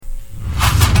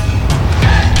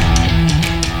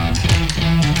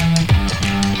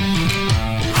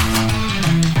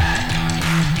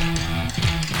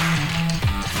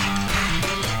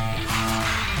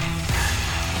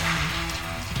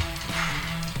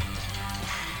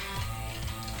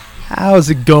How's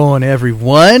it going,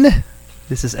 everyone?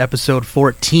 This is episode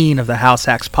 14 of the House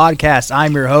Hacks Podcast.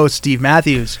 I'm your host, Steve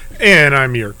Matthews. And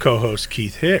I'm your co-host,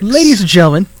 Keith Hicks. Ladies and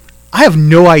gentlemen, I have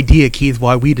no idea, Keith,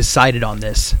 why we decided on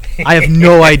this. I have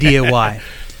no idea why.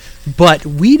 But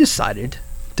we decided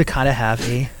to kind of have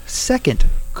a second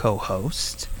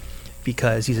co-host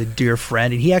because he's a dear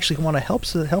friend, and he actually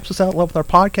helps us out with our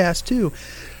podcast, too.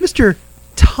 Mr.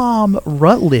 Tom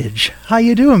Rutledge. How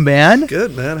you doing, man?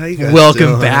 Good, man. How you guys Welcome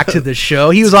doing? back to the show.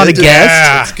 He was on a guest.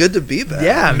 Yeah. It's good to be back.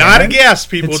 Yeah, Not man. a guest,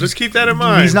 people. Just keep that in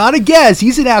mind. He's not a guest.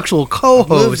 He's an actual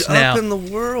co-host Moved now. up in the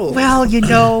world. Well, you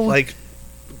know. Like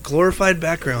glorified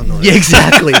background noise. Yeah,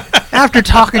 exactly. After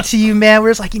talking to you, man,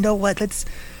 we're just like, you know what? Let's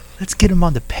get him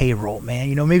on the payroll, man.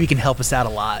 You know, maybe he can help us out a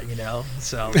lot, you know?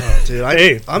 So, Dude,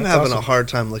 I'm having a hard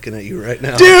time looking at you right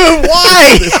now. dude,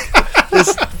 why?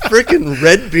 This freaking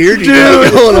red beard you Dude,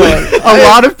 got going on. a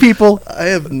lot of people. I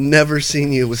have never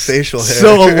seen you with facial hair.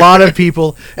 So a lot of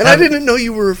people. And I didn't know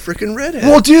you were a freaking redhead.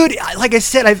 Well, dude, like I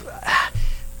said,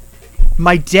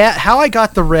 my dad. How I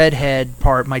got the redhead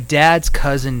part. My dad's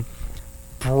cousin,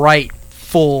 bright,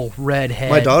 full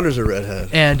redhead. My daughter's a redhead.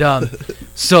 And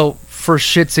so for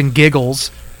shits and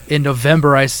giggles, in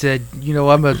November, I said, you know,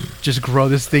 I'm going to just grow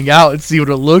this thing out and see what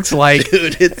it looks like.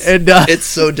 Dude, it's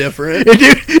so different. And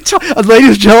dude, ladies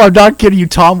and gentlemen, I'm not kidding you.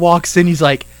 Tom walks in. He's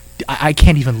like, I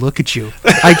can't even look at you.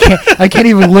 I can't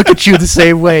even look at you the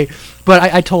same way. But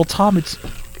I told Tom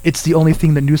it's the only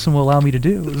thing that Newsom will allow me to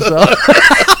do. So.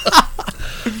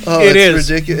 It is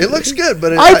ridiculous. It looks good,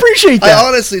 but I appreciate that. I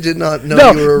honestly did not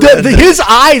know you were a redhead. His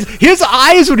eyes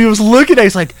when he was looking at it,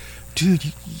 he's like, dude,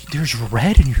 there's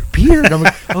red in your beard. And I'm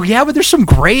like, oh yeah, but there's some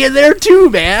gray in there too,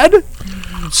 man.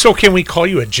 So can we call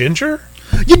you a ginger?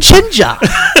 You ginger.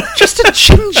 Just a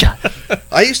ginger.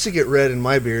 I used to get red in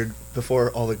my beard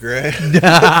before all the gray.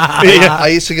 Yeah. I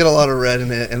used to get a lot of red in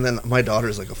it, and then my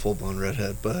daughter's like a full-blown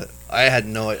redhead, but I had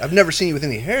I've never seen you with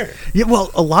any hair. Yeah,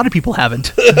 well, a lot of people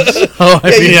haven't. So,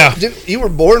 You were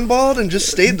born bald and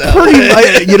just stayed that pretty way.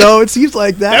 much, you know, it seems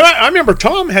like And that. I remember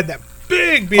Tom had that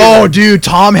big beard. Oh, dude,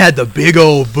 Tom had the big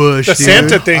old bush, The dude.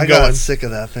 Santa thing I going. got sick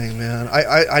of that thing, man.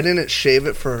 I didn't shave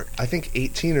it for, I think,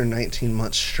 18 or 19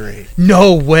 months straight.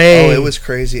 No way. Oh, it was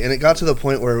crazy. And it got to the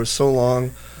point where it was so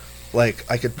long, like,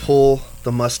 I could pull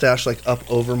the mustache, like, up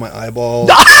over my eyeball.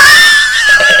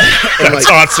 And, That's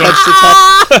like, awesome. touch the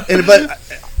top. But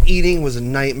eating was a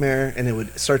nightmare, and it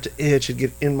would start to itch. It'd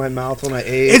get in my mouth when I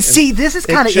ate. And see, this is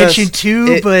kind of itching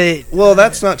too, but... Well,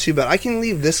 that's not too bad. I can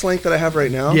leave this length that I have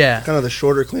right now. Yeah. Kind of the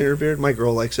shorter, cleaner beard. My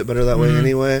girl likes it better that way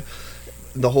anyway.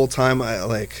 The whole time, I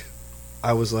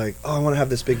was like, oh, I want to have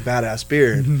this big, badass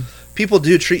beard. Mm-hmm. People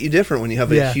do treat you different when you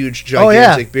have a huge, Oh, yeah.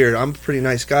 gigantic beard. I'm a pretty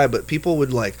nice guy, but people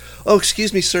would like, oh,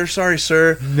 excuse me, sir. Sorry,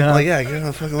 sir. No. I'm like, yeah, get on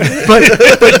the fucking way.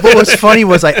 but what was funny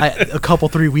was a couple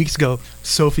 3 weeks ago,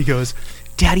 Sophie goes,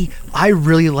 Daddy, I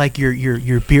really like your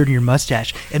beard and your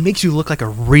mustache. It makes you look like a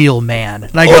real man.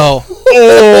 And I go,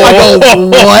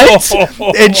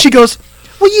 what? And she goes,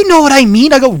 well, you know what I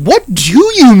mean. I go, what do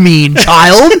you mean,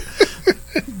 child?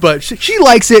 But she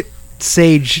likes it.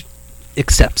 Sage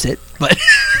accepts it. But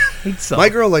so. My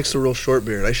girl likes the real short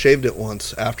beard. I shaved it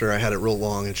once after I had it real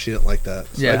long, and she didn't like that.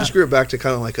 So I just grew it back to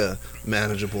kind of like a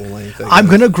manageable length. I'm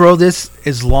going to grow this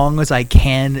as long as I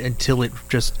can until it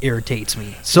just irritates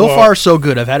me. So far, so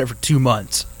good. I've had it for 2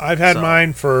 months. I've had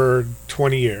mine for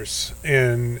 20 years,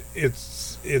 and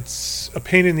it's a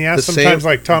pain in the ass sometimes,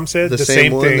 like Tom said. The same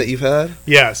same one thing that you've had?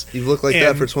 Yes. You've looked like And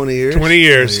that for 20 years? 20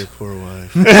 years. Oh, your poor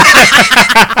wife.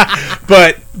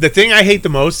 But the thing I hate the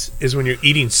most is when you're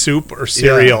eating soup or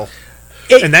cereal.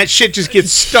 And that shit just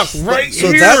gets stuck right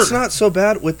So here. that's not so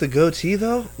bad with the goatee,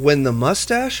 though. When the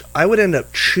mustache, I would end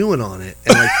up chewing on it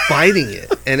and like biting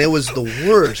it, and it was the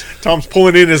worst. Tom's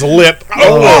pulling in his lip.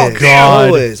 Always, God.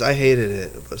 always. I hated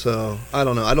it. So I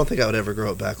don't know. I don't think I would ever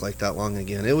grow it back like that long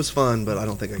again. It was fun, but I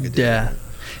don't think I could do it.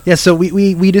 Yeah, so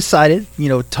we decided, you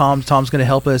know, Tom's going to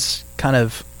help us kind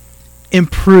of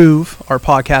improve our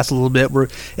podcast a little bit. We're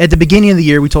at the beginning of the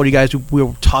year, we told you guys we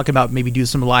were talking about maybe do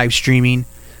some live streaming.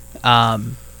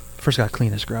 First got to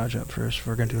clean this garage up first.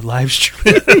 We're going to do live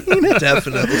streaming.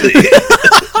 Definitely.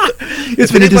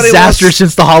 It's been a disaster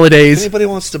since the holidays. If anybody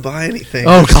wants to buy anything,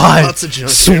 Oh, there's God. lots of junk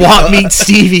Swap Meet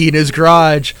Stevie in his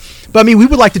garage. But, I mean, we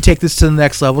would like to take this to the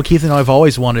next level. Keith and I have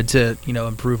always wanted to, you know,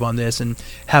 improve on this and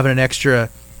having an extra,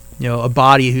 you know, a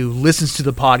body who listens to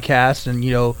the podcast and,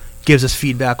 you know, gives us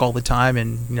feedback all the time.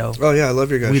 And, you know. Oh, yeah, I love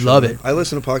your guys' We show. love it. I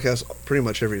listen to podcasts pretty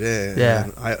much every day. Yeah.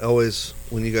 And I always,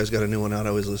 when you guys got a new one out, I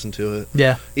always listen to it.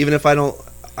 Yeah. Even if I don't,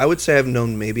 I would say I've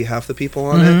known maybe half the people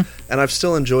on it, and I've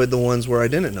still enjoyed the ones where I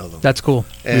didn't know them. That's cool.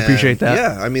 And we appreciate that.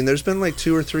 Yeah, I mean, there's been like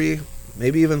 2 or 3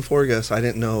 maybe even 4 guests. I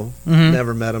didn't know, Mhm.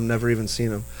 never met them, never even seen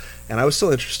them, and I was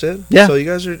still interested. Yeah. So you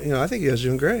guys are, I think you guys are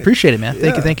doing great. Appreciate it, man. Thank you,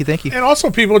 Yeah. thank you, thank you. And also,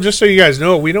 people, just so you guys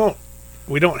know, we don't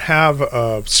have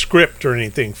a script or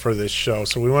anything for this show,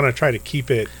 so we want to try to keep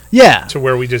it Yeah, to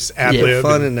where we just ad Yeah, lib.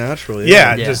 Fun and natural.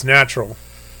 yeah, Yeah. just natural.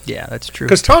 yeah, that's true.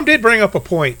 Because Tom did bring up a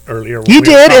point earlier. when He we were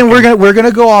did, and talking. we're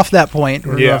gonna go off that point.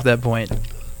 We're gonna Yeah. go off that point.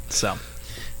 So,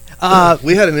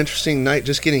 We had an interesting night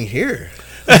just getting here.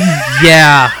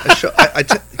 yeah,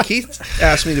 Keith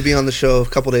asked me to be on the show a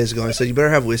couple days ago. And I said, "You better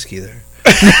have whiskey there."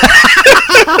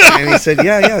 And he said,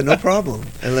 "Yeah, no problem."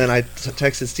 And then I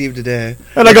texted Steve today,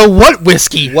 and I go, "What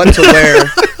whiskey? what to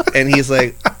wear, and he's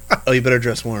like, "Oh, you better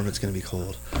dress warm. It's gonna be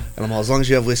cold." And I'm all, "As long as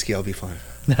you have whiskey, I'll be fine."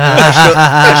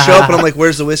 I show up and I'm like,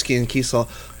 "Where's the whiskey?" And Keith's all,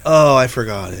 "Oh, I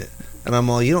forgot it." And I'm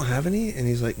all, "You don't have any?" And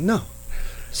he's like, "No."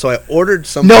 So I ordered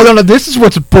some. No. This is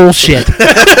what's bullshit.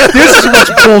 This is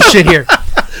what's bullshit here.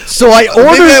 So I Maybe I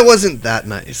ordered. wasn't that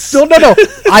nice. No.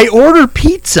 I ordered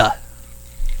pizza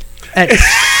at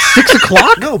 6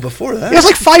 o'clock. No, before that. It was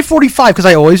like 5:45 because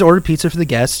I always order pizza for the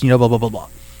guests. Blah blah blah blah.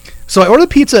 So I ordered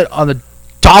pizza on the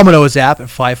Domino's app at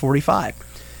 5:45.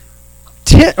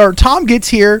 Tom gets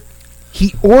here.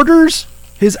 He orders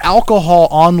his alcohol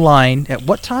online at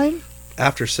what time?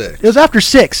 After 6. It was after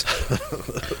 6.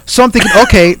 So I'm thinking,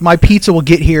 okay, my pizza will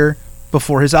get here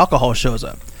before his alcohol shows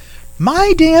up.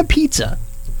 My damn pizza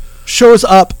shows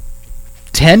up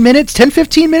 10 minutes,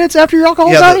 10-15 minutes after your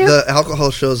alcohol's out Yeah, here? the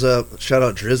alcohol shows up. Shout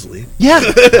out Drizzly. Yeah.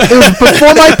 It was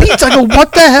before my pizza. I go,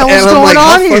 what the hell is And I'm going like,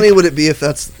 how on here? funny would it be if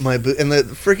that's my boot? And the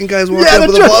freaking guys walk Yeah, up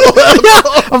with a that's bottle of right.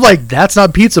 alcohol. Yeah. I'm like, that's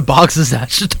not pizza boxes.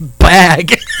 That's just a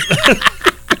bag.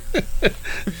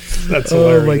 That's Oh,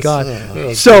 hilarious. my God.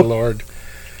 Oh, So- good Lord.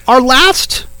 Our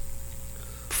last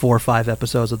 4 or 5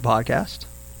 episodes of the podcast,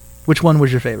 which one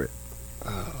was your favorite?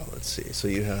 Let's see. So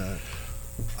you had.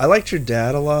 I liked your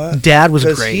dad a lot. Dad was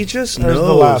Because great. he just There's knows.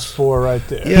 the last 4 right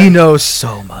there. Yeah. He knows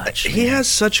so much. He has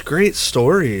such great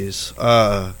stories.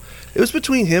 It was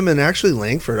between him and actually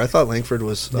Langford. I thought Langford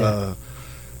was. Yeah.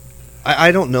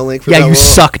 I don't know Langford. Yeah, that you well.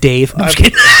 suck, Dave. I'm just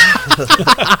kidding.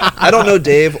 I don't know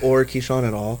Dave or Keyshawn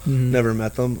at all. Mhm. Never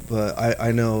met them, but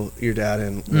I know your dad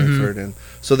and Mhm. Langford, and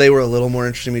so they were a little more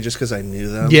interesting to me just because I knew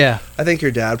them. Yeah. I think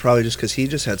your dad probably just because he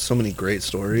just had so many great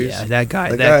stories. Yeah, that guy.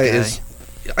 The that guy guy is.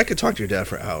 I could talk to your dad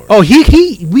for hours. Oh,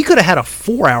 we could have had a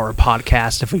 4-hour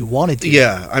podcast if we wanted to.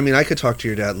 Yeah, I mean, I could talk to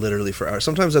your dad literally for hours.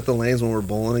 Sometimes at the lanes when we're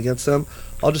bowling against them,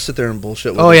 I'll just sit there and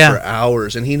bullshit with Oh, him yeah. for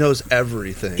hours, and he knows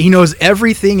everything. He knows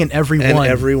everything and everyone. and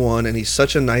everyone, and he's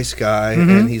such a nice guy,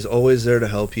 Mhm. and he's always there to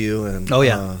help you. And Oh,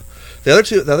 yeah. the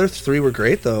other 3 were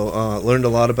great though. Learned a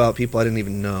lot about people I didn't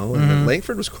even know, and then Mhm.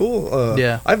 Langford was cool.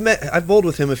 Yeah. I've bowled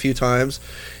with him a few times.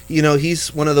 He's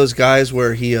one of those guys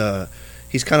where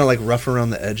he's kind of like rough around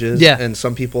the edges, Yeah. and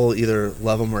some people either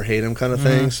love him or hate him, kind of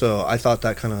thing. So I thought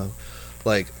that kind of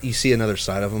like you see another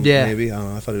side of him. Yeah. Maybe I don't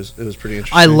know. I thought it was pretty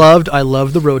interesting. I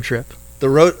loved the road trip. the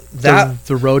road that.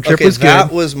 The road trip Okay, was good.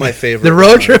 that was my favorite. The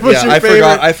road one. trip was yeah, your I favorite?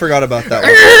 I forgot about that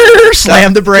one.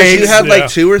 Slam the 'Cause brakes. You had Yeah. like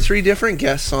 2 or 3 different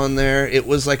guests on there. It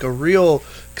was like a real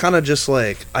kind of just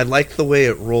like I liked the way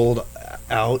it rolled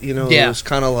out. Yeah. It was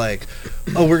kind of like,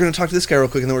 oh, we're gonna talk to this guy real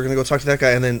quick, and then we're gonna go talk to that guy,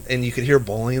 and you could hear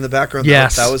bowling in the background.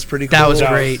 Yes. that was pretty cool. That was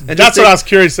Yeah. great. And That's just what to- I was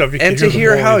curious of. And to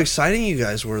hear how bowling. exciting you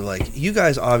guys were, like you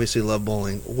guys obviously love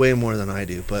bowling way more than I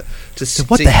do, but So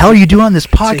what the hell are you doing on this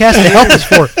podcast to help us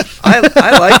for?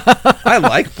 I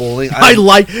like bowling. I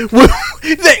like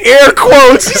the air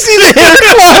quotes. You see the air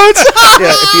quotes?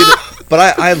 Yeah,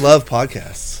 but I love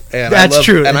podcasts. And That's I love,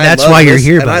 true, and I that's love why you're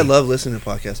here, And I buddy. love listening to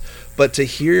podcasts. But to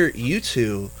hear you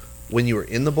two when you were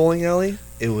in the bowling alley,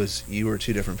 you were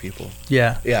 2 different people.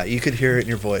 Yeah. Yeah, you could hear it in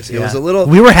your voice. It Yeah. was a little.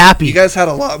 We were happy. You guys had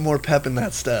a lot more pep in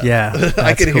that step. Yeah, I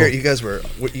that's could hear cool. it.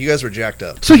 You guys were jacked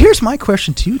up. So here's my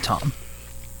question to you, Tom.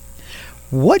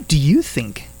 What do you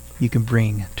think you can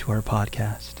bring to our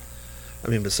podcast? I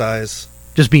mean, besides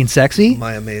Just being sexy?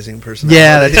 my amazing personality.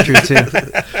 Yeah, that's true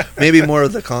too. Maybe more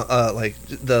of the like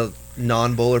the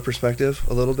non-bowler perspective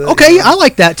a little bit. Okay, I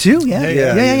like that too. Yeah,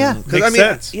 Yeah, yeah. Because Makes I mean,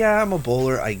 sense. yeah, I'm a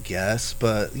bowler, I guess,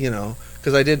 but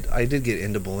because I did get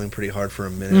into bowling pretty hard for a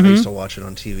minute. Mhm. I used to watch it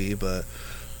on TV, but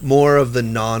more of the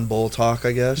non-bowl talk,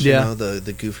 I guess. Yeah.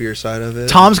 The goofier side of it.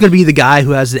 Tom's gonna be the guy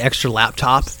who has the extra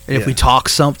laptop, and if Yeah. we talk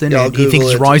something Yeah, I'll and he thinks Google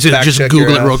it's it, wrong, he's gonna fact just check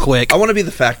Google your it real ass. quick. I want to be the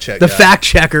fact check. The guy. fact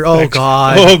checker. Oh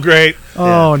God. Oh, great.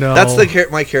 Oh no. That's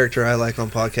my character I like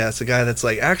on podcasts. The guy that's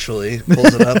like actually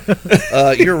pulls it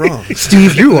up. You're wrong,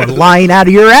 Steve, you are lying out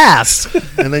of your ass.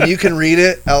 and then you can read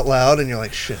it out loud, and you're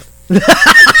like, shit.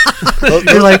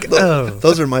 You're like, oh.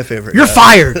 Those are my favorite. You're guys.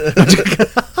 fired.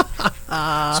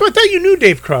 So I thought you knew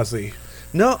Dave Crosley.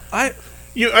 No,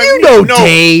 You know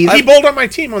Dave. He bowled on my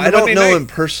team on the I don't Monday know night. him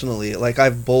personally. Like,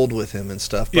 I've bowled with him and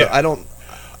stuff, but Yeah. I don't.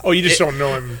 Oh, you just don't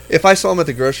know him. If I saw him at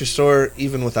the grocery store,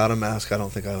 even without a mask, I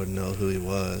don't think I would know who he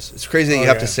was. It's crazy that you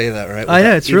have to say that, right? I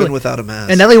know, it's even really- without a mask.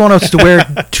 And now they want us to wear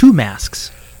 2 masks.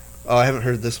 Oh, I haven't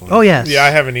heard this one. Oh, yes. Yeah, I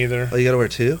haven't either. Oh, you got to wear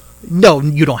 2? No,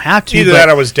 you don't have to. Either but that,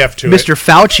 I was deaf to Mr. it.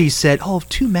 Fauci said,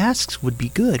 2 masks would be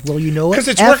good. Well, you know what? Because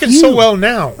it's F working you. so well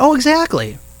now. Oh,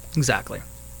 exactly. Exactly.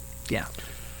 Yeah.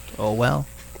 Oh, well.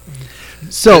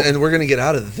 So, And we're going to get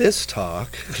out of this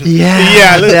talk.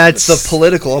 yeah, let's- that's The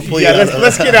political. I'll pull you Yeah, out of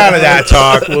let's get out of that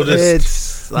talk. We'll just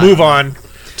it's move on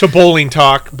to bowling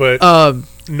talk, but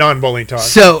non-bowling talk.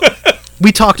 So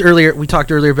we talked earlier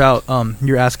about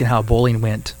you're asking how bowling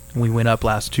went when we went up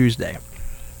last Tuesday.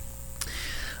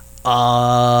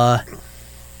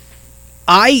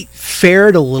 I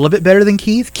fared a little bit better than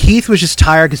Keith. Keith was just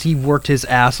tired because he worked his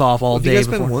ass off all Have you day guys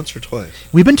before. been once or twice?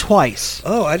 We've been twice.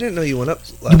 Oh, I didn't know you went up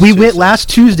We went Tuesday. last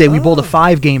Tuesday. We bowled a Oh.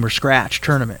 5-gamer scratch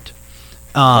tournament.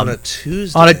 On a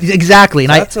Tuesday. Exactly,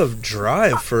 and That's a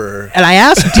drive for... I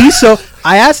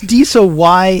asked Diesel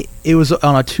why it was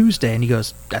on a Tuesday, and he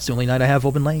goes, "That's the only night I have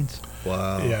open lanes."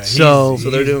 Wow. Yeah, So- So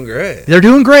they're doing great. They're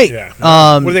doing great. Yeah.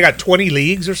 Um, What, they got 20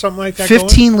 leagues or something like that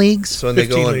 15 leagues. So when they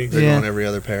 15 go on, leagues. they're Yeah. going every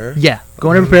other pair? Yeah,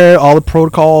 going every pair. All the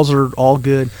protocols are all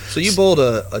good. So you bowled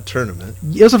a tournament.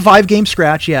 It was a 5-game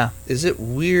scratch. Yeah. Is it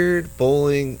weird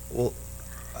bowling? Well,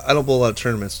 I don't bowl a lot of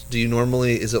tournaments. Do you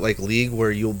normally, is it like league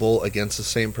where you'll bowl against the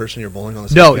same person you're bowling on the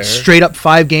same No, pair? it's straight up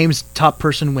 5 games. Top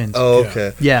person wins. Oh, Yeah.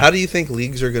 okay. Yeah. How do you think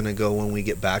leagues are going to go when we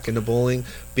get back into bowling,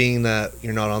 being that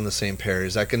you're not on the same pair?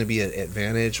 Is that going to be an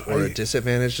advantage or a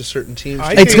disadvantage to certain teams?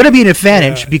 I It's think- going to be an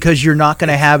advantage yeah. because you're not going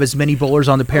to have as many bowlers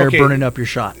on the pair Okay. burning up your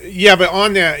shot. Yeah, but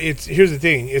on that, here's the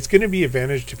thing. It's going to be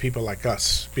advantage to people like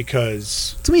us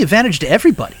because, It's going to be an advantage to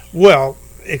everybody. well,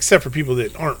 except for people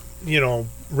that aren't,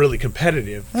 really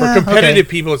competitive. For Ah, competitive okay.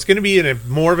 people, it's going to be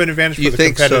more of an advantage You for the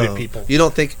think competitive so? people. You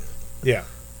don't think... Yeah.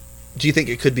 Do you think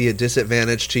it could be a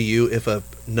disadvantage to you if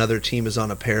another team is on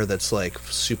a pair that's like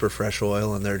super fresh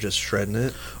oil and they're just shredding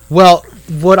it? Well,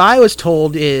 what I was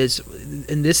told is,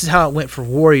 and this is how it went for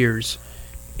Warriors,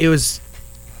 it was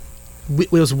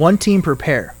 1 team per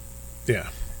pair, Yeah.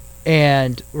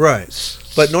 and Right.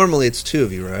 But normally it's 2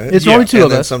 of you, right? it's Yeah, only 2 and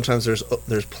of then us, sometimes there's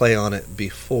play on it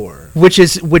before. which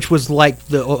was like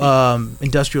the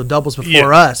industrial doubles before Yeah.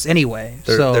 us anyway.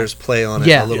 So There's play on it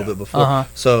Yeah. a little Yeah. bit before. Uh-huh.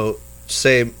 So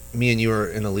say me and you are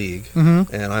in a league, Mhm.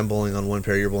 and I'm bowling on one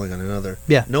pair, you're bowling on another.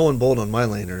 Yeah. No one bowled on my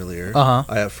lane earlier. Uh-huh.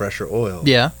 I have fresher oil.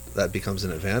 yeah, That becomes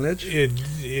an advantage.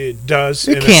 It does,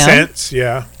 It in can. a sense,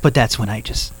 yeah. but that's when I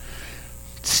just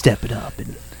step it up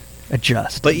and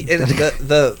adjust. But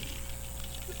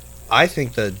I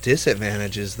think the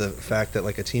disadvantage is the fact that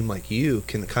like a team like you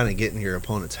can kind of get in your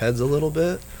opponent's heads a little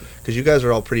bit because you guys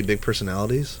are all pretty big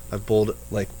personalities. I've bowled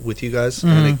like with you guys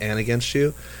Mhm. and against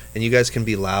you, and you guys can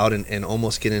be loud and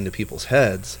almost get into people's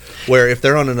heads. Where if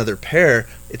they're on another pair,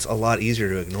 it's a lot easier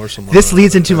to ignore someone. This on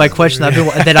leads another into my pair. question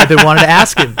that I've been wanting to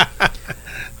ask him.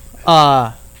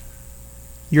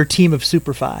 Your team of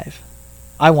Super 5.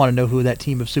 I want to know who that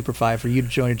team of Super 5 for you to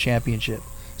join a championship.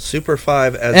 Super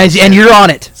 5 as And you're on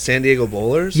it. San Diego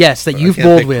bowlers. Yes, that I you've can't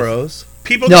bowled pick with. pros.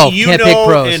 People No, that you can't pick know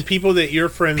pros. and people that you're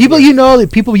friends People with. you know, the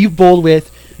people you've bowled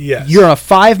with. Yes. You're on a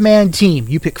 5-man team.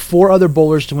 You pick 4 other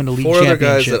bowlers to win a league 4 other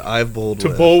guys championship. that I've bowled to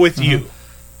with. bowl with you.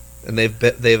 And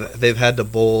they've had to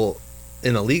bowl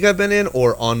in a league I've been in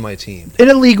or on my team. in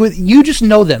a league with you, just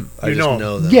know them. I You just know 'em.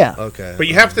 know them. Yeah. Okay. But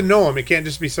you have to know them. It can't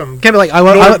just be some... Can't be like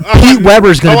Norm- Pete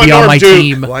Weber's going to I be want on my Norm Duke.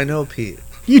 team. Well, I know Pete.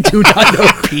 You do not know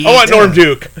Pete. I want Norm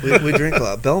Duke. We drink a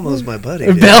lot. Belmo's my buddy.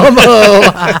 dude.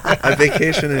 Belmo. I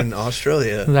vacation in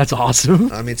Australia. That's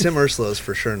awesome. I mean, Tim Ursula is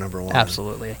for sure number 1.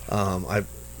 Absolutely. I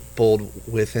bowled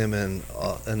with him in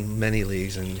many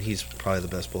leagues, and he's probably the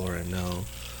best bowler I know.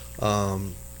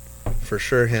 For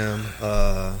sure, him.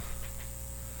 God,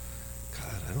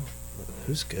 I don't.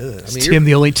 Who's good? I Is mean, Tim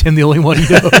the only one he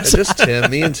knows. just Tim.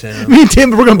 Me and Tim. Me and Tim,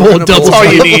 we're gonna bowl We're a gonna double. bowl all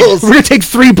you need. We're gonna take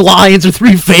 3 blinds or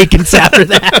 3 vacants after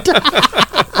that.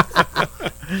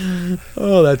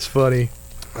 Oh, that's funny.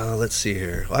 Let's see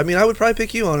here. I mean, I would probably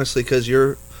pick you honestly because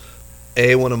you're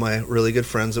one of my really good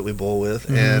friends that we bowl with,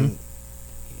 Mhm. and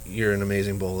you're an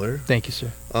amazing bowler. Thank you,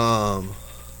 sir.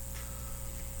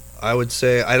 I would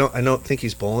say I don't think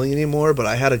he's bowling anymore, but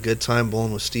I had a good time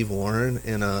bowling with Steve Warren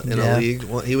in a Yeah. league.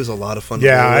 Well, he was a lot of fun. To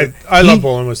Yeah, bowl with. I love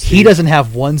bowling with Steve. He doesn't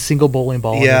have one single bowling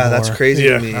ball. Yeah, anymore. that's crazy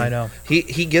Yeah. to me. I know. He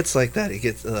gets like that. He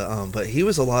gets but he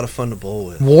was a lot of fun to bowl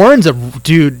with. Warren's a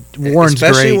dude. Warren's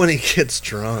especially great. when he gets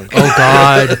drunk. Oh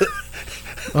God.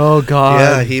 Oh God.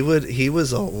 Yeah, he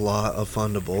was a lot of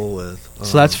fun to bowl with.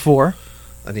 So that's 4.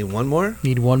 I need one more.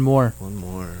 Need one more. One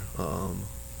more. Oh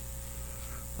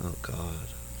God.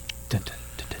 Dun, dun,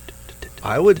 dun, dun, dun,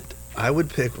 dun. I would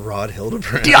pick Rod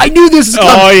Hildebrand. I knew this was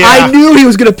coming. Oh, yeah. I knew he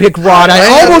was going to pick Rod.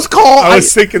 I almost called. I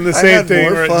was thinking the I same had thing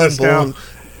more right fun just now. bowling.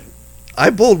 I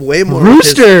bowled way more.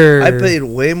 Rooster. I played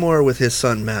way more with his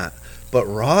son Matt, but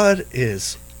Rod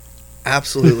is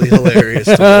absolutely hilarious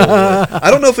to bowl with.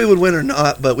 I don't know if we would win or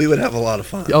not, but we would have a lot of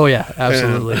fun. Oh, yeah,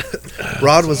 absolutely.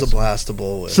 Rod was a blast to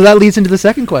bowl with. So that leads into the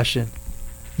second question.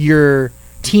 Your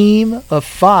team of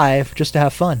 5 just to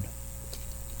have fun.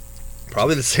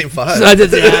 Probably the same 5.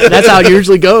 That's how it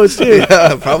usually goes, too.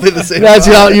 Yeah, probably the same. That's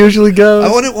 5. how it usually goes.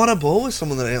 I wouldn't want to bowl with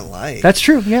someone that I didn't like. That's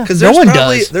true, yeah. Because No one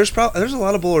does. There's a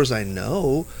lot of bowlers I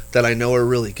know that I know are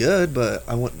really good, but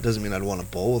doesn't mean I'd want to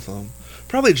bowl with them.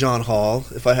 Probably John Hall,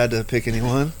 if I had to pick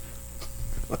anyone.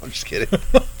 I'm just kidding.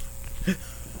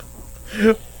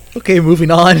 Okay,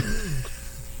 moving on.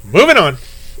 Moving on.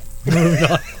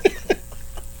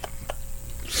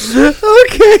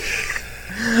 Okay.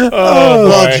 Oh,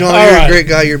 Well, boy. John, All you're right. a great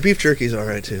guy. Your beef jerky's all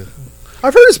right, too.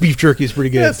 I've heard his beef jerky is pretty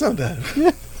good. Yeah, it's not bad.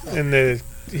 And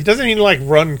he doesn't even like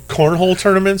run cornhole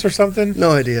tournaments or something.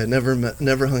 No idea. Never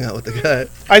hung out with the guy.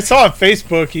 I saw on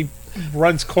Facebook he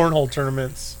runs cornhole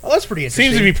tournaments. Oh, that's pretty interesting.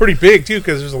 Seems to be pretty big too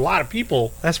because there's a lot of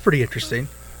people. That's pretty interesting.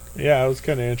 Yeah, it was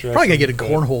kind of interesting. Probably gonna get a but-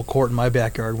 cornhole court in my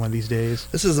backyard one of these days.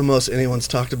 This is the most anyone's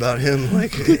talked about him,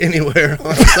 like, anywhere on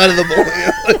the side of the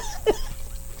bowling alley.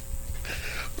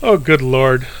 Oh, good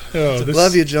lord! Oh, this-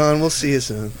 Love you, John. We'll see you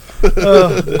soon.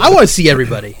 I want to see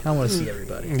everybody.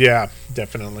 Yeah,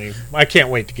 definitely. I can't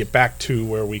wait to get back to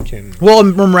where we can. Well,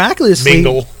 miraculously,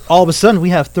 Mingle. all of a sudden we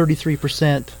have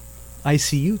 33%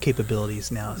 ICU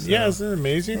capabilities now. So. Yeah, isn't it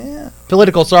amazing? Yeah.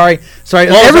 Political, sorry. Oh, Every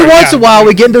sorry, once yeah. in a while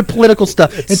we get into political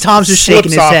stuff, and Tom's just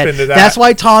shaking slips his off head. into that. That's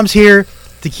why Tom's here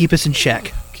to keep us in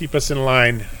check. Keep us in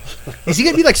line. Is he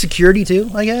going to be like security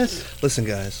too, I guess? Listen,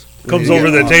 guys. we Comes need to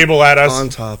over get the table at us. On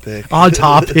topic. On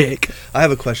topic. I have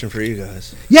a question for you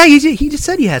guys. Yeah, he just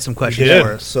said he had some questions did.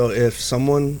 for us. So, if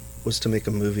someone was to make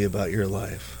a movie about your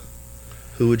life,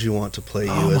 who would you want to play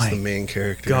you Oh as my the main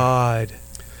character? God.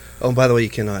 Oh, by the way, you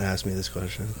cannot ask me this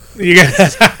question. You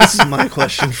guys, This is my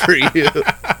question for you.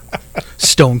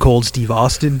 Stone Cold Steve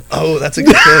Austin. Oh, that's a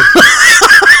good pick.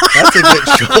 That's a good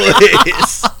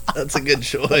choice. That's a good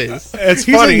choice. it's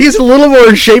funny. He's a little more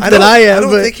in shape than I am. I don't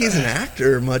but- think he's an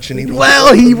actor much anymore.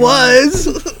 Well, he was.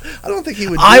 I don't think he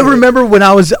would. I do it. remember when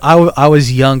I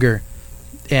was younger,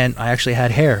 and I actually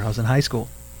had hair. I was in high school,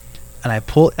 and I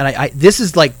pulled. And I this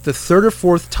is like the third or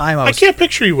fourth time I I was. can't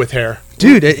picture you with hair.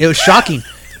 Dude, it was shocking.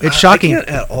 It's shocking. I can't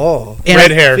at all. And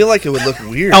Red I- hair. I feel like it would look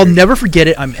weird. I'll never forget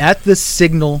it. I'm at the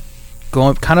signal,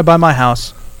 going kind of by my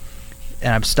house,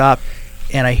 and I'm stopped,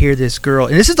 and I hear this girl,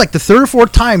 and this is like the third or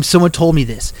fourth time someone told me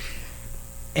this,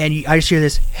 and I just hear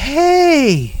this,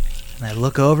 "Hey," and I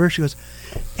look over. She goes,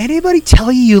 "Anybody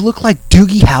tell you look like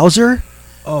Doogie Howser?"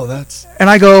 Oh, that's And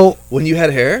I go, when you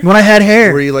had hair. "When I had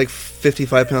hair." Were you like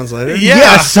 55 pounds lighter?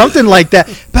 Yeah. Something like that.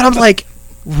 But I'm like,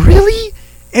 really?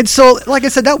 And so, like I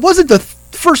said, that wasn't the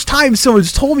first time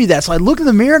someone's told me that. So I look in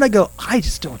the mirror and I go, I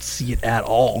just don't see it at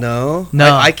all. No,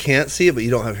 No. I can't see it, but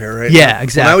you don't have hair right Yeah, now.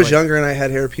 exactly. When I was younger and I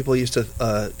had hair, people used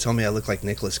to tell me I looked like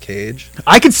Nicolas Cage,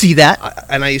 I can see that.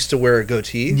 and I used to wear a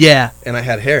goatee. Yeah. and I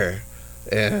had hair,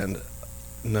 and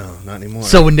no, not anymore.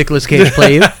 So when Nicolas Cage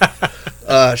played,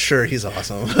 what sure, he's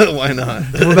awesome. Why not?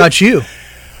 about you?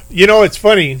 You know, it's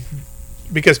funny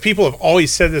because people have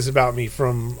always said this about me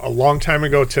from a long time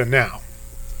ago to now.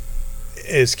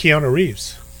 Is Keanu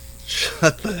Reeves?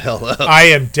 Shut the hell up. I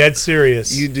am dead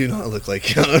serious. You do not look like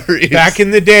Keanu Reeves. Back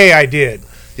in the day, I did.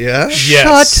 yeah.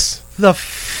 Yes. Shut the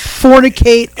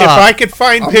fornicate If up. I could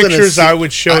find I'm gonna pictures, see- I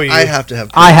would show you. I have to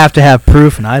have. I have to have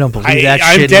proof, and I don't believe that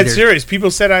I'm shit dead either. serious. People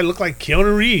said I look like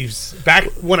Keanu Reeves back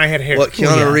when I had hair. What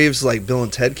Keanu Yeah. Reeves like? Bill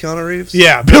and Ted Keanu Reeves?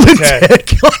 Yeah, Bill Bill and and Ted. Ted,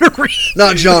 Keanu Reeves.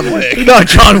 Not John Wick. No,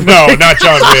 John Wick. No, not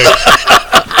John Wick.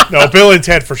 No, Bill and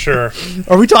Ted for sure.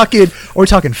 Are we talking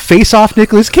Face Off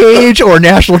Nicolas Cage or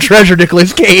National Treasure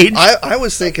Nicolas Cage? I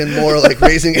was thinking more like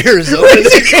Raising Arizona.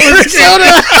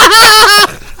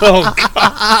 Oh,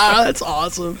 God. That's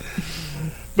awesome.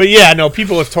 But yeah, no,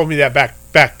 people have told me that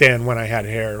back then when I had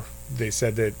hair. They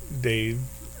said that they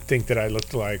think that I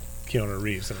looked like Keanu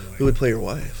Reeves. And I'm like, Who would play your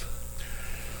wife?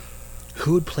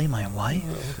 Who would play my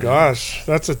wife? gosh,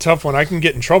 that's a tough one. I can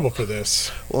get in trouble for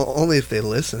this. Well, only if they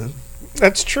listen.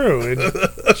 That's true.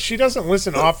 She doesn't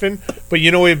listen often, but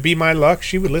you know it'd be my luck.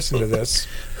 She would listen to this.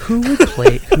 Who would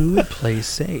play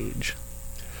Sage?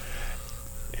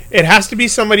 It has to be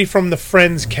somebody from the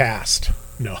Friends cast.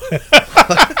 No,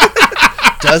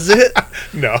 Does it?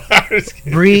 no. I was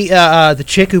kidding. Brie, the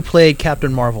chick who played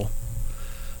Captain Marvel.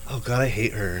 Oh God, I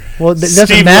hate her. Well, it doesn't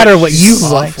Steve matter went- what you she's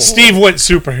like. awful. Steve went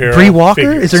superhero. Bree Walker?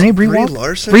 figures. Is her name Bree Brie Walker?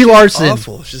 Larson. Brie She's Larson.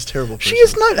 Awful. She's a terrible. Person. She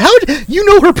is not. How would you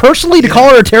know her personally to call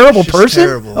her a terrible She's person?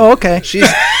 terrible. Oh, okay. She's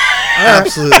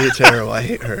absolutely terrible. I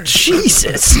hate her.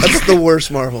 Jesus. That's the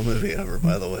worst Marvel movie ever,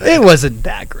 by the way. It wasn't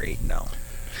that great, no.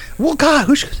 Well, God,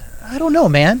 I don't know,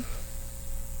 man.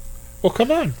 Well,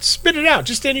 come on, spit it out.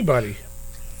 Just anybody.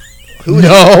 Who would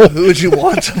No. who would you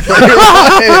want to play your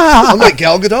wife? I'm like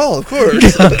Gal Gadot, of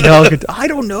course. I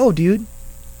don't know, dude.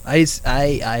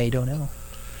 I don't know.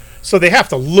 So they have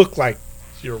to look like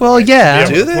your Well, wife. yeah.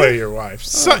 To be able Do to they? play your wife.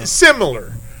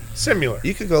 Similar.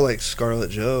 You could go like Scarlett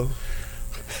Joe.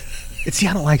 See,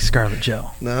 I don't like Scarlett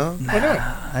Joe. No, Why not?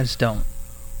 I just don't.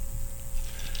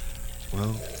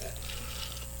 well,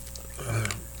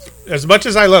 As much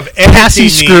as I love Cassie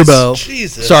editing these- Scurbo.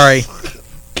 Jesus. Sorry.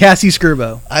 Cassie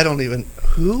Scurbo. I don't even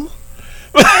who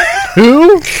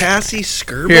Who? Cassie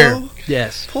Scurbo. Here.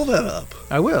 Yes, Pull that up.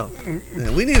 I will.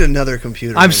 Yeah, we need another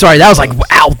computer. I'm sorry, that was like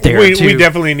out there, We too.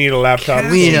 definitely need a laptop.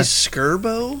 Cassie We-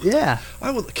 Scurbo. Yeah. I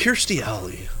would. Kirstie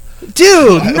Alley.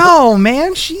 Dude, no,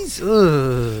 man. She's,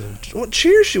 ugh. Well,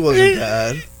 Cheers, she wasn't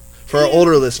bad. For our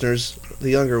older listeners, the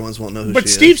younger ones won't know who But she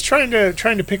Steve's trying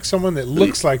to pick someone that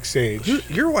looks like Sage. is.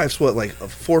 Your wife's what, like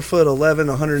 4'11",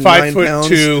 109 pounds,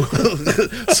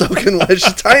 5'2". soaking wet.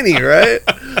 She's tiny, right?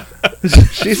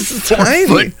 She's tiny.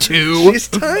 4'2". She's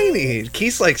tiny.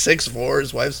 Keith's like 6'4".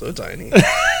 His wife's so tiny.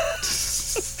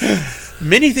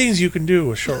 Many things you can do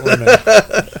with short women.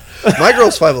 My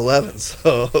girl's 5'11",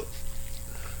 so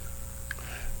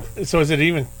So is it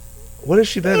even? what has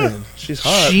she been in? She's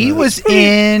hot. She man. was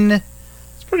in.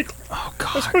 It's pretty. Oh,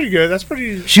 That's God. pretty good. That's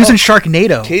pretty. She was in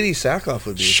Sharknado. Katie Sackhoff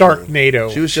would be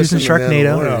Sharknado. She was She was just in in The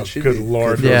Sharknado. Mandalorian. Oh, She'd good be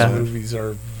lord! good for Yeah. Those that. movies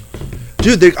are.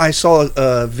 Dude, I saw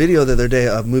a video the other day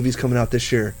of movies coming out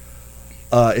this year.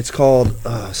 It's called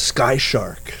Sky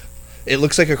Shark. It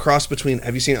looks like a cross between.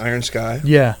 Have you seen Iron Sky?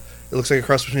 Yeah. It looks like a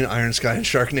cross between Iron Sky and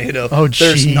Sharknado. Oh,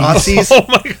 There's jeez. Nazis. Oh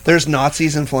my god! There's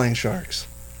Nazis and flying sharks.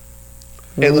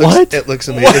 It What? Looks, it looks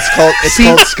amazing. It's See-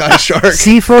 called Sky Shark.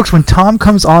 See, folks, when Tom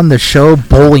comes on the show,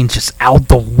 bowling's just out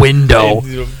the window.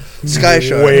 Sky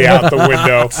Shark. Way out the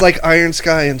window. It's like Iron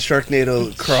Sky and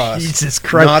Sharknado cross. Jesus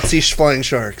Christ. Nazi flying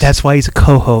sharks. That's why he's a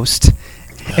co-host.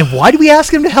 And why do we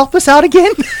ask him to help us out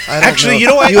again? I don't Actually, know. you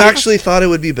know what? You actually thought it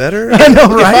would be better? I know,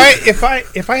 right? If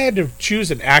I had to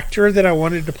choose an actor that I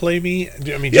wanted to play me,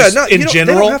 I mean, Yeah, just no, in They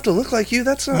general, don't have to look like you.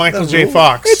 That's not Michael the J. rule.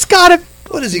 Fox. It's gotta.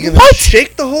 What is he gonna What?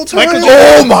 shake the whole time? Michael J.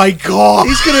 Oh my God!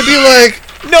 He's gonna be like,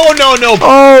 no.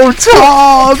 Oh,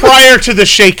 Tom! Prior to the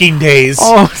shaking days,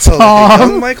 Oh, like a young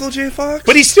Tom! Michael J. Fox.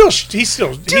 but he still he Dude,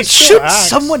 still should acts.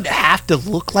 someone have to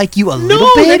look like you a No, little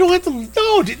bit? they don't have to.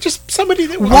 No, just somebody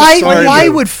that. Why? sorry, Why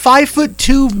dude. would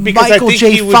 5'2" Because Michael I think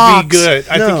J. he would Fox be good.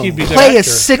 I No. think he'd be a good play a actor.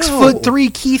 6'3"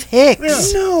 Keith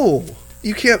Hicks? No,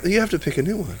 you can't. You have to pick a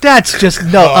new one. That's just Oh,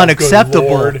 good unacceptable.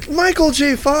 Lord. Michael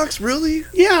J. Fox, really?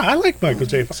 Yeah, I like Michael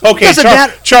J. Fox. Okay, Doesn't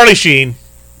matter- Charlie Sheen.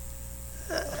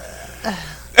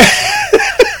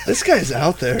 This guy's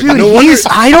out there. Dude, no he's.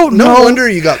 wonder. I don't No know. wonder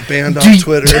you got banned Do off you-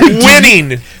 Twitter. Winning.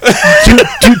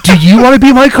 do you want to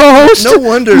be my co-host? No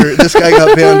wonder this guy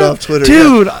got banned off Twitter.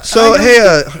 Dude, So I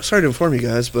hey, sorry to inform you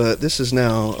guys, but this is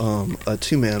now a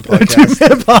two-man podcast.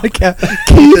 Two-man podcast.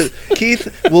 Keith,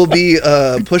 Keith will be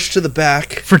pushed to the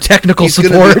back. for technical He's going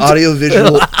to support. be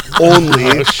audio-visual only.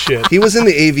 Oh shit. He was in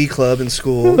the AV club in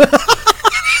school.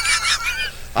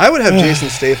 I would have Jason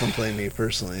Statham play me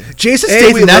personally. Jason Hey,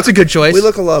 Statham, we that's look- a good choice. We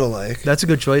look a lot alike. That's a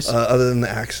good choice. Other than the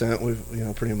accent, we're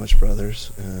pretty much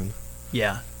brothers, and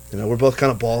Yeah. we're both kind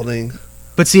of balding.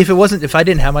 But see, if I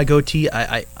didn't have my goatee,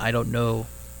 I don't know.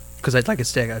 Because I'd like I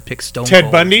said, I'd pick Stone Ted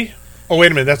Cold. Bundy. Oh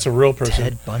wait a minute, that's a real person.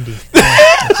 Ted Bundy.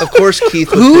 Of course, Keith.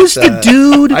 would Who's pick the that.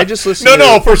 dude? I just listened.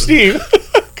 No, to for Steve.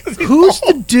 Who's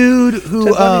the dude who?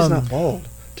 Ted Bundy's not bald.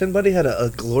 Ted Bundy had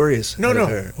a glorious head of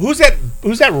hair. Who's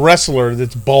that wrestler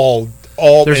that's bald?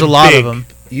 All There's a and lot big? of them.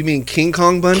 You mean King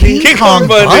Kong Bundy? King Kong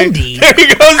Bundy? There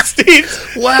you go,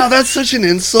 Steve. Wow, that's such an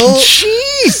insult.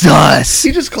 Jesus.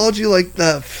 He just called you like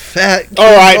the fat. King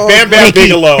All right, Kong. Bam Bam Hey Keith,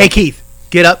 Bigelow. hey Keith,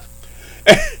 get up.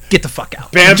 Get the fuck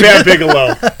out. Bam Bam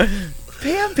Bigelow.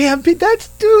 Bam Bam. That's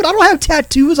dude. I don't have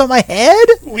tattoos on my head.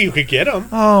 Well, you could get him.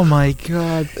 Oh my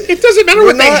god. It doesn't matter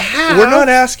what they have. We're not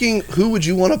asking who would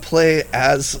you want to play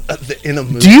as in a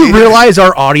movie. Do you realize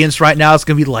our audience right now is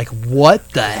going to be like, what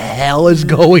the hell is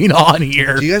going on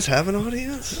here? Do you guys have an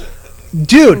audience?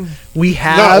 Dude, we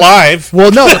have. Not live.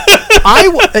 Well, no.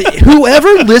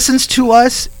 Whoever listens to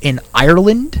us in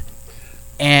Ireland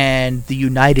and the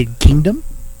United Kingdom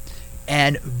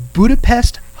and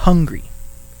Budapest, Hungary,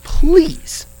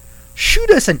 please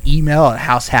shoot us an email at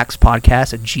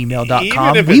househackspodcast@gmail.com.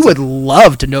 Even if We it's would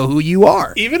love to know who you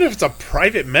are. Even if it's a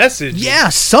private message. Yeah,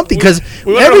 something, because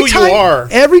we wanna know who you are.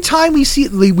 every time we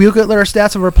look at our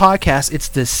stats of our podcast, it's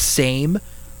the same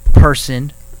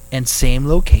person and same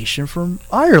location from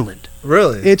Ireland.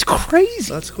 Really? It's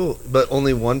crazy. That's cool. But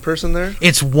only one person there?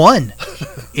 It's one.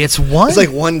 It's one. It's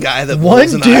like one guy that One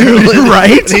lives in dude, Ireland.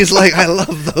 right? And he's like, I love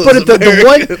those. But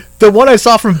Americans. the one I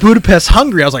saw from Budapest,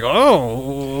 Hungary, I was like,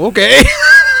 oh, okay.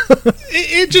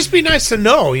 It'd just be nice to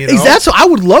know, you know. Exactly. So I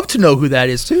would love to know who that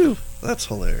is too. That's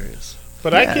hilarious.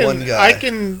 But Yeah. One guy.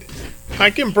 I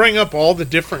can bring up all the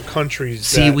different countries.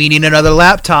 See, that- we need another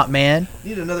laptop, man.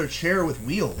 Need another chair with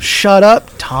wheels. Shut up,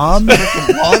 Tom.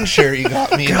 Freaking lawn chair you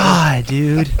got me. God,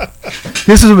 dude.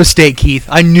 This is a mistake, Keith.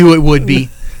 I knew it would be.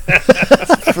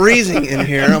 It's freezing in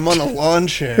here. I'm on a lawn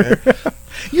chair.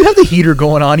 You have the heater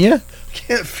going on you.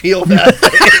 Can't feel that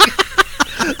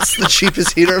thing. It's the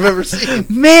cheapest heater I've ever seen.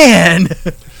 Man.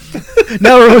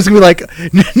 Now everyone's going to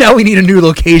be like, now we need a new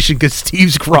location because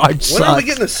Steve's garage When are we sucks.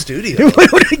 getting a studio? When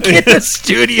are we getting a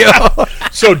studio?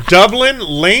 So Dublin,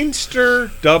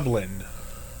 Leinster, Dublin,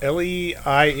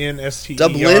 Leinster.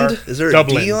 Dublin? Is there a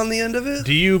Dublin. D on the end of it?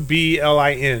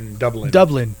 Dublin, Dublin.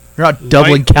 Dublin. You're not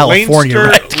Dublin, Lein- California,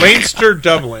 Leinster, right? Leinster,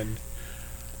 Dublin,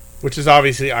 which is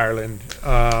obviously Ireland.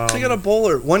 They got a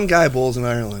bowler. One guy bowls in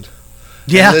Ireland.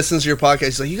 Yeah. And listens to your podcast.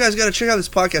 He's like, you guys got to check out this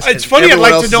podcast. It's And funny. I'd everyone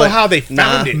like else to is know like, how they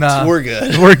found it. Nah. We're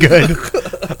good. We're good.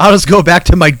 I'll just go back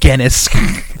to my Guinness.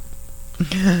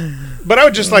 But I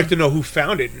would just like to know who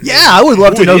found it. Yeah, I would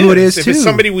love to know who it is, If too. it's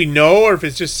somebody we know, or if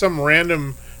it's just some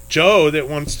random Joe that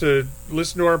wants to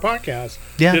listen to our podcast.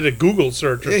 Yeah. Did a Google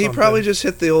search. Or Yeah, he something. probably just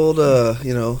hit the old,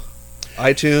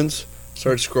 iTunes,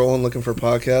 started scrolling, looking for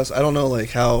podcasts. I don't know, like,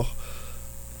 how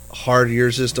hard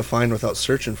yours is to find without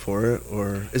searching for it.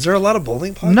 Or is there a lot of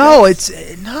bowling podcasts? No, it's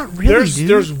not really, dude.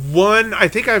 There's one. I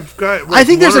think I've got. I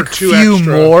think there's one a or two few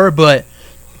extra. more, but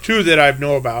Two that I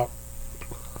know about.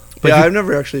 But yeah, you- I've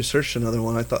never actually searched another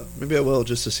one. I thought maybe I will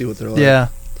just to see what they're like. yeah.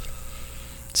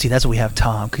 See, that's what we have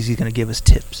Tom, because he's going to give us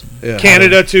tips. Yeah.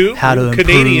 Canada too. How to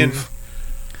Canadian. improve.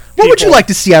 What would you people. like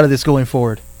to see out of this going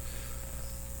forward?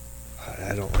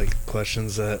 I don't like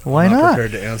questions that Why I'm not?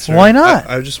 prepared to answer. Why not?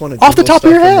 I just want to Off the top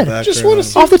of your head. Just wanna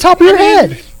see- Off the top of your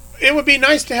head. It would be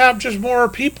nice to have just more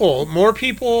people,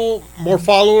 more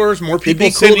followers, more It'd be people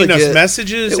cool sending to us get-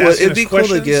 messages. It'd asking be us cool to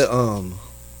questions. get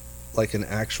like an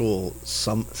actual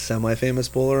semi-famous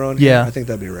bowler on here. Yeah. I think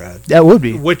that'd be rad. That would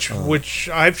be. which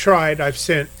I've tried. I've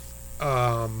sent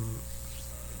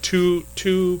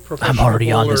two professional I'm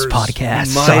already on this bowlers.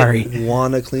 podcast. Might Sorry.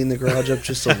 want to clean the garage up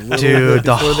just a little bit Dude,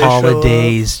 the before they show up.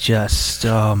 holidays just,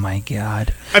 oh my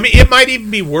God. I mean, it might even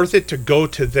be worth it to go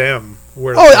to them.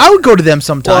 Where Oh, I would go to them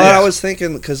sometime. Well, I was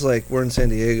thinking because like we're in San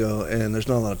Diego and there's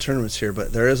not a lot of tournaments here,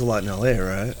 but there is a lot in LA,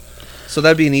 right? So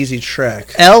that'd be an easy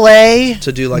trek LA,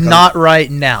 to do. Like not right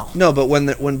now. no, but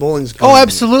when bowling's Oh, going,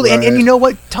 absolutely. And right? you know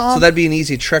what, Tom? So that'd be an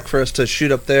easy trek for us to shoot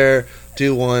up there,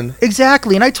 do one.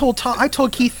 Exactly. And I told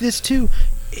Keith this too.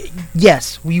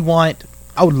 Yes,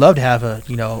 I would love to have a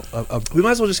We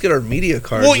might as well just get our media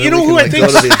cards. Well, then you know we who can, I like, think-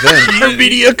 go to the event.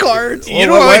 media cards. You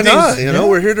know Well, what why I think- not? You know, yeah.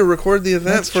 we're here to record the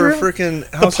event That's for true. freaking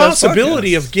the House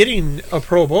possibility podcast. of getting a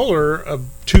pro bowler,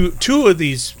 two of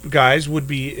these guys would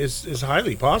be is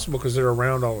highly possible because they're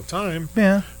around all the time.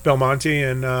 Yeah. Belmonte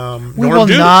and We Norm will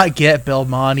Duke. not get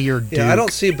Belmonte or Duke. Yeah, I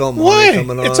don't see Belmonte Why?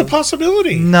 coming on. It's a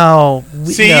possibility. No.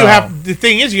 See, no. you have the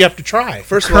thing is you have to try.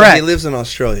 First of all, Correct. he lives in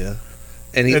Australia,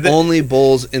 and he Yeah, only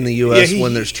bowls in the U.S. Yeah, he-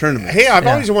 when there's tournaments. Hey, I've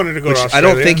Yeah. always wanted to go which to I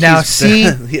Australia. don't think Now, he's see-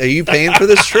 are you paying for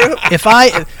this trip? If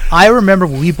I remember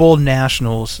when we bowled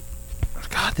nationals.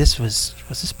 God, this was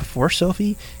this before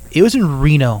Sophie? It was in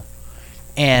Reno,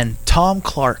 and Tom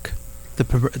Clark,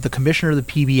 the commissioner of the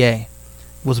PBA,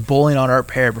 was bowling on our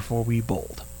pair before we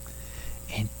bowled.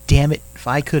 And damn it,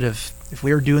 if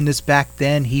we were doing this back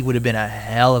then, he would have been a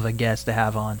hell of a guest to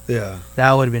have on. Yeah.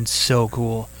 That would have been so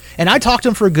cool. And I talked to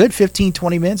him for a good 15,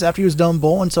 20 minutes after he was done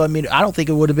bowling, so I mean, I don't think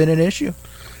it would have been an issue.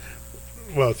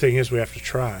 Well, the thing is, we have to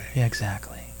try. Yeah,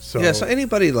 exactly. So, Yeah, so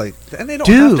anybody like, and they don't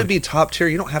Dude. have to be top tier.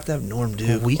 You don't have to have Norm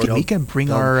Duke. We or can bring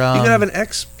no, our. you can have an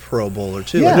ex-pro bowler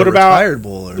too. Yeah. like What a about- retired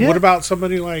bowler? Yeah. what about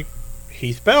somebody like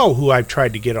Heath Bell, who I've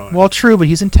tried to get on? Well, true, but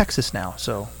he's in Texas now,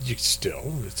 so It's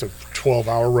a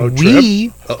 12-hour road trip.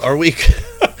 we. Are we?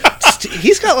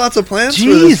 He's got lots of plans for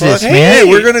this. Jesus, fuck. man. Hey,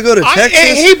 we're gonna go to Texas.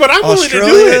 hey, but I'm willing to do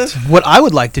Australia. it. What I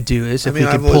would like to do is, if I mean, we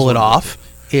I've could pull always it wanted off,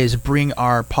 is bring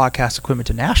our podcast equipment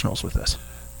to nationals with us.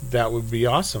 That would be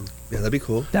awesome. Yeah, that'd be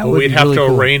cool. That But would we'd be have really to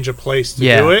cool. arrange a place to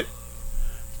Yeah. do it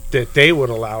that they would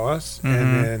allow us, Mhm.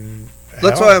 and then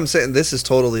That's hell, why I'm saying this is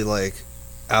totally like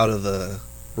out of the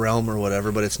realm or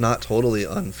whatever, but it's not totally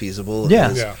unfeasible. Yeah.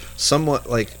 It's Yeah. somewhat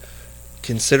like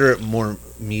consider it more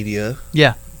media,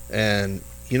 Yeah. and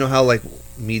you know how like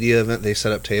media event they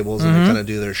set up tables and Mhm. they kind of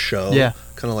do their show, Yeah.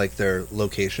 kind of like their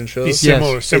location Be shows.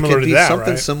 similar, Yes. similar it could to be that, something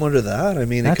right? similar to that. I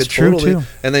mean, That's it could true, totally, too.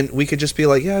 and then we could just be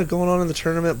like, yeah, going on in the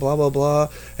tournament, blah blah blah,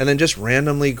 and then just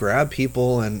randomly grab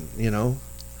people, and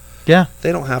Yeah.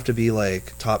 they don't have to be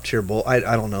like top tier bowl. I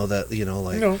don't know that,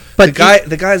 like No. But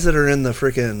the guys that are in the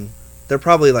freaking, they're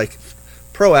probably like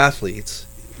pro athletes,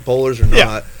 bowlers or not.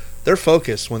 Yeah. They're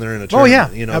focused when they're in a Oh, yeah,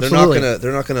 tournament. absolutely.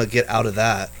 They're not gonna get out of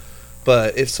that.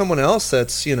 But if someone else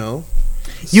that's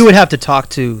you would have to talk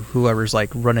to whoever's like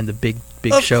running the big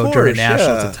Of show during course, nationals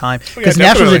yeah. at the time, Oh, yeah, because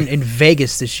nationals definitely. in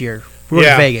Vegas this year. We're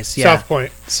in Vegas, yeah. South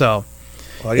Point. So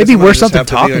well, I It'd guess be I might worth just something have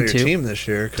to be on talking your to. team this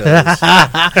year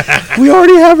 'cause, we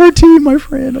already have our team, my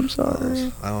friend. I'm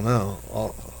sorry. I don't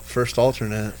know. First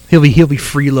alternate. He'll be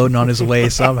freeloading on his way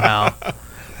somehow.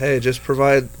 Hey, just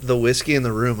provide the whiskey in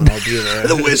the room and I'll be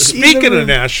there. Speaking of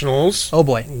nationals, Oh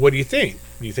boy. what do you think?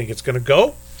 Do you think it's going to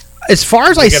go? As far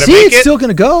as I You gonna see, make it's it? still going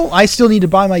to go. I still need to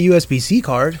buy my USB-C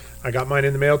card. I got mine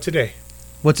in the mail today.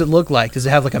 What's it look like? Does it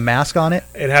have like a mask on it?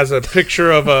 It has a picture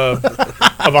of a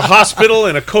hospital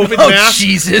and a COVID Oh mask.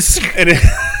 Jesus! And it,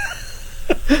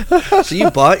 So you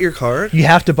bought your card? You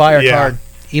have to buy our Yeah. card,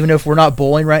 even if we're not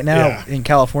bowling right now Yeah. in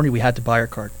California. We had to buy our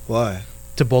card Why?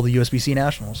 to bowl the USB-C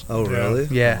nationals. Oh, Yeah. really?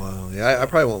 Yeah. Oh, wow. Yeah, I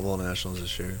probably won't bowl nationals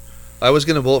this year. I was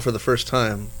going to bowl it for the first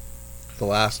time, the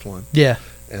last one, Yeah.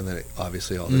 and then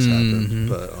obviously all this Mhm. happened.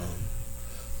 But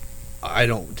I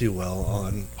don't do well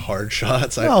on hard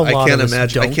shots. Well, a I lot can't of us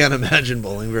imagine. I don't. can't imagine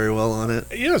bowling very well on it.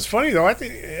 you know, it's funny though. I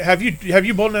think have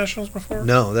you bowled nationals before?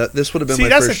 No, this would have been See, my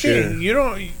that's the first year. thing. You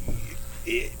don't.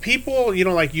 People,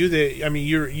 like you. That I mean,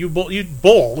 you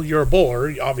bowl. You're a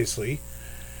bowler, obviously,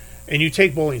 and you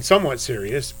take bowling somewhat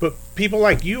serious. But people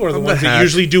like you are the I'm the ones that hack.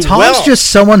 usually do Tom's well. just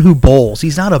someone who bowls.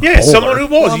 He's not a bowler. someone who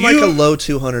bowls. Well, I'm you, like a low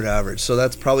 200 average, so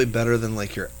that's probably better than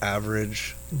like your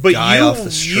average but guy you, off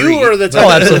the street. you are the type Oh,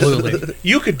 absolutely.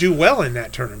 You could do well in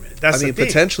that tournament. That's I mean, the thing.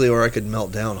 potentially, or I could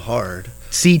melt down hard.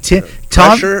 See, Tom.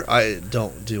 Pressure, I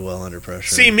don't do well under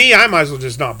pressure. See me, I might as well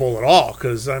just not bowl at all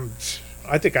because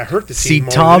I think I hurt the See, team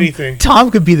more Tom. than anything.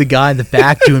 Tom could be the guy in the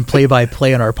back doing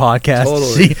play-by-play on our podcast.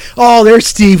 Totally. See, oh, there's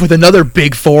Steve with another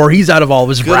big four. He's out of all of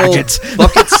his Good old brackets.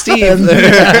 Bucket Steve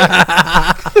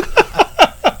there.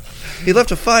 He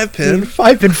left a 5-pin.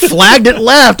 I've been flagged it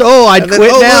left. Oh, I'd And then,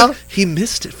 quit oh, now. look, he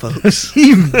missed it, folks.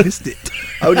 He missed it.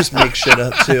 I would just make shit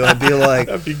up, too. I'd be like,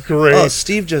 That'd be great. oh,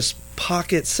 Steve just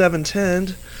pocket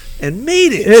 710 and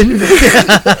made it.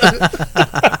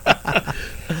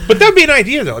 But that'd be an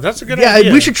idea, though. That's a good Yeah,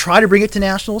 idea. we should try to bring it to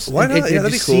nationals. Why and- not? and Yeah,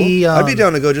 that'd be just cool. see, I'd be um,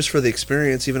 down to go just for the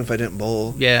experience, even if I didn't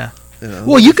bowl. Yeah. You know,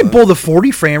 Well, you it'd be can fun. bowl the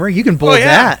 40 framer. You can bowl Oh, yeah.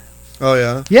 that. Oh,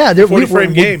 yeah? Yeah, there, 40 frame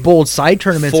we game. bowled side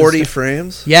tournaments. and 40 stuff.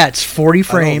 frames? Yeah, it's 40 I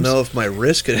frames. don't know if my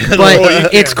wrist could handle But Oh, you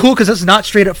it. it's can. cool because it's not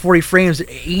straight up 40 frames.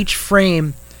 Each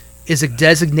frame is a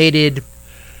designated.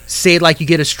 Say, like you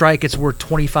get a strike, it's worth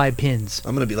 25 pins.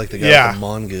 I'm going to be like the guy Yeah. with the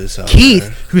mongoose out Keith,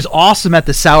 there. who's awesome at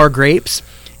the sour grapes,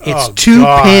 it's Oh, 2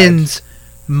 God. pins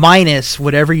minus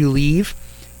whatever you leave.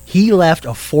 He left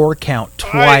a 4 count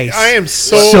twice. I am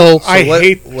so. So- I what-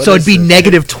 hate. what so it'd is be it?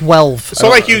 negative 12. So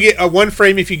like you get a one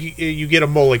frame if you get a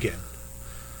mulligan.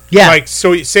 Yeah, Like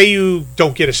so, say you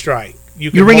don't get a strike, you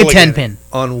can you ring a mulligan. 10 pin.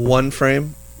 On one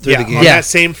frame through Yeah, the game? on Yeah. that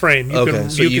same frame, you Okay, can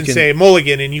so you you can can- say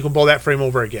mulligan and you can bowl that frame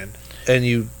over again. And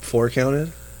you 4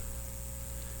 counted?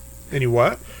 And you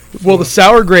what? Well, the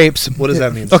sour grapes. What does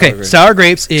that mean? Okay, grapes? sour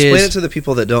grapes Explain is it to the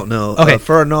people that don't know. Okay.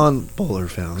 For our non-bowler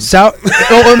fans. sour.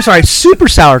 I'm sorry, super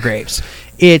sour grapes.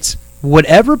 It's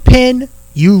whatever pin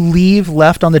you leave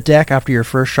left on the deck after your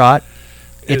first shot.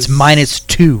 It's Is minus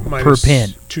 2 per Minus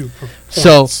pin. 2 per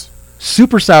So- points.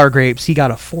 Super sour grapes, he got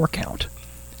a 4 count,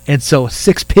 and so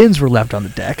 6 pins were left on the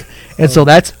deck, and so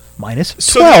that's minus 12.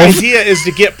 So the idea is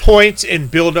to get points and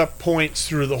build up points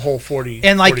through the whole 40.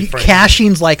 And like 40 frames.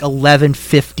 cashing's like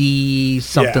 1150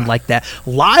 something Yeah. like that.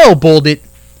 Lyle bowled it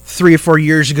 3 or 4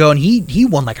 years ago, and he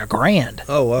won like $1,000.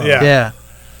 Oh, wow. Yeah. Yeah,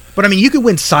 but I mean, you could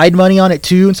win side money on it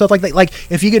too and stuff like that. Like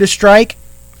if you get a strike,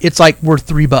 it's like worth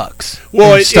 $3.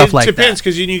 Well, and it stuff like depends that.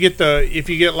 because you get if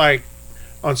you get like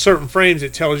on certain frames,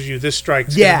 it tells you this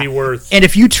strike's Yeah, going to be worth. and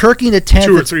if you turkey in the 10th, $2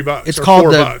 or it's- $3 It's or called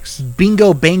 $4 the bucks.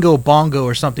 bingo, bango, bongo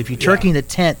or something. If you turkey Yeah. in the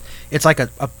 10th, it's like a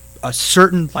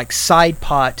certain like side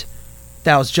pot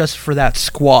that was just for that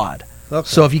squad. Okay.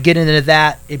 So if you get into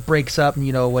that, it breaks up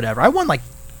and whatever. I won like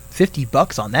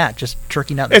 $50 on that just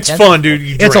turkeying out. In the It's 10th. fun, dude.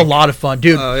 You It's a drink. lot of fun,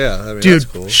 dude. Oh, yeah. I mean, Dude, that's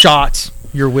cool. shots,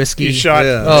 your whiskey. You shot,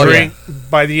 Yeah. Oh, drink.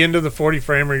 By the end of the 40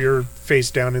 framer, you're face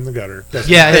down in the gutter. That's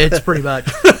Yeah, it's pretty much.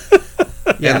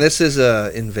 Yeah. And this is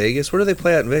in Vegas. Where do they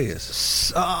play at in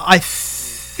Vegas?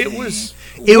 It was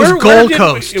Gold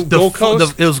Coast. Gold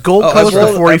Coast. It was Gold I Coast bowled,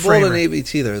 for 40 I bowled an framer.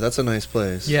 ABT there. That's a nice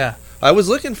place. Yeah. I was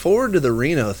looking forward to the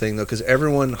Reno thing though, because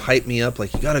everyone hyped me up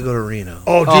like, you got to go to Reno.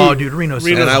 Oh, dude, Reno's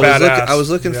Reno's And badass. I was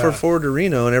looking Yeah. forward to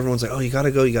Reno, and everyone's like, "Oh, you got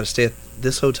to go. You got to stay at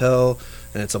this hotel,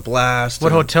 and it's a blast." What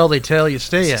and hotel they tell you to it's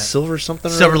stay a at? Silver something.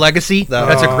 or Silver other? Legacy. That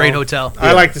That's a one. great hotel.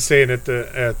 I like to stay in at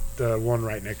the one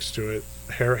right next to it,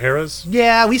 Harrah's.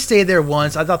 Yeah, we stayed there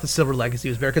once. I thought the Silver Legacy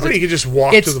was better Or you because could just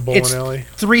walk to the bowling alley.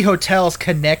 3 hotels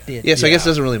connected. Yeah, so I guess it Yeah.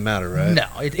 doesn't really matter, right? No,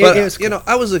 it But was you know,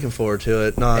 I was looking forward to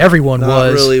it. Not Everyone not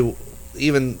was. really.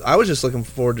 Even I was just looking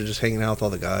forward to just hanging out with all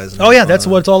the guys. and Oh yeah, having that's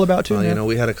fun. what it's all about too. You man. know,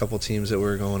 we had a couple teams that we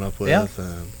were going up with, Yeah.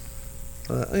 and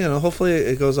you know, hopefully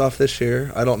it goes off this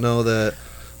year. I don't know that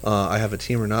I have a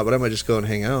team or not, but I might just go and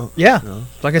hang out. Yeah, You know?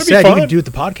 like I That'd be said, you fun. can do it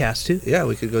the podcast too. Yeah,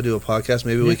 we could go do a podcast.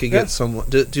 Maybe we Yeah. could Yeah. get some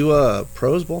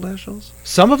pros bowl nationals.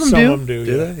 Some of them Some do. of them do.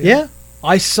 Do Yeah. they? Yeah,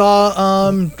 I saw.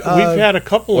 We've had a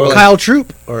couple or of like- Kyle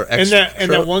Troop. Or and extra.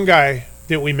 that one guy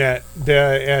that we met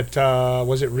at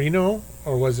was it Reno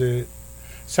or was it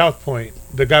South Point?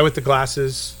 The guy with the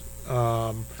glasses,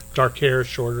 dark hair,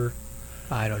 shorter.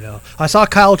 I don't know. I saw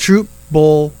Kyle Troop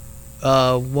bowl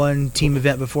one team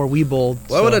event before we bowled.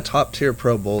 Why so would a top tier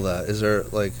pro bowl that? Is there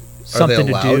like something are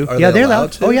they allowed, to do? Are Yeah, they they're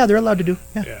allowed. to? Oh yeah, they're allowed to do.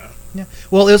 Yeah, Yeah. yeah.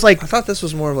 Well, it was like I thought this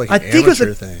was more of like I an think it was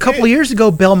amateur a thing. couple of years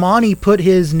ago. Belmonte put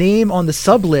his name on the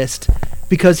sub list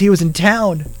because he was in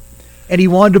town and he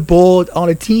wanted to bowl on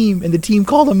a team, and the team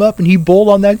called him up and he bowled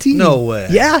on that team. No way.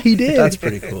 Yeah, he did. That's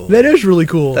pretty cool. That is really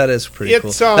cool. That is pretty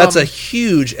It's, cool. That's a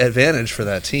huge advantage for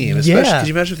that team. Especially, Yeah. could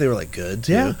you imagine if they were like good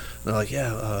too? Yeah. And they're like,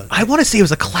 yeah. I want to say it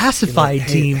was a you know, classified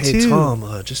hey, team hey, too.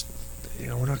 Tom, just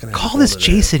we're not gonna Call have this bowl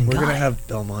today. Jason We're guy. gonna have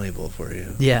Belmonte bowl for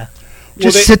you. Yeah, Well,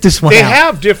 just sit this one They out.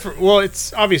 have different. Well,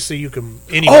 it's obviously you can.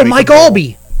 Oh, anybody Mike can bowl.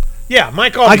 Albee. Yeah,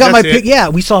 Mike Albee. I got my that's pic. it. Yeah,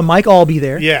 we saw Mike Albee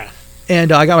there, Yeah.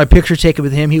 and I got my picture taken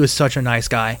with him. He was such a nice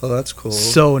guy. Oh, that's cool.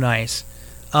 So nice.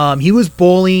 He was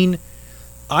bowling.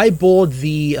 I bowled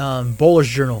the Bowler's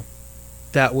Journal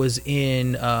that was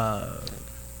in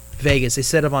Vegas. They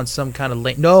set up on some kind of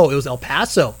lane. No, it was El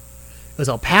Paso. It was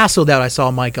El Paso that I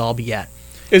saw Mike Albee at.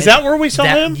 Is that where we saw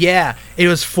him? Yeah. It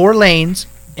was 4 lanes,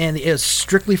 and it was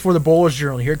strictly for the Bowler's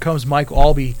Journal. Here comes Mike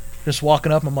Albee just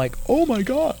walking up. I'm like, oh my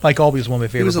God. Mike Albee was one of my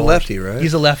favorite He was a bowlers. lefty, right?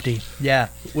 He's a lefty. Yeah.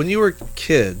 When you were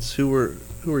kids, who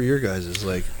were your guys'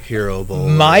 like hero bowl?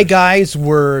 My guys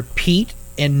were Pete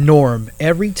and Norm.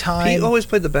 Every time. Pete always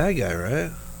played the bad guy,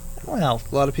 right? Well,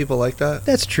 A lot of people like that.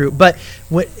 that's true. But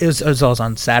it was always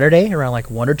on Saturday around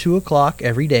like 1 or 2 o'clock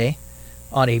every day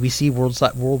on ABC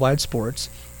Worldwide Sports.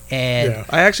 And Yeah.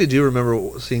 I actually do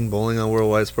remember seeing bowling on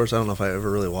Worldwide Sports. I don't know if I ever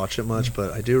really watched it much,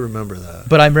 but I do remember that.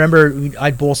 But I remember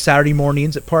I'd bowl Saturday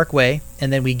mornings at Parkway,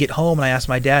 and then we'd get home, and I asked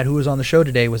my dad, who was on the show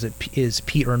today? Is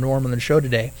Pete or Norm on the show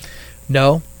today?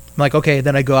 No. I'm like, okay,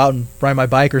 then I go out and ride my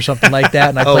bike or something like that,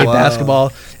 and I Oh, play wow. basketball.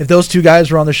 If those 2 guys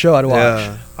were on the show, I'd watch.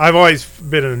 Yeah. I've always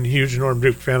been a huge Norm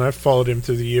Duke fan. I've followed him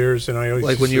through the years, and I always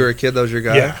Like when you were a kid, that was your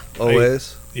guy? Yeah.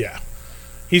 Always? Yeah,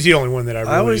 he's the only one that I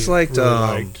really, always liked, really um,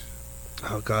 liked.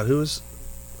 Oh, God, who was...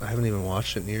 I haven't even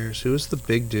watched it in years. Who was the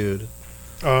big dude?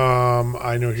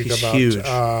 I know who you're he's talking huge.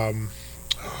 about.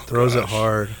 Throws it gosh.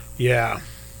 hard. Yeah,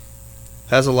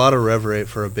 Has a lot of rev rate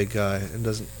for a big guy and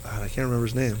doesn't... God, I can't remember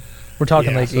his name. We're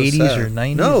talking Yeah, like So 80s sad. or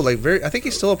 90s? No, like very... I think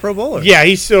he's still a pro bowler. yeah.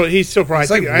 He's still probably.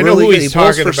 He's like I know really who good. he's He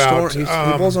bowls talking for about. Storm.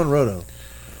 He bowls on Roto.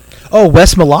 Oh,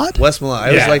 Wes Malott? Wes Malott. I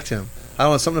always Yeah. liked him. I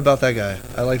don't know, something about that guy.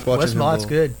 I liked watching Wes him Malott's bowl.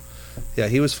 good. Yeah,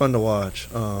 he was fun to watch.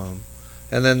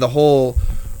 And then the whole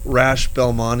Rash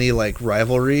Belmonte like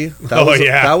rivalry.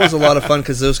 That was a lot of fun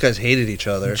because those guys hated each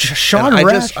other. Sean And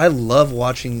Rash. I love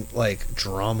watching like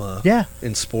drama. Yeah.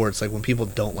 In sports, like when people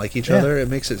don't like each Yeah. other, it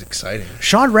makes it exciting.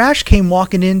 Sean Rash came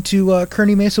walking into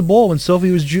Kearney Mesa Bowl when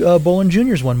Sophie was bowling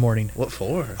juniors one morning. What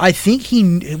for? I think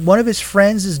one of his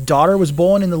friends, his daughter was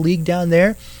bowling in the league down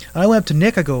there. And I went up to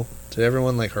Nick. I go, Did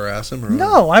everyone like harass him? Or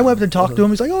no. I went up to talk to him.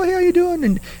 He's like, oh, hey, how you doing?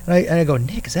 And I go,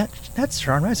 Nick, that's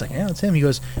Sean Rash? He's like, yeah, that's him. He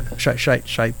goes, should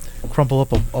I crumple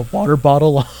up a water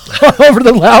bottle over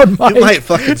the loud mic? It might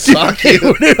fucking sock you.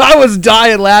 Dude, I was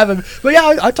dying laughing. But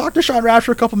yeah, I talked to Sean Rash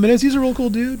for a couple minutes. He's a real cool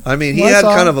dude. I mean, he Well, I had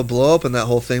saw kind him. of a blow up in that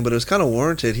whole thing, but it was kind of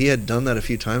warranted. He had done that a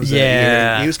few times that year.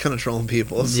 Yeah. And he was kind of trolling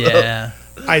people. So. Yeah.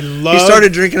 I love. He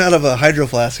started drinking out of a hydro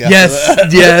flask after Yes.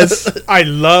 that. Yes. I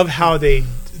love how the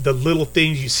little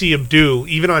things you see him do,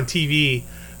 even on TV,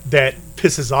 that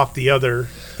pisses off the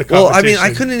Well, I mean, I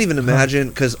competition. couldn't even imagine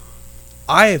because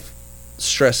I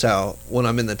stress out when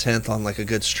I'm in the 10th on like a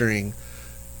good string.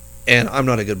 and I'm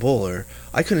not a good bowler.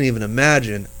 I couldn't even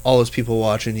imagine all those people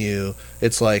watching you.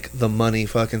 It's like the money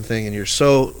fucking thing, and you're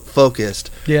so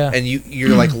focused. Yeah. And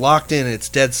you're like locked in, and it's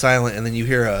dead silent, and then you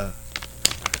hear a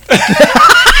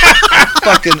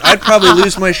fucking. I'd probably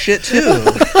lose my shit too.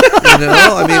 You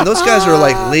know, I mean, those guys are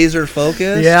like laser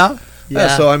focused. Yeah.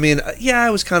 So I mean, I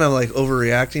was kind of like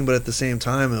overreacting, but at the same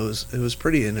time, it was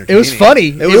pretty entertaining. It was funny.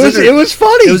 It was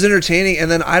funny. It was entertaining, and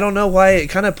then I don't know why it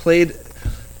kind of played.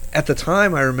 At the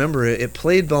time, I remember it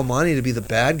played Belmonte to be the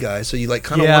bad guy, so you like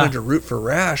kind of wanted to root for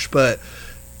Rash, but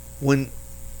when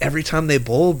every time they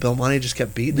bowled, Belmonte just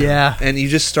kept beating him. And you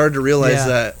just started to realize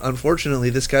that, unfortunately,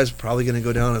 this guy's probably going to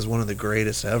go down as one of the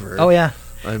greatest ever. Oh, yeah.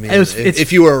 I mean,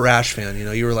 if you were a Rash fan, you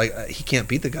know, you were like, he can't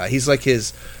beat the guy. He's like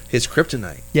his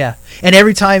kryptonite. Yeah, and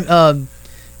every time, and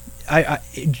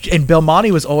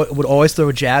Belmonte would always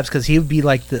throw jabs because he would be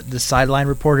like the sideline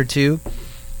reporter too,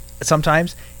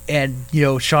 sometimes. And, you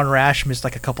know, Sean Rash missed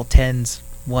like a couple tens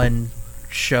one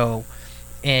show,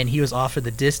 and he was off at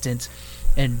the distance.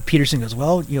 And Peterson goes,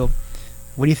 well, you know,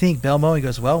 what do you think, Belmo? He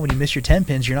goes, well, when you miss your 10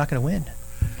 pins, you're not going to win.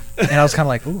 And I was kind of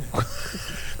like, ooh.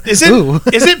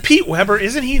 Isn't Pete Weber,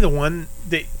 isn't he the one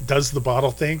that does the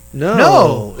bottle thing?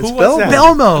 No. Who It's was that?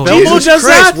 Belmo. Jesus does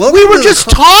Christ, that? We were just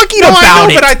talking about I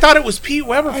know, it. but I thought it was Pete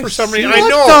Weber for some reason. I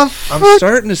know. I'm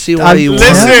starting to see why you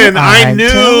Listen, I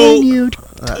knew. You.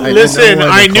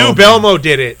 I knew Belmo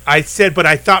did it. I said, but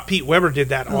I thought Pete Weber did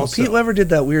that also. Pete Weber did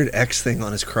that weird X thing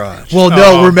on his crotch. Well,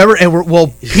 no, remember, and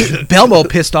Belmo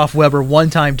pissed off Weber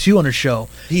one time too on a show.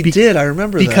 He did. I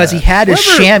remember because that. he had his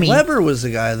chamois. Weber was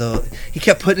the guy though. He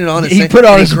kept putting it on. He put it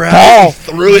on his ball.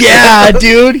 Threw it. Yeah,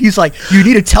 dude. He's like, you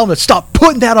need to tell him to stop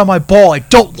putting that on my ball. I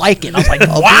don't like it. I was like,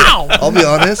 wow. I'll be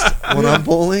honest. When I'm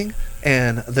bowling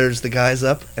and there's the guys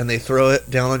up and they throw it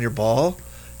down on your ball,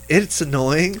 it's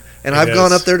annoying. And I've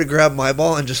gone up there to grab my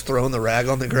ball and just thrown the rag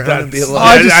on the ground and be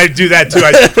like... I do that too.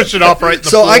 I just push it off right in the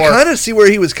floor. So I kind of see where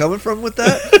he was coming from with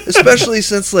that, especially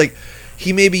since like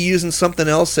he may be using something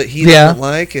else that he doesn't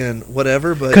like and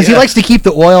whatever. But because he likes to keep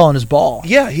the oil on his ball.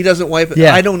 Yeah, he doesn't wipe it.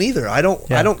 Yeah. I don't either. I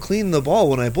don't clean the ball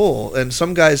when I bowl. And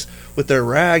some guys with their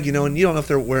rag, you know, and you don't know if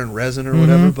they're wearing resin or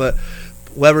whatever, but...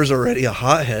 Weber's already a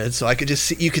hothead, so I could just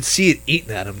see, you could see it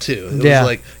eating at him too. It was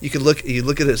like you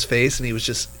look at his face, and it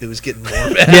was getting more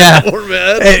mad, more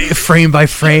mad. Frame by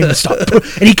frame, stop. And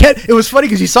it was funny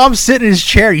because you saw him sitting in his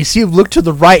chair. You see him look to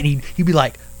the right, and he'd be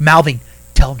like mouthing,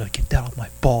 "Tell him to get that off my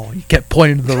ball." He kept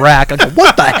pointing to the rack. I go,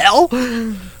 "What the hell?"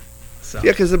 So.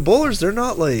 Yeah, because the bowlers, they're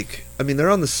not like, I mean,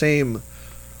 they're on the same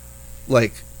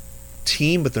like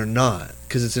team, but they're not.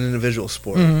 Because it's an individual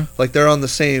sport. Like they're on the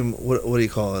same what do you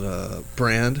call it?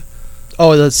 Brand.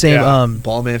 Oh, the same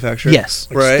ball manufacturer. Yes,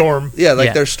 like right. Storm. Yeah,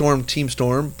 like they're Team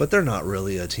Storm, but they're not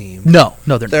really a team. No,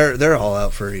 they're not. They're all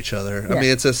out for each other. Yeah. I mean,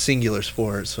 it's a singular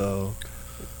sport, so.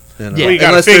 You know, well, you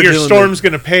got to figure Storm's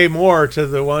going to pay more to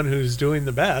the one who's doing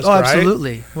the best. Oh, right?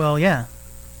 absolutely. Well, yeah.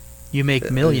 You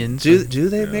make millions. Do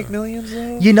they make millions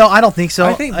though? You know, I don't think so.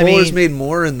 I think bowlers made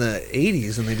more in the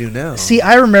 80s than they do now. See,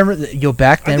 I remember that,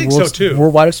 back then,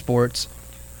 Worldwide of Sports,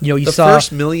 you saw... The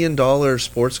first $1 million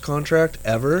sports contract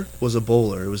ever was a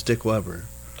bowler. It was Dick Weber.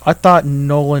 I thought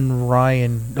Nolan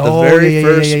Ryan... The very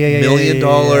first $1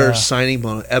 million signing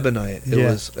bonus, Ebonite. It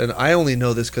was, and I only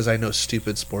know this because I know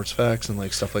stupid sports facts and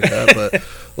like stuff like that. But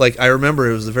like I remember,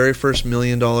 it was the very first $1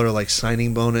 million like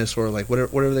signing bonus or like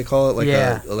whatever they call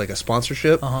it, like a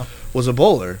sponsorship was a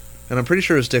bowler, and I'm pretty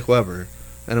sure it was Dick Weber,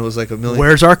 and it was like $1 million.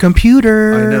 Where's our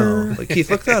computer? I know. Like Keith,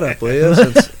 look that up, will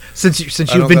you? Since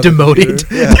you've been demoted,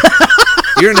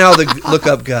 you're now the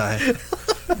lookup guy.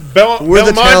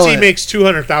 Belmonte makes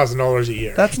 $200,000 a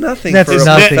year. That's nothing. That's for a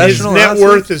nothing. His net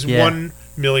worth is $1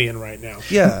 million right now.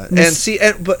 Yeah,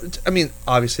 but I mean,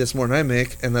 obviously, it's more than I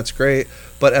make, and that's great.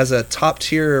 But as a top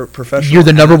tier professional, you're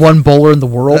the number one bowler in the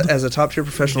world. As a top tier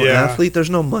professional athlete, there's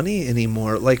no money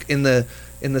anymore. Like in the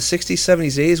 60s,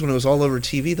 70s, 80s when it was all over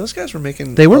TV, those guys were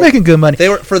making... They were making good money. They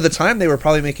were, for the time, they were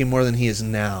probably making more than he is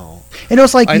now. And it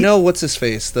was like... I know, what's his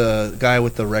face? The guy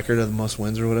with the record of the most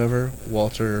wins or whatever?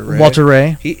 Walter Ray. Walter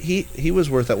Ray. He was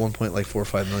worth at one point like $4 or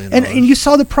 $5 million. And you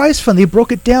saw the prize fund. They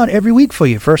broke it down every week for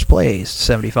you. First place,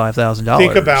 $75,000.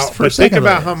 Think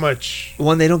about how much...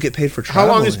 When they don't get paid for traveling.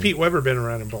 How long has Pete Weber been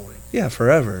around in bowling? Yeah,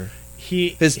 forever.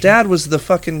 His dad was the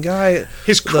fucking guy...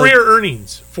 His career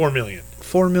earnings, $4 million.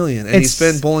 $4 million, and he's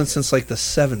been bowling since like the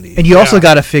 70s. And you also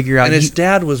got to figure out, and his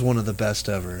dad was one of the best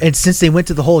ever. And since they went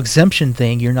to the whole exemption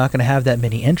thing, you're not going to have that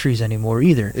many entries anymore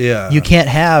either. Yeah, you can't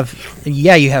have.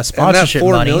 Yeah, you have sponsorship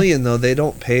money. And that $4 million though, they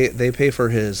don't pay. They pay for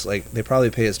his they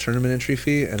probably pay his tournament entry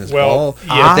fee and his ball.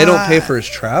 Yeah, but they don't pay for his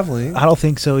traveling. I don't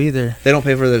think so either. They don't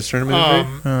pay for his tournament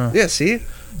entry. Yeah, see.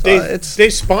 They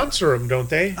sponsor them, don't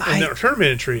they? And their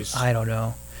tournament entries. I don't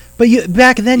know. But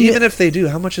back then, even if they do,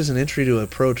 how much is an entry to a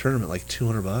pro tournament? Like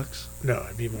 $200? No,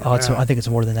 it'd be more. Oh, I think it's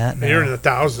more than that. You're in the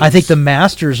thousands. I think the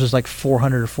Masters is like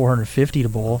 $400 or $450 to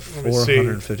bowl.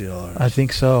 $450. I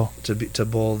think so. To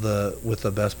bowl with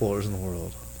the best bowlers in the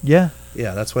world. Yeah.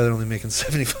 Yeah, that's why they're only making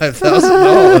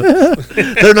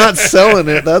 $75,000. They're not selling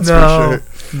it. That's for sure.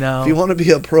 No. If you want to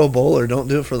be a pro bowler, don't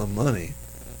do it for the money.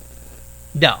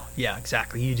 No. Yeah,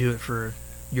 exactly. You do it for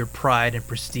your pride and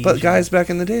prestige. But guys back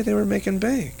in the day, they were making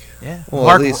bank. Yeah. Well,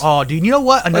 Mark, dude, you know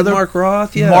what? Another Mark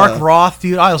Roth. Yeah. Mark Roth,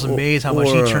 dude. I was amazed how much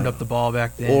he turned up the ball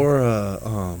back then. Or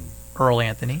Earl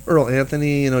Anthony.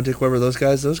 Dick Weber. Those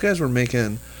guys were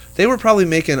making. They were probably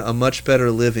making a much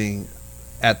better living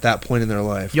at that point in their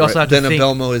life you also have to than think, a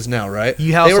Belmo is now, right?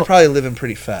 They were probably living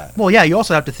pretty fat. Well, yeah. You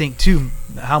also have to think too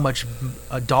how much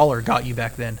a dollar got you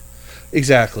back then.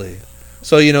 Exactly.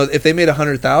 So if they made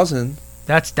 100,000.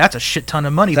 That's a shit ton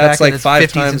of money. That's back like in the 5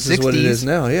 50s times and 60s. is what it is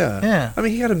now. Yeah. Yeah. I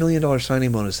mean, he got $1 million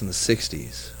signing bonus in the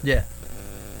 '60s. Yeah.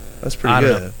 That's pretty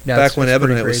good. Yeah, back when pretty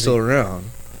Ebonite was crazy. still around.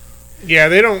 Yeah,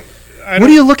 they don't. What are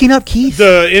you looking up, Keith?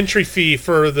 The entry fee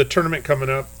for the tournament coming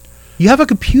up. You have a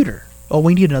computer. Oh,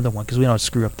 we need another one because we don't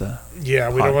screw up the. Yeah,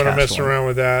 we don't want to podcast mess one. around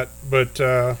with that. But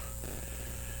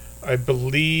I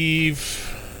believe.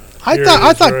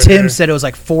 I thought right Tim here. said it was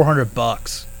like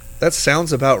 $400. That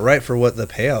sounds about right for what the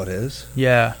payout is.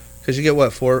 Yeah. Because you get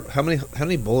how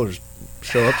many bowlers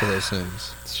show up to those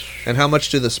things, and how much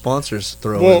do the sponsors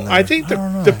throw in Well, there? I think I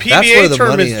don't know. the That's where PBA the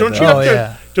tournaments money is.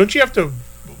 don't you have to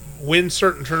win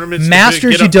certain tournaments?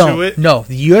 Masters, to you get up to don't. it? No,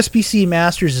 the USBC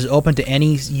Masters is open to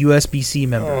any USBC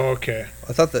member. Oh, okay.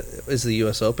 I thought that is the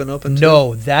U.S. Open open. Too?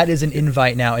 No, that is an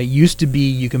invite now. It used to be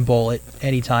you can bowl it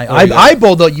anytime. Oh, yeah. I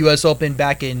bowled the U.S. Open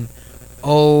back in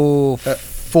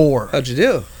 2004. How'd you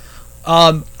do?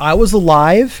 I was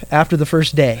alive after the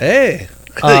first day. Hey,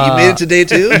 you made it to day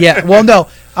 2. Yeah. Well, no,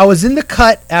 I was in the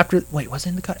cut after. Wait, was I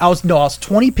in the cut? I was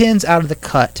 20 pins out of the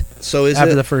cut. So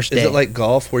after the first day. Is it like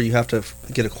golf where you have to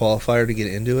get a qualifier to get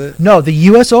into it? No, the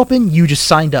U.S. Open, you just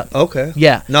signed up. Okay.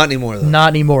 Yeah. Not anymore though. Not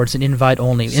anymore. It's an invite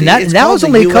only. See, and that it's that called was the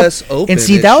only a couple. US Open. And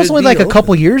see, It that was should only be like a open.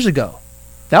 couple years ago.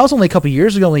 That was only a couple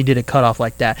years ago when he did a cutoff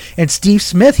like that. And Steve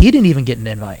Smith, he didn't even get an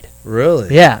invite.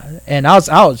 Really? Yeah, and I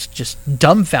was just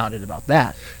dumbfounded about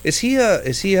that. Is he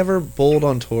ever bowled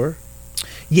on tour?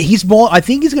 Yeah, he's bowl. I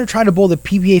think he's going to try to bowl the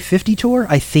PBA 50 tour.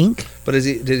 I think. But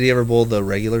did he ever bowl the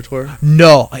regular tour?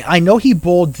 No, I know he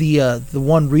bowled the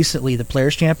one recently, the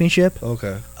Players Championship.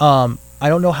 Okay. I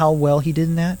don't know how well he did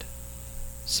in that,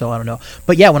 so I don't know.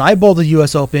 But yeah, when I bowled the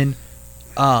U.S. Open,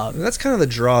 That's kind of the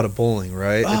draw to bowling,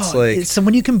 right? It's like so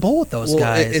when you can bowl with those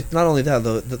guys. It's not only that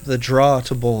though. The draw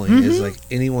to bowling is like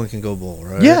anyone can go bowl,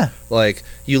 right? Yeah. Like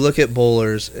you look at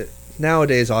bowlers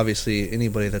nowadays. Obviously,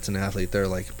 anybody that's an athlete, they're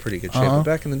like pretty good shape. But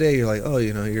back in the day, you're like,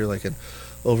 you're like an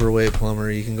overweight plumber.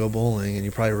 You can go bowling, and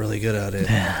you're probably really good at it.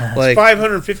 Like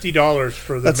 $550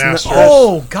 for the That's not- Masters.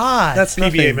 Oh God! that's PBA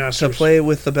nothing to Masters. play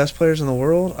with the best players in the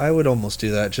world. I would almost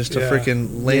do that just to Yeah.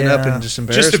 freaking lane up Yeah. and just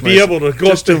embarrass Just to be myself. able to go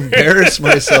just to up there. embarrass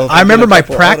myself. I remember and get a my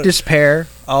couple practice pair.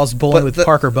 I was bowling But with the-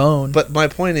 Parker Bone. But my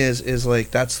point is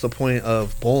like that's the point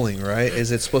of bowling, right?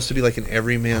 Is it's supposed to be like an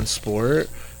everyman sport,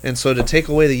 and so to take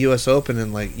away the U.S. Open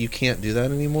and like you can't do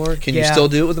that anymore. Can you Yeah. still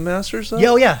do it with the Masters?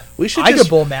 Though? Yeah. We should I just could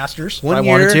bowl Masters. If I one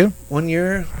wanted year. to. One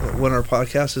year when our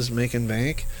podcast is making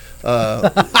bank. You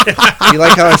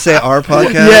like how I say our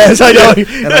podcast? Yes, I know.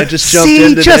 And I just jumped See,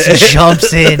 into just it.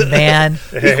 jumps in, man.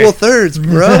 Equal thirds,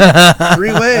 bro.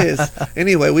 3 ways.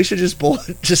 Anyway, we should just bowl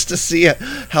it just to see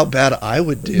how bad I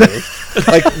would do.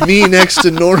 Like me next to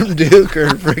Norm Duke or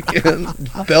freaking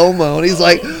Belmo, and he's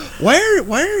like, "Why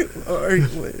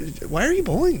are you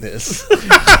bowling this?"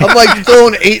 I'm like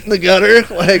throwing 8 in the gutter.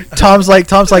 Like Tom's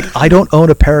like, I don't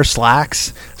own a pair of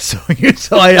slacks, so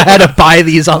I had to buy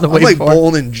these on the I'm way like forward.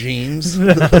 bowling in jeans,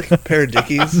 like a pair of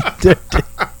Dickies.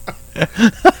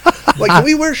 Like, can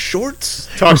we wear shorts?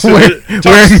 Talks to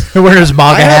Wearing his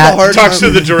MAGA I have a hat. hard talks to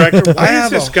time- the director. Why I is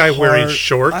have this a guy wearing hard-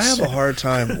 shorts? I have a hard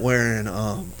time wearing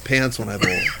pants when I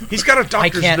bowl. He's got a I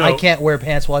doctor's can't. note. I can't wear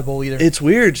pants while I bowl either. It's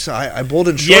weird. So I bowled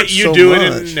in Yet shorts you so do much.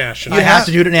 it in nationals. I have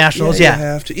to do it at nationals. You Yeah.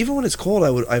 have to. Even when it's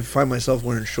cold, I find myself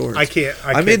wearing shorts. I can't.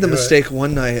 I made the do it. mistake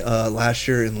one night last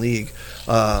year in league.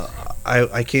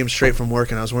 I came straight from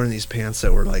work and I was wearing these pants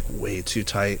that were like way too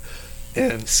tight.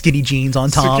 And Skinny jeans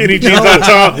on Tom. Skinny jeans on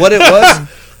top. what it was,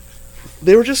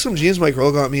 they were just some jeans my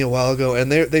girl got me a while ago, and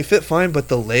they fit fine, but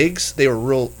the legs they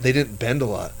didn't bend a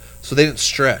lot. so they didn't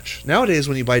stretch. Nowadays,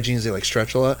 when you buy jeans, they like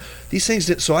stretch a lot. These things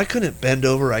didn't, so I couldn't bend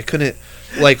over. I couldn't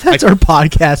That's our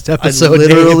podcast episode.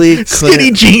 literally Dave. Skinny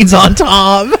couldn't- jeans on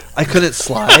Tom. I couldn't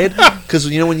slide because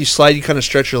when you slide, you kind of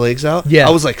stretch your legs out. Yeah.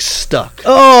 I was like stuck.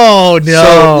 Oh no!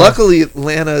 So luckily,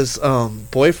 Lana's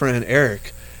boyfriend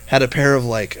Eric had a pair of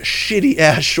like shitty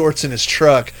ass shorts in his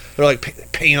truck. They're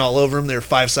like paint all over him. They're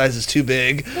 5 sizes too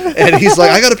big, and he's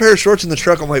like, "I got a pair of shorts in the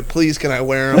truck." I'm like, "Please, can I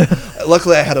wear them?"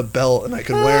 Luckily, I had a belt and I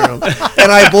could wear them,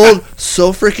 and I bowled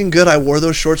so freaking good. I wore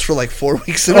those shorts for like 4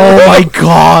 weeks in a row. Oh my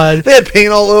god! They had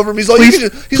paint all over them. He's like,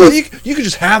 Please- you could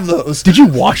just have those. Did you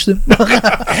wash them?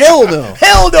 Hell no.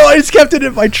 Hell no! I just kept it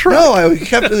in my truck. No, I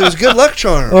kept it. It was good luck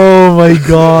charm. Oh my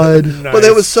god! Nice. But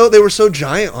they were so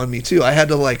giant on me too. I had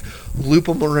to like loop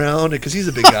them around because he's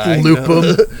a big guy. Loop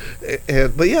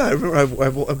But yeah, I remember I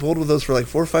bowled with those for like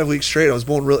 4 or 5 weeks straight. I was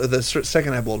bowling really. The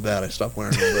second I bowled bad, I stopped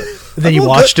wearing them. But Then you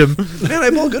watched them. Man, I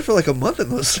bowled good for like a month in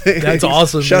those things. That's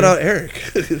awesome, Shout man. out Eric.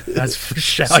 That's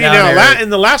shout See out, now, Eric. in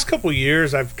the last couple of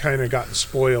years, I've kind of gotten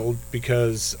spoiled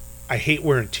because I hate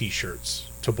wearing T-shirts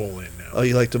to bowl in now. Oh,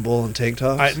 you like to bowl in tank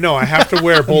tops? I have to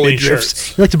wear bowling Midriffs.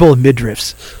 shirts. You like to bowl in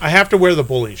midriffs. I have to wear the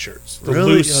bowling shirts. The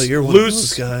Really? loose, Oh, you're one of those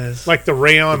loose, guys. like the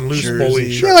rayon loose jersey. bowling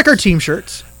Yeah, shirts. Yeah, like our team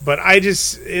shirts. But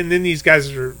and then these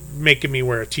guys are making me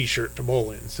wear a T-shirt to bowl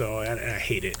in, so I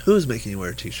hate it. Who's making you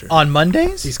wear a t-shirt? On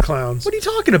Mondays? These clowns. What are you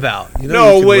talking about? You know you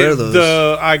No, can wait. wear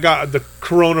those. I got the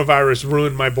coronavirus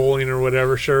ruined my bowling or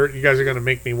whatever shirt. You guys are gonna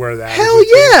make me wear that. Hell Is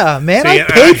it- yeah, man! See, I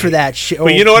paid for that shit.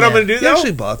 But you know what I'm gonna do You though?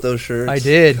 actually bought those shirts? I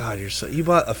did. God, you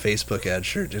bought a Facebook ad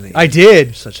shirt, didn't you? I did.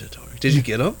 You're such a dork. Did you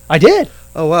get them? I did.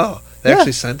 Oh wow, they Yeah.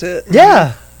 actually sent it.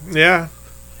 Yeah. Yeah.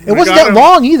 It wasn't that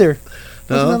long either. It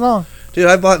wasn't No? that long. Dude,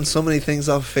 I bought so many things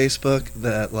off Facebook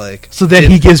that like So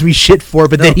then he gives me shit for it,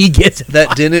 but then he gets it.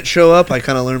 that didn't show up. I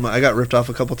kind of learned. I got ripped off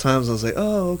a couple times. I was like,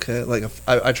 oh okay. Like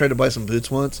I tried to buy some boots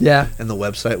once. Yeah. And the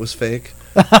website was fake,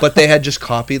 but they had just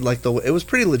copied like it was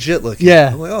pretty legit looking. Yeah.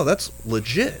 I'm like, oh, that's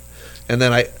legit. And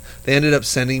then they ended up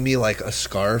sending me like a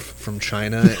scarf from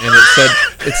China, and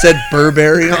it said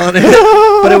Burberry on it,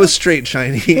 but it was straight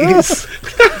Chinese.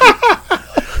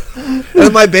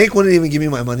 And my bank wouldn't even give me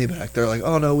my money back. They're like,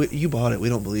 "Oh no, you bought it. We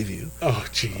don't believe you." Oh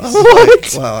jeez.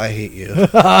 What? Wow, I hate you.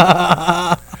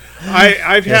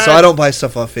 I've had. So I don't buy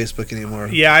stuff off Facebook anymore.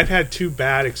 Yeah, I've had 2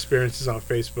 bad experiences on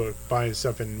Facebook buying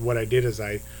stuff, and what I did is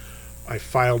I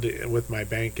filed it with my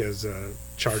bank as a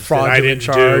charge that I Fraudulent didn't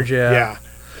charge, do. yeah.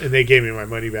 And they gave me my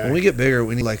money back. When we get bigger,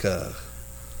 we need like a.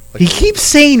 He keeps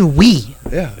saying we.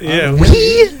 Yeah. Yeah.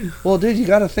 We? Well, dude, you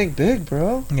got to think big,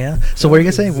 bro. Yeah. So what are you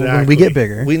going to say when we Exactly. get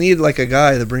bigger? We need like a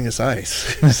guy to bring us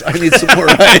ice. I need some more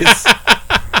ice.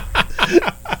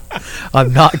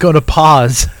 I'm not going to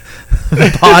pause the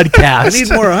I podcast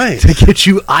need more ice. to get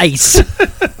you ice.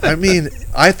 I mean,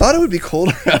 I thought it would be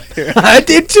colder out here. I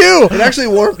did too. It actually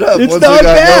warmed up. It's once not we got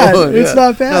bad. going. It's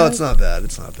not bad. No, it's not bad.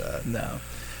 It's not bad. No.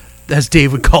 As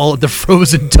Dave would call it, the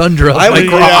frozen tundra of I my would,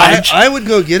 garage. I would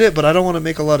go get it, but I don't want to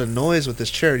make a lot of noise with this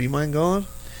chair. Do you mind going?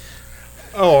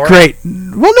 Oh, all right. Great.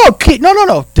 Well,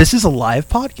 no. This is a live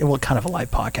podcast. Well, kind of a live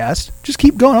podcast. Just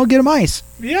keep going. I'll get him ice.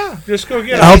 Yeah, just go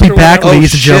get. I'll ice be or back, whatever.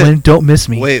 ladies and shit. gentlemen. Don't miss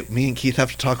me. Wait, me and Keith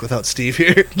have to talk without Steve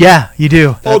here. Yeah, you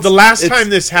do. Oh, the last it's- time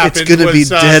this happened, it's gonna be was,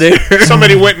 dead air.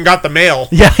 Somebody went and got the mail.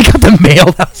 Yeah, I got the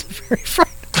mail. That was very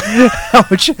frightening.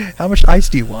 How much ice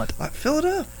do you want? Fill it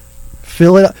up.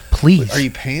 Fill it up, please. Are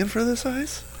you paying for this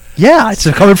ice? Yeah, it's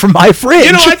coming from my fridge.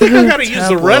 You know, I think I got to use the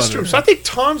Tap water. restroom. So I think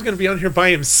Tom's going to be on here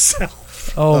by himself.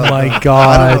 Oh my I don't know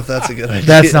god. if that's a good idea.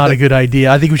 That's not a good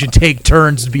idea. I think we should take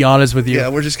turns, to be honest with you. Yeah,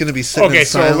 we're just gonna be sitting Okay, in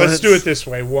so silence. let's do it this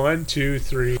way. 1, 2,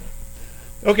 3.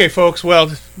 Okay, folks.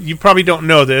 Well, you probably don't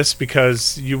know this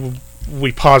because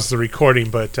we paused the recording,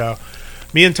 but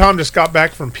me and Tom just got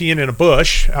back from peeing in a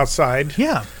bush outside.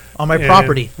 Yeah, on my And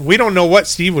property. We don't know what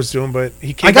Steve was doing, but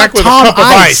he came I got back with Tom a cup of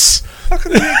ice. ice. How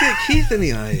come you didn't get Keith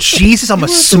any ice? Jesus, I'm You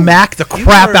gonna are the- smack the You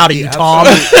crap are out of the you, Tom.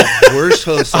 absolute Worst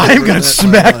host. I've I'm ever gonna met in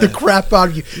my smack the life. crap out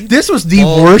of you. This was the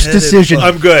Bald-headed worst decision.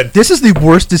 fuck. I'm good. This is the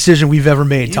worst decision we've ever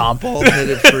made, You Tom.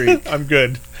 bald-headed freak. I'm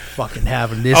good. Fucking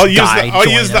having this I'll use guy the I'll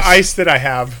join use the us. ice that I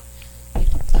have.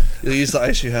 You'll use the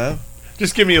ice you have.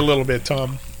 Just give me a little bit,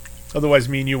 Tom. Otherwise,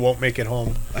 me and you won't make it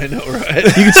home. I know, right?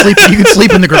 You can sleep. You can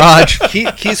sleep in the garage.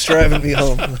 Keith's driving me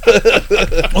home.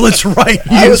 Well, that's right.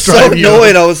 I He was is so driving you.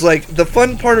 annoyed. I was like, the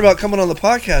fun part about coming on the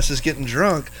podcast is getting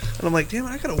drunk, and I'm like, damn it,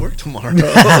 I gotta work tomorrow.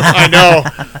 I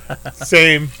know.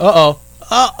 Same. Uh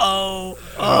oh.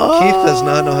 Keith does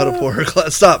not know how to pour her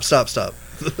glass. Stop.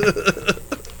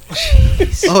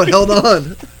 Oh, it held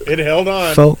on. It held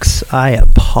on. Folks, I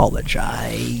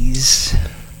apologize.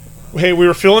 Hey, we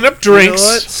were filling up You know drinks.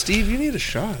 what, Steve? You need a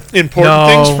shot. Important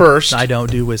things first. I don't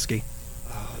do whiskey.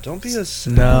 don't be a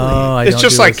silly. No, I It's don't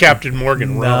just do like this. Captain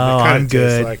Morgan No, rum. It kinda I'm tastes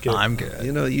good. like it. I'm good.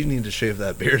 You know, you need to shave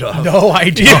that beard off. No, I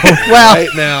don't. Well, Right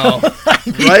now.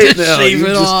 Right now. shave you it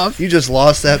just, off. You just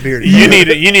lost that beard. You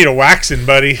need a waxing,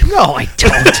 buddy. no, I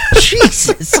don't.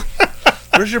 Jesus,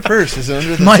 Where's your purse? Is it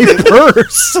under the my table?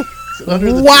 purse.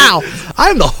 Under the Wow,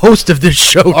 I'm the host of this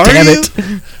show. Are damn you? it!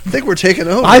 I think we're taking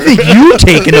over. I think you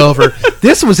taking over.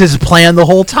 This was his plan the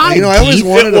whole time. You know, I always Keith.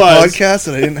 wanted It a was. podcast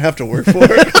that I didn't have to work for.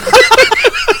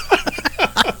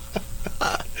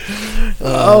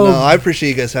 Oh. No, I appreciate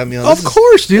you guys having me on. Of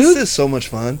course, This dude. is so much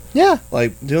fun. Yeah,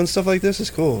 Like doing stuff like this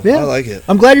is cool. yeah. I like it.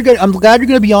 I'm glad you're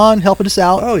gonna be on helping us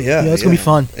out. Oh yeah, You know, it's gonna be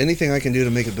fun. Anything I can do to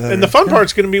make it better. And the fun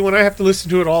part's going to be when I have to listen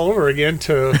to it all over again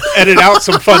to edit out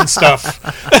some fun stuff.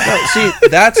 No, see,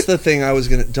 that's the thing I was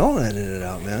gonna. Don't edit it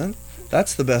out, man.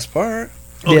 That's the best part.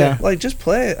 Yeah. Like just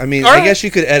play it. I mean, All I right. guess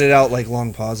you could edit out like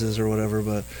long pauses or whatever,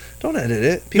 but don't edit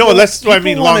it. No, that's what I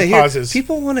mean, people wanna long hear- pauses.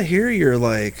 People want to hear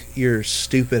your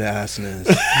stupid assness.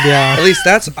 Yeah. At least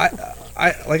that's I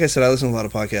like I said, I listen to a lot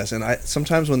of podcasts, and I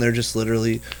sometimes when they're just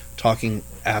literally talking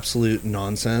absolute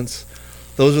nonsense,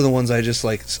 those are the ones I just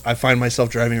like. I find myself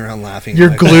driving around laughing. You're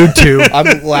Like, glued to.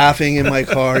 I'm laughing in my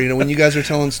car. You know, when you guys are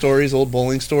telling stories, old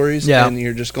bowling stories, Yeah. and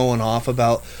you're just going off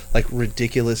about like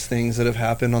ridiculous things that have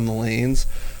happened on the lanes.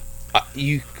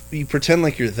 You pretend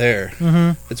like you're there.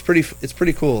 Mm-hmm. It's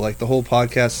pretty cool. Like the whole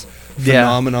podcast Yeah.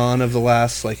 phenomenon of the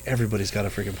last, like everybody's got a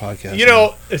freaking podcast. You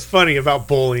know, it's funny about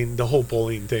bowling, the whole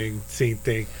bowling scene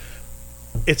thing.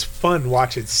 It's fun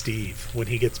watching Steve when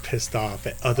he gets pissed off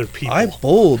at other people. I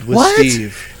bowled with What?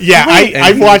 Steve. yeah, Wait, and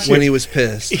I've watched when it. he was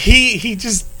pissed. He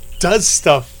just does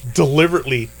stuff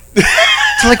deliberately.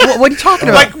 So, like, what are you talking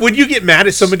about? Like when you get mad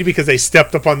at somebody because they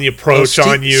stepped up on the approach Steve-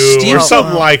 on you Steve- or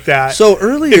something like that. So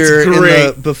earlier, It's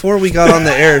great. before we got on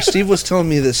the air, Steve was telling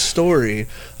me this story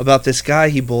about this guy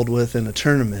he bowled with in a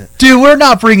tournament. Dude, we're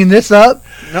not bringing this up.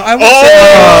 No, I won't say.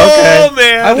 oh, okay.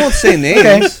 man. I won't say names.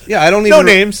 Okay. Yeah, I don't No even.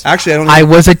 names. Actually, I don't. I Even,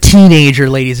 was a teenager,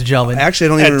 ladies and gentlemen. actually, I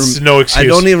don't even. That's no excuse. I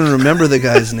don't even remember the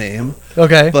guy's name,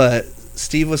 Okay. but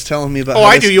Steve was telling me about. Oh, how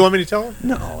I this- do. You want me to tell him?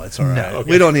 No, it's all right. No.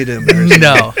 We don't need to embarrass him.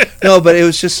 No, No, but it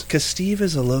was just because Steve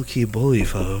is a low key bully,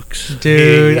 folks.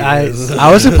 dude, He I is.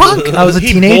 was a punk. I was a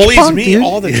He teenage bullies punk, me dude.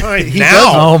 all the time He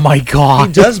now. Oh my He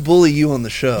god! does bully you on the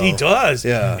show. He does.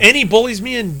 Yeah. And he bullies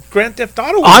me in Grand Theft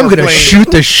Auto. when I'm we're gonna playing.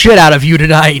 shoot the shit out of you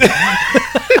tonight.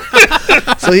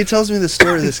 So he tells me the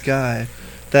story of this guy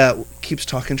that keeps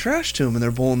talking trash to him, and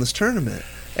they're bowling this tournament.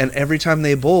 And every time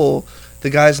they bowl, the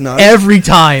guy's not. Every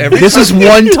time. Every This is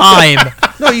one time.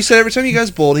 No, you said every time you guys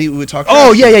bowled, he would talk. Oh,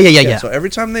 trash yeah, to him. yeah. So every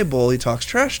time they bowl, he talks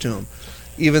trash to him,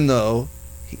 even though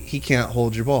he can't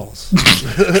hold your balls.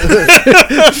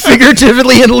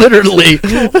 Figuratively and literally.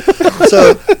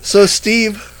 so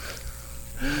Steve.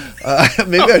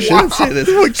 Maybe I shouldn't say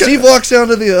this. Steve walks down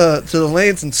to the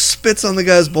lanes and spits on the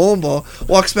guy's bowling ball.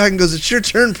 Walks back and goes, "It's your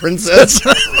turn, princess."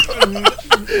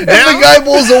 And the guy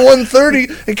bowls a 130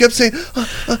 and kept saying,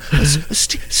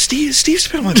 "Steve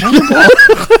spit on my bowling ball."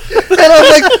 And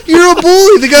I'm like, "You're a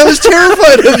bully." The guy was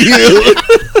terrified of you.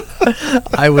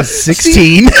 I was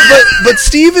 16. But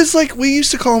Steve is like, we used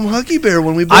to call him Huggy Bear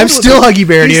when we bowled I'm with still him. Huggy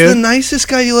Bear, He's dude. the nicest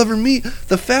guy you'll ever meet.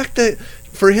 The fact that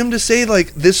for him to say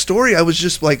like this story, I was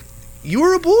just like, you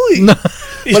were a bully.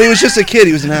 But he was just a kid.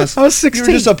 He was an ass. I was 16.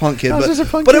 You were just a punk kid. I was but just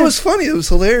a punk but it kid. was funny. It was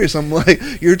hilarious. I'm like,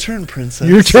 your turn, princess.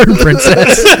 Your turn,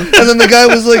 princess. And then the guy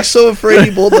was like so afraid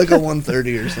he bowled like a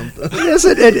 130 or something. Yes,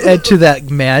 and to that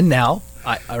man now,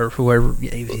 or whoever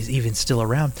is even still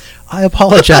around, I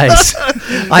apologize. I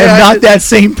am I not did- that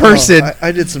same person. Oh,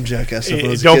 I did some jackass stuff. when I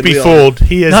was a Don't kid. be We all- fooled.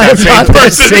 He is I am that not same that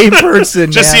person. same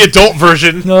person. Just man. the adult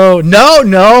version. No,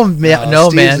 man, no,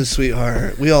 Steve's man. a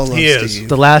sweetheart. We all love He is. Steve.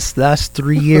 The last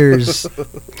 3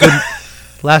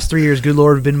 years, good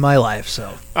Lord, have been my life.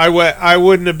 So I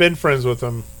wouldn't have been friends with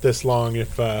him this long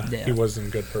if Yeah. he wasn't a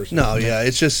good person. No, yeah,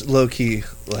 it's just low key.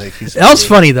 Like he's. that was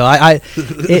funny though.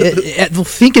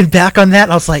 Thinking back on that,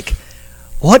 I was like,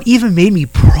 what even made me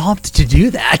prompt to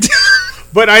do that?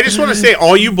 But I just want to say,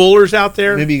 all you bowlers out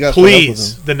there, Maybe you got fed up with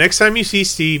please, him. the next time you see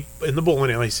Steve in the bowling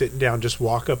alley sitting down, just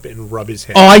walk up and rub his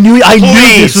head. Oh, I knew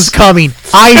Please. this was coming.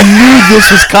 I knew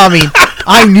this was coming.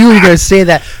 I knew you were going to say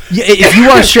that. If you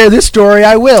want to share this story,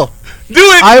 I will. Do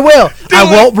it! I will. Do I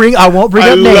it. won't bring I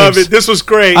up names. love it. This was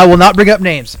great. I will not bring up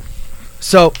names.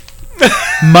 So,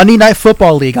 Monday Night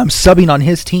Football League, I'm subbing on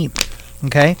his team.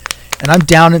 Okay? And I'm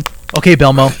down in okay,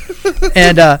 Belmo.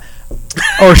 And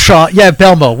or Sean, yeah,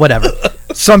 Belmo, whatever.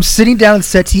 So I'm sitting down in the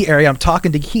settee area, I'm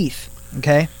talking to Keith,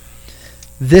 okay?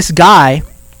 This guy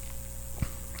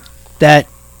that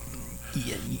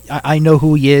I know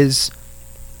who he is.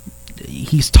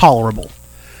 He's tolerable.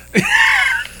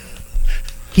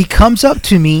 he comes up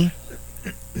to me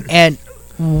and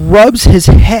rubs his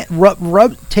head,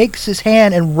 takes his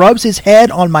hand and rubs his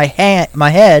head on my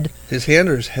head. His hand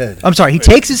or his head? I'm sorry. He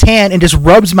takes his hand and just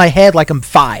rubs my head like I'm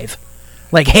 5.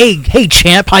 Like, hey,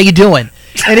 champ, how you doing?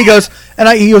 And he goes,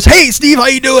 he goes, hey, Steve, how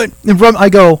you doing? And I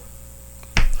go,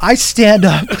 I stand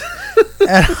up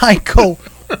and I go,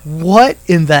 what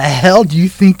in the hell do you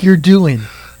think you're doing?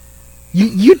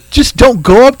 You just don't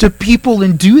go up to people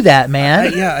and do that,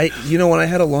 man. You know, when I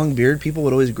had a long beard, people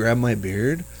would always grab my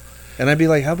beard, and I'd be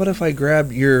like, "How about if I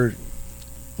grab your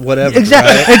whatever?"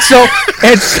 Exactly. Right?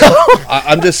 And so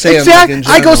I'm just saying. Exactly. Like,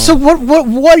 I go, so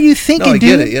what are you thinking, no, I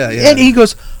dude? get it, yeah. And he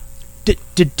goes,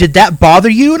 did that bother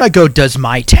you? And I go, does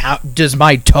my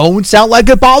tone sound like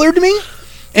it bothered me?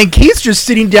 And Keith's just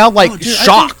sitting down like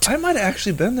shocked. I might have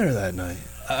actually been there that night.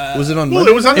 Was it on Well,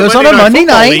 Monday? it was on, It was on a Monday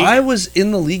Football night. League. I was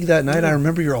in the league that night. I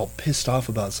remember you're all pissed off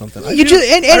about something. And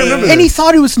he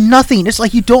thought it was nothing. It's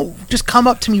like you don't just come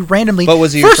up to me randomly. But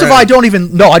was he your First of all, friend? I don't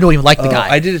even like the guy.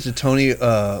 I did it to Tony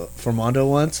Formondo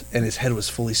once, and his head was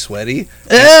fully sweaty.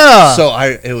 Yeah. So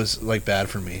it was like bad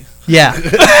for me. Yeah.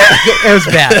 It was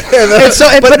bad. And so,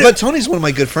 But Tony's one of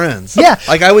my good friends. Yeah.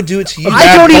 Like I would do it to you.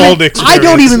 I don't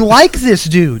experience. even like this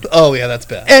dude. Oh yeah, that's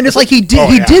bad. And it's like he did Oh,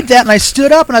 yeah. did that, and I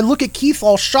stood up and I look at Keith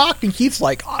all shocked, and Keith's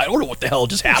like, I don't know what the hell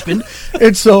just happened.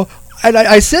 And so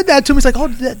I said that to him. He's like, oh,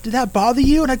 did that bother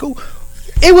you? And I go,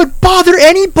 it would bother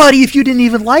anybody if you didn't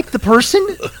even like the person.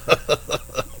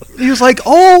 He was like,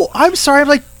 oh, I'm sorry. I'm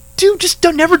like, dude, just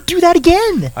never do that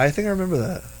again. I think I remember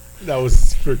that. That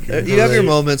was freaking You have your great.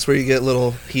 moments where you get a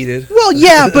little heated. Well,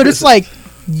 yeah, but it's like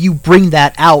you bring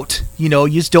that out. You know,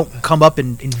 you just don't come up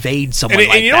and invade someone And,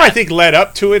 like and you know that. what I think led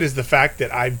up to it is the fact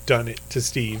that I've done it to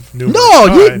Steve numerous No,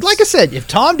 times. like I said, if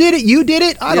Tom did it, you did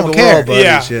it. I Yeah, don't but we're all care.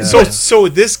 buddies, Yeah. yeah. So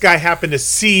this guy happened to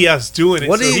see us doing it.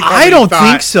 What so do you- he I probably don't thought-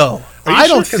 think so. Are you I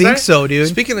don't sure? 'Cause think so, dude.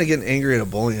 Speaking of getting angry at a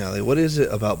bowling alley, what is it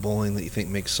about bowling that you think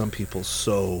makes some people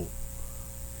so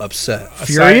upset?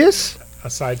 Furious?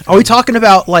 Aside Are we from- talking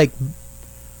about like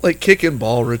Like kicking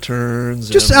ball returns.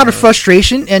 just and, out of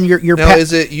frustration and your Now,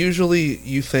 is it usually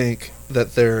you think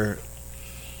that they're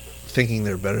thinking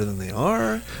they're better than they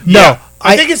are? No, Yeah.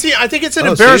 I think it's an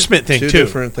Oh, see? embarrassment thing Two too.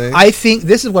 different things. I think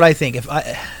this is what I think. If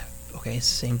I okay,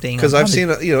 same thing. Because I'm I've seen,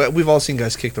 we've all seen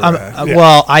guys kick the rack. Yeah.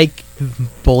 Well, I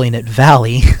bowling at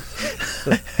Valley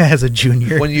as a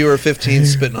junior. When you were 15,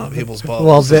 spitting on people's balls.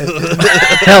 Well,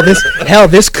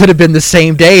 this could have been the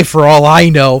same day for all I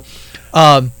know.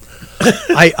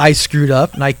 I screwed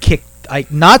up and I kicked.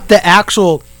 Not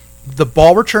the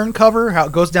ball return cover, how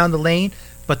it goes down the lane,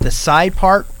 but the side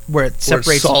part where it Where it's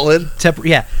separates. solid.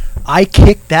 Yeah, I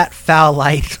kicked that foul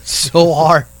light so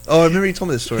hard Oh, I remember you told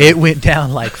me this story. it went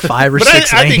down like 5 or But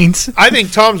 6 lanes. I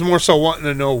think Tom's more so wanting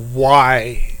to know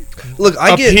why. Look,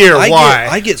 Up here, why?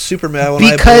 I get super mad when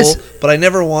Because- I bowl, but I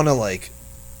never want to like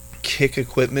kick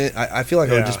equipment. I feel like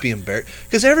I would Yeah. just be embarrassed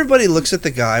because everybody looks at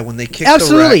the guy when they kick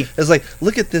Absolutely. the rack. It's like,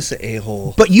 look at this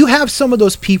a-hole. But you have some of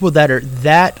those people that are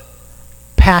that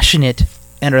passionate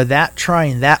and are that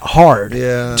trying that hard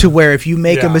Yeah. to where if you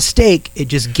make a Yeah. mistake, it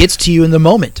just gets to you in the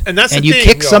moment. And that's the you thing,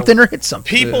 kick though. something or hit something.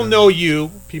 People Yeah. know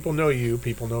you. People know you.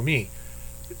 People know me.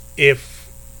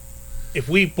 If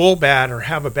we bowl bad or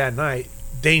have a bad night,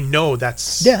 they know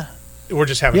that's Yeah. we're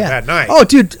just having Yeah. a bad night. Oh,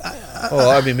 dude.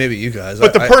 Oh, I mean, maybe you guys.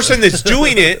 But the person that's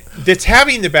doing it, that's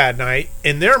having the bad night,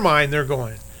 in their mind, they're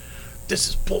going, "This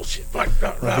is bullshit."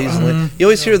 You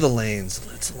always hear the lanes.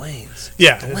 It's lanes.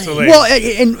 Yeah, it's a lane. Well,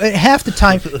 and half the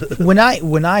time when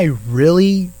I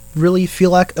really feel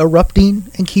like erupting,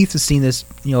 and Keith has seen this,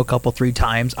 a couple 3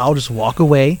 times, I'll just walk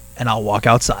away and I'll walk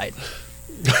outside.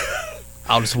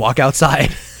 I'll just walk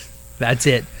outside. That's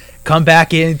it. Come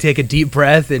back in, take a deep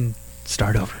breath, and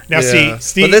start over. Now, Yeah. see,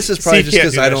 Steve. But this is probably Steve just can't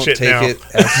because do I that don't shit take now. it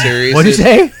as serious. What'd you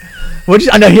say?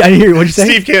 I didn't hear. What'd you say?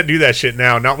 Steve can't do that shit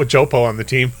now. Not with Jopo on the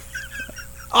team.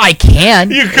 I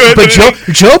can. You could, but but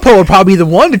Jopo would probably be the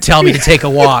one to tell me to take a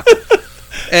walk.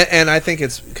 And I think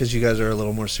it's because you guys are a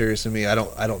little more serious than me. I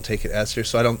don't take it as serious,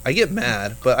 so I get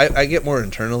mad, but I get more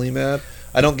internally mad.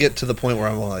 I don't get to the point where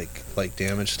I'm like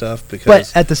damage stuff because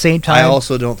But at the same I time,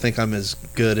 also don't think I'm as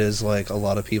good as like a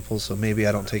lot of people, so maybe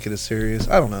I don't take it as serious.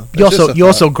 I don't know. you That's just a you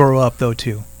also thought. grow up though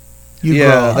too. You grow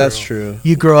yeah, up. that's true.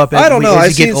 You grow up. I don't know. As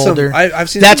I've you get seen older. some. I've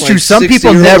seen That's some, true. like, Some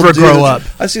people 60-year-old never grow dudes- up.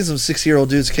 I've seen some 60-year-old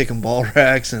dudes kicking ball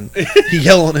racks and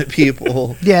yelling at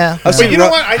people. Yeah. I've seen you know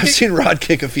Rod, what? I I've think- seen Rod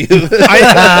kick a few. Yeah.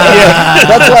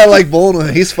 That's why I like bowling with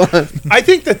him. He's fun. I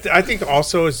think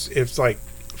also is if like,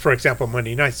 for example,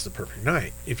 Monday night's the perfect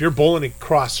night. If you're bowling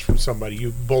across from somebody, you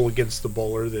bowl against the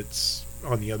bowler that's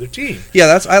on the other team.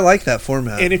 Yeah, I like that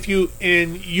format. And if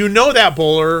you know that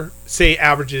bowler say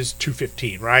averages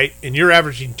 215, right? And you're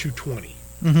averaging 220.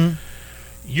 Mm-hmm.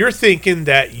 You're thinking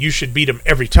that you should beat him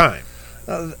every time.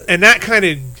 And that kind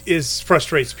of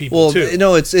frustrates people too.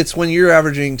 No, it's when you're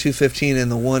averaging 215 and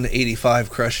the 185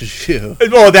 crushes you.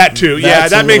 Oh, that too. Yeah,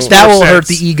 That's that makes That more will sense. hurt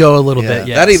the ego a little bit.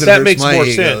 Yeah, that That makes hurts my more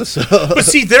ego, sense. so. But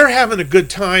see, they're having a good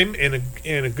time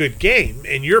and a good game,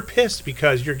 and you're pissed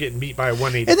because you're getting beat by a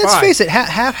 185. and let's face it,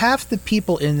 half the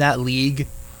people in that league,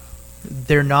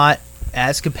 they're not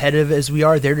as competitive as we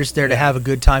are. They're just there to have a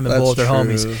good time and bowl with their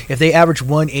homies. If they average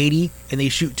 180 and they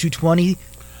shoot 220,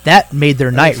 that made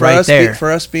their night right there. For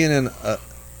us being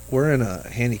we're in a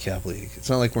handicap league. It's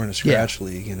not like we're in a scratch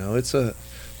league. You know, we're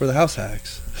the house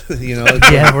hacks. You know,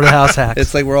 Yeah, we're the house hacks.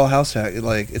 It's like we're all house hack.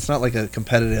 Like it's not like a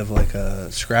competitive like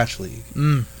a scratch league.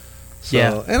 So,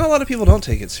 Yeah. and a lot of people don't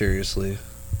take it seriously.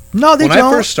 No, they When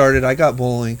don't. I first started, I got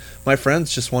bowling. My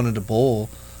friends just wanted to bowl,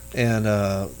 and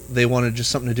they wanted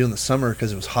just something to do in the summer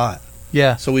because it was hot.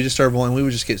 Yeah. So we just started bowling. We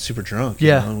would just get super drunk. You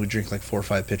know, and we'd drink like 4 or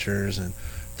 5 pitchers and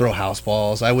throw house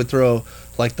balls. I would throw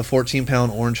like the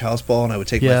 14-pound orange house ball, and I would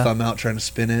take my thumb out trying to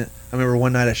spin it. I remember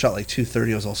one night I shot like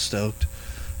 230. I was all stoked,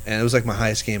 and it was like my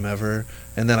highest game ever.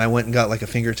 And then I went and got like a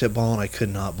fingertip ball, and I could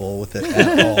not bowl with it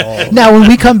at all. Now, when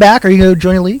we come back, are you going to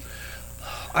join a league?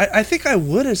 I think I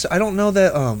would. I don't know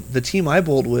that the team I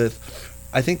bowled with,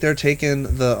 I think they're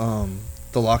taking the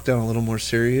lockdown a little more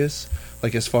serious,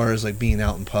 like as far as like being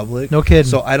out in public. No kidding.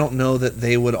 So I don't know that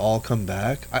they would all come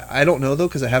back. I don't know though,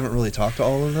 because I haven't really talked to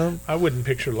all of them. I wouldn't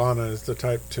picture Lana as the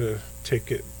type to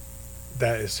take it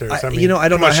that as serious. I I mean,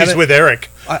 don't know. She's with Eric.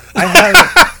 I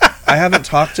haven't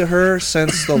talked to her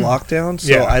since the lockdown,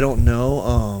 so I don't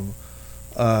know.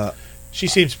 She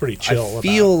seems pretty chill. I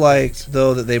feel like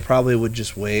though that they probably would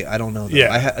just wait. I don't know. Though.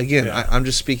 Yeah. I'm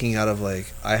just speaking out of like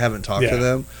I haven't talked to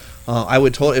them. I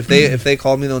would if they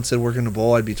called me though and said we're going to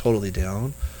bowl, I'd be totally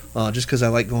down. Just because I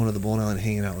like going to the bowling alley and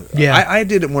hanging out with. Yeah. I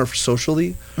did it more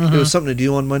socially. It was something to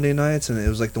do on Monday nights, and it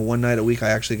was like the one night a week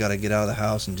I actually got to get out of the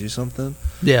house and do something.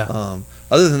 Yeah.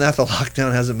 Other than that, the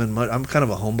lockdown hasn't been much. I'm kind of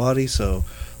a homebody, so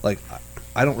like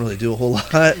I don't really do a whole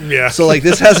lot. Yeah. So like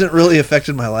this hasn't really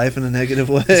affected my life in a negative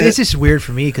way. It's just weird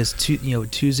for me because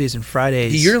Tuesdays and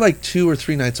Fridays. You're like 2 or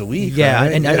 3 nights a week. Yeah,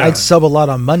 right? and I'd sub a lot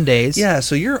on Mondays. Yeah,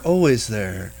 so you're always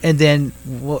there. And then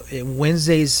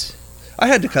Wednesdays. I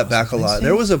had to cut back a lot. Wednesdays?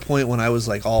 There was a point when I was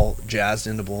like all jazzed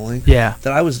into bowling. Yeah.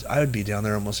 That I would be down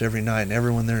there almost every night, and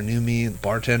everyone there knew me, and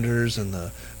bartenders and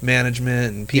the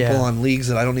management and people on leagues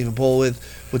that I don't even bowl with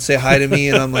would say hi to me,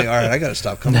 and I'm like, all right, I got to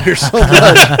stop coming here so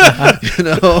much. You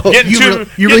know,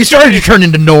 You really started to turn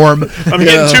into Norm. I'm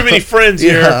getting too many friends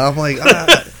here. Yeah, I'm like,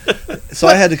 so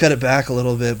I had to cut it back a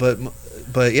little bit,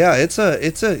 but yeah, it's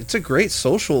a great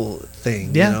social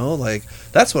thing. Yeah. You know, like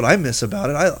that's what I miss about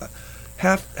it.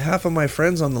 Half of my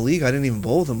friends on the league, I didn't even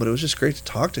bowl with them, but it was just great to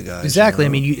talk to guys. Exactly. You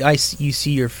know? I mean, you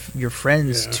see your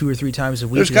friends 2 or 3 times a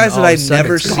week. There's guys that I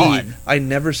never see. Gone. I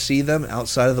never see them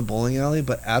outside of the bowling alley,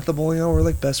 but at the bowling alley, we're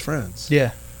like best friends.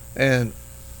 Yeah. And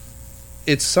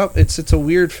it's a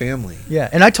weird family. Yeah.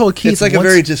 And I told Keith, it's like a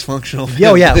very dysfunctional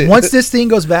family. Yeah. Once this thing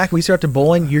goes back, we start to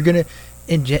bowling. You're gonna,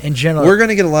 in general, we're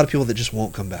gonna get a lot of people that just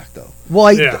won't come back though.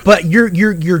 Well, but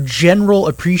your general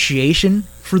appreciation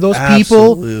for those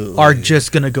Absolutely. people are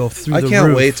just gonna go through. I the can't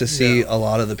roof. wait to see a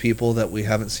lot of the people that we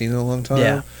haven't seen in a long time.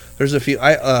 Yeah. There's a few.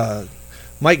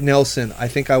 Mike Nelson, I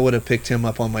think I would have picked him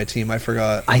up on my team. I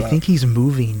forgot. I think he's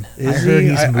moving. I Is heard he?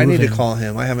 he's moving. I need to call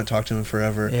him. I haven't talked to him in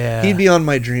forever. Yeah. He'd be on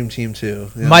my dream team too.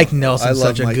 You know, Mike Nelson's I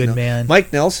love such a Mike good man.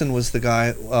 Mike Nelson was the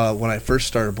guy when I first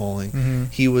started bowling.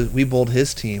 Mm-hmm. We bowled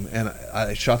his team, and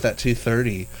I shot that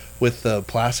 230 with the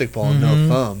plastic ball and no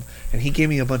thumb. And he gave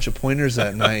me a bunch of pointers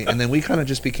that night, and then we kind of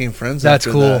just became friends. That's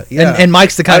after cool. That. Yeah. And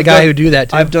Mike's the kind of guy who do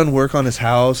that too. I've done work on his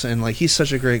house, and like he's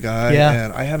such a great guy. Yeah.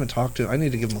 And I haven't talked to him. I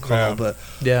need to give him a call, but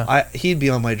he'd be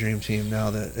on my dream team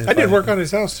now. That I did work on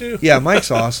his house too. Yeah,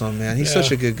 Mike's awesome, man. He's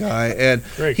such a good guy, and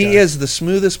Great he guy. is the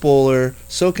smoothest bowler,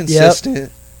 so consistent,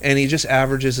 and he just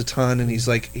averages a ton. And he's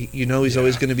like, he's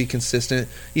always going to be consistent,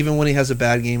 even when he has a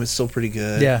bad game. It's still pretty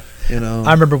good. Yeah, you know.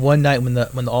 I remember one night when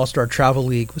the All-Star Travel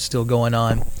League was still going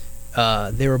on.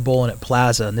 They were bowling at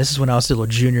Plaza, and this is when I was still a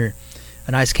junior.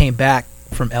 And I just came back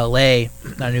from L.A.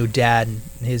 and I knew Dad and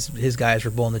his guys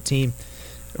were bowling the team.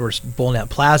 They were bowling at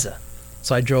Plaza,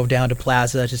 so I drove down to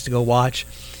Plaza just to go watch.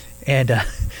 And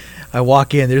I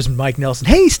walk in. There's Mike Nelson.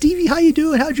 Hey, Stevie, how you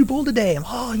doing? How'd you bowl today?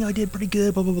 I did pretty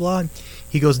good. Blah blah blah. And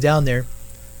he goes down there.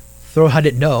 I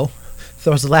didn't know.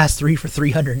 Throws the last 3 for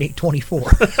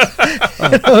 308.24.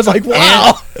 I was like,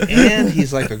 wow. And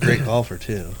he's like a great golfer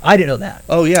too. I didn't know that.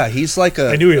 Oh yeah, he's like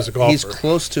I knew he was a golfer. He's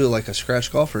close to like a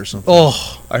scratch golfer or something.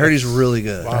 Oh, I heard he's really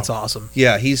good. Wow. that's awesome.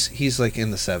 Yeah, he's like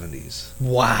in the 70s.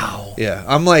 Wow. Yeah,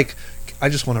 I'm like, I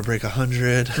just want to break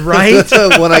 100. Right?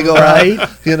 When I go Right? out,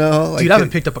 you know. Like, Dude, I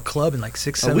haven't picked up a club in like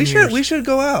 6-7 years. we should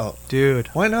go out. Dude,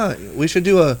 Why not? We should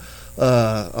do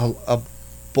a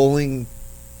bowling.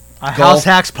 a Golf. House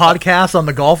Hacks podcast on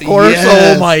the golf course.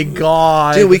 Yes. Oh my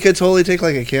god. Dude, we could totally take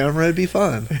like a camera. It'd be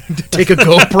fun. take a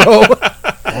GoPro.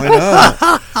 Why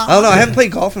not? I don't know. I haven't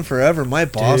played golf in forever. My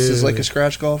boss is like a Dude.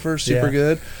 scratch golfer, super Yeah.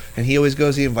 good, and he always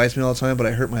goes. He invites me all the time, but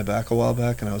I hurt my back a while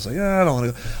back, and I was like, I don't want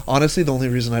to go. Honestly, the only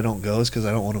reason I don't go is because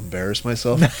I don't want to embarrass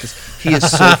myself. Because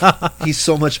he's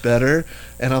so much better,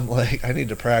 and I'm like, I need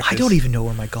to practice. I don't even know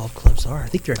where my golf clubs are. I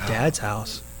think they're at Dad's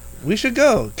house. We should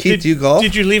go. Keith, do you golf?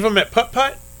 Did you leave him at putt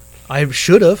putt? I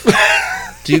should have.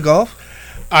 Do you golf?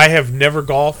 I have never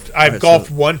golfed. I've Alright, golfed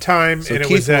so- one time, So and it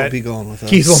Keith was won't at be going with us.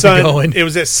 Keith won't Sun. be going. It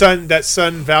was at that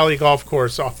Sun Valley Golf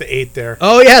Course off the 8th there.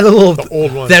 Oh yeah, the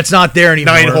old one. That's not there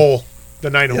anymore. 9-hole. The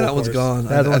 9-hole. Yeah, that one's course. gone.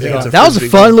 That, I one's think it's gone. That was a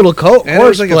frisbee fun golf. little And it course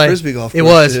was like play. a frisbee golf. It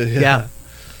course, was. too, Yeah.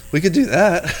 We could do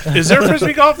that. Is there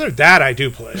frisbee golf there? That I do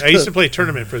play. I used to play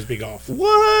tournament frisbee golf.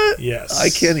 What? Yes. I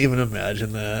can't even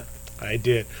imagine that. I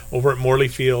did over at Morley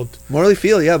Field. Morley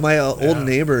Field, yeah. My old Yeah.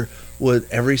 neighbor would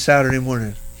every Saturday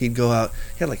morning he'd go out.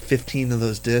 He had like 15 of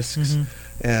those discs,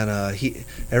 and he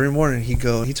every morning he'd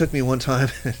go. He took me one time.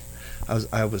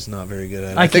 I was not very good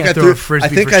at it. I can't throw a frisbee I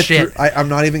think for shit. I'm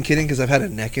not even kidding because I've had a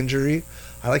neck injury.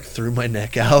 I like threw my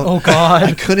neck out. Oh, God.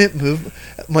 I couldn't move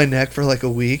my neck for like a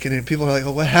week, and then people are like,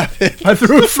 "Oh, what happened?" I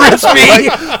threw a frisbee.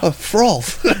 I'm like, a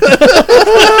froth.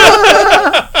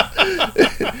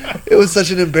 It was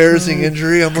such an embarrassing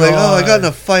injury. I'm like, oh, I got in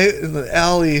a fight in the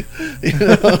alley. You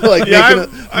know, like Yeah,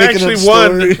 I making actually up won.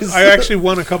 stories. I actually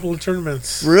won a couple of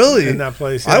tournaments. Really? In that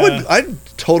place. I yeah.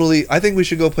 I'd totally. I think we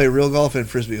should go play real golf and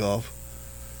frisbee golf.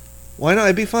 Why not?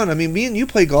 It'd be fun. I mean, me and you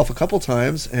played golf a couple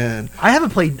times, and I've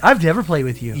never played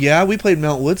with you. yeah, we played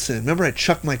Mount Woodson. Remember, I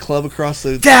chucked my club across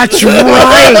the. That's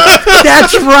right.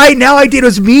 That's right. Now I did. It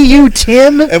was me, you,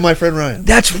 Tim. And my friend Ryan.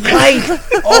 That's right.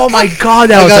 Oh my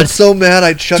god, that I was got a so mad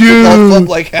I chucked the golf club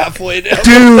like halfway down.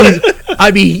 dude.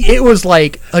 I mean, it was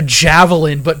like a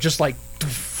javelin, but just like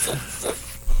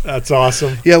That's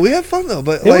awesome. Yeah, we had fun though,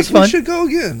 but It like was fun. we should go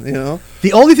again. You know.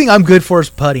 the only thing I'm good for is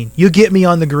putting. You get me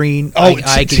on the green, I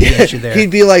can get you there. He'd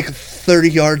be like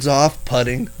 30 yards off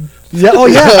putting. Yeah, oh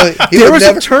yeah, he there would was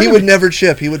never, a tournament. He would never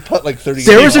chip. He would putt like 30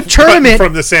 There yards was a off. tournament.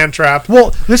 From the sand trap.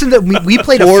 Well, listen, that we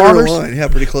played a farmers. Borderline. Yeah,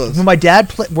 pretty close. When my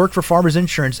dad worked for Farmers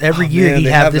Insurance, every Oh, year man, he'd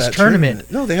they have this that tournament.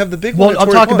 No, they have the big one. Well, at I'm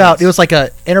Torrey talking about Pines. it was like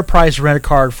a Enterprise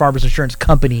Rent-A-Car Farmers Insurance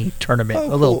Company tournament,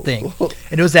 Oh, a little cool, thing, cool.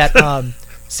 and it was at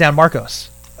San Marcos.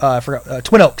 I forgot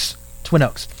Twin Oaks.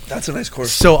 That's a nice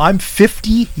course. So I'm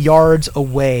 50 yards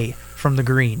away from the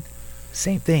green.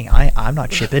 Same thing. I'm not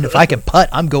chipping. If I can putt,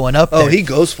 I'm going up there. Oh, he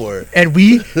goes for it. And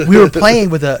we were playing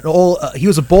with an old. He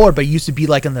was a bowler, but he used to be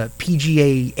like on the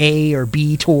PGA A or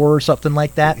B tour or something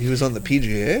like that. He was on the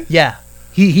PGA. Yeah,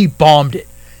 he bombed it,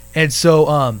 and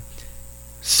so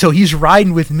so he's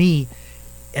riding with me,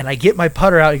 and I get my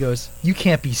putter out. He goes, "You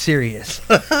can't be serious,"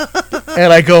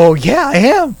 and I go, "Yeah, I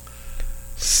am."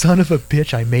 Son of a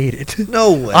bitch, I made it.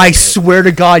 No way. I swear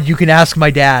to God, you can ask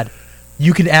my dad.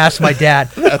 You can ask my dad.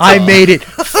 I made it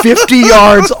 50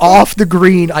 yards off the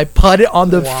green. I put it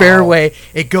on the Wow. fairway.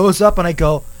 It goes up, and I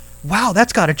go, "Wow,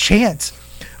 that's got a chance."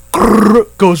 Grrr,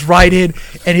 goes right in,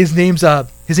 and his name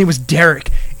was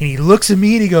Derek, and he looks at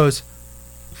me and he goes,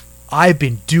 "I've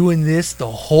been doing this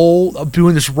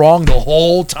wrong the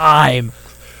whole time."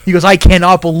 He goes, "I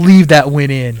cannot believe that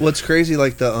went in." What's crazy,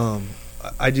 like the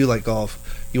I do like golf.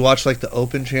 You watch like the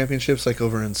Open Championships, like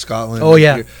over in Scotland. Oh,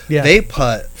 yeah, yeah. They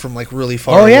putt from like really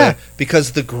far Oh, away yeah.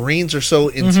 because the greens are so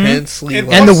intensely. And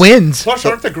like- And the winds. Plus,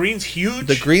 aren't the greens huge?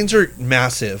 The greens are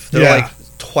massive. They're Yeah. like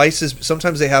twice as.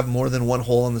 Sometimes they have more than one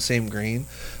hole on the same green,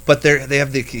 but they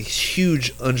have the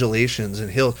huge undulations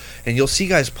and you'll see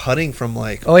guys putting from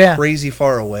like Oh, yeah. crazy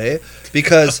far away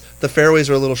because the fairways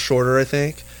are a little shorter, I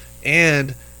think,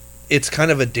 and it's kind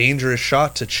of a dangerous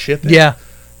shot to chip it. Yeah.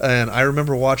 And I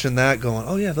remember watching that, going,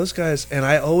 "Oh yeah, those guys." And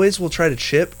I always will try to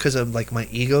chip because like my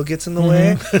ego gets in the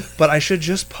way, but I should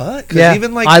just putt. 'Cause Yeah.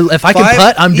 even like If I can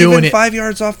putt, I'm doing even it. 5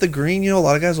 yards off the green, a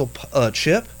lot of guys will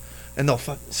chip, and they'll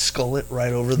skull it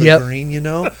right over the Yep. green,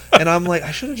 And I'm like, I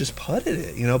should have just putted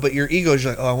it, But your ego is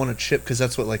like, "Oh, I want to chip," because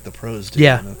that's what like the pros do.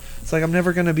 Yeah. It's like I'm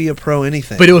never gonna be a pro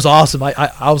anything. But it was awesome.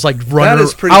 I was like running.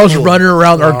 is pretty I was cool. running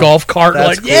around our Wow. golf cart That's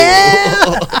like, cool.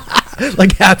 yeah.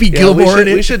 like Happy Yeah, Gilmore in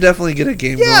it. we should definitely get a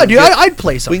game. Yeah, going. dude, I'd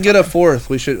play We something. can get a fourth.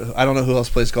 We should. I don't know who else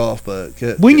plays golf, but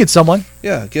We can get someone.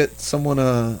 get someone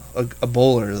a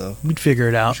bowler though. We'd figure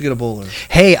it We out. should get a bowler.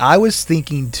 Hey, I was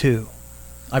thinking too.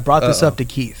 I brought this up to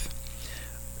Keith.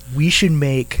 We should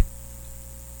make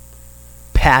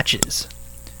patches.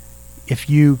 If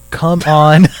you come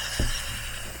on,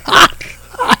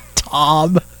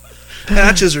 Tom.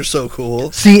 Patches are so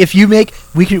cool. See, if you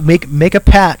we could make a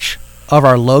patch of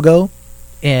our logo,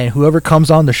 and whoever comes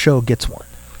on the show gets one.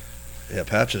 Yeah,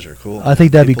 patches are cool. I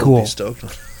think that'd be People would cool. stoked on-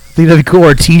 Think that'd be cool,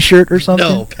 or a T-shirt or something.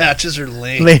 No, patches are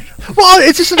lame. Well,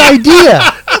 it's just an idea.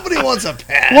 Nobody wants a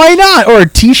patch. Why not? Or a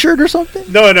T-shirt or something.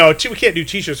 No, we can't do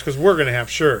T-shirts because we're going to have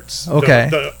shirts. Okay.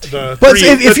 The But three-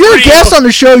 if the you're a three guest ho- on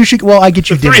the show, you should. Well, I get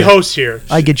you the three dinner. hosts here,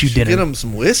 I get you dinner. Get them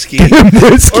some whiskey.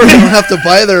 Whiskey. Or they don't have to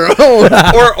buy their own.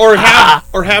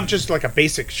 or have just like a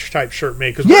basic type shirt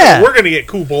made because Yeah. we're going to get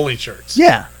cool bowling shirts.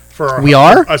 Yeah. For our We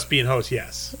are? us being hosts.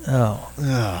 Yes.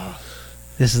 Oh,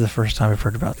 this is the first time I've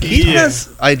heard about this. He Yeah. has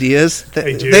ideas.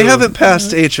 I do. They haven't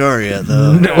passed HR yet,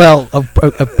 though. Well,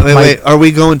 Wait. Are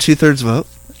we going 2/3 vote?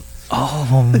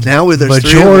 Oh, Now there's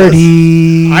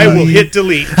majority. I will hit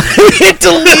delete.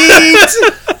 delete.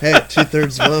 Hey,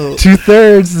 2/3 vote.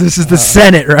 2/3. This is the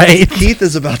Senate, right? Keith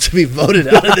is about to be voted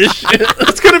out of this shit.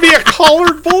 It's going to be a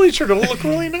collared bowling shirt. It'll look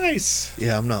really nice.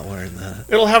 Yeah, I'm not wearing that.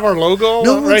 It'll have our logo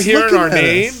No right one's here and looking our at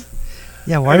name us.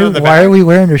 Yeah. And Why on the why back. are we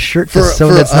wearing a shirt For that's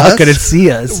not us? going to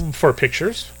see us? for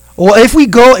pictures. Well, if we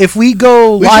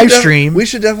go We live should stream. we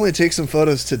should definitely take some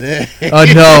photos today.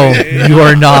 No, you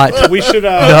are not. We should.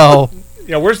 No,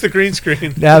 Yeah, where's the green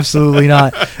screen? absolutely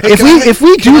not. Hey, if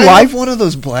we do can I live, have one of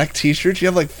those black T-shirts? You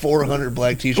have like 400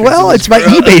 black T-shirts. well, in it's this my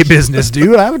garage. eBay business,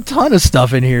 dude. I have a ton of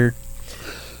stuff in here.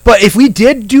 But if we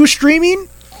did do streaming,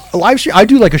 a live stream, I'd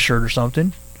do like a shirt or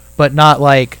something, but not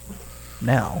like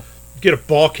now. Get a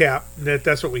ball cap.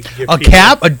 That's what we can give A people.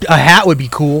 cap, a hat would be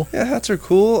cool. Yeah, hats are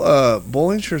cool.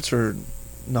 Bowling shirts are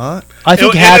not. I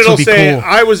think And hats it'll would be say, cool.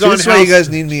 I was See, on that's why house. you guys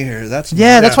need me here. That's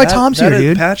Yeah, not- that's why Tom's here,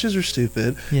 dude. Patches are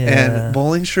stupid, Yeah. and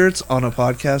bowling shirts on a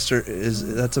podcast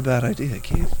that's a bad idea,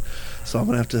 Keith. So I'm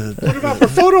gonna have to. What about for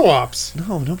photo ops?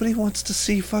 No, nobody wants to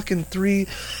see fucking 3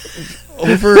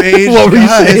 overage What were you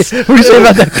guys saying? What were you saying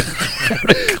about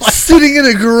that? sitting in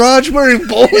a garage wearing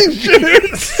bowling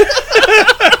shirts.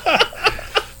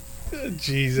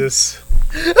 Jesus.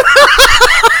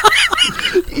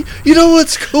 You know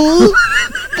what's cool?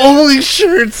 Bowling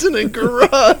shirts in a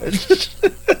garage.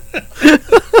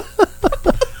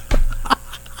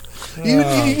 You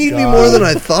need me more than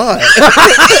I thought.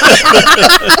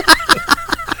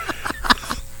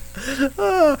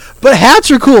 But hats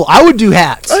are cool. I would do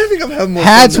hats. I think I'm having more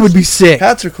Hats fun would be this- sick.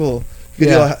 Hats are cool. You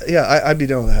could Yeah. do I'd be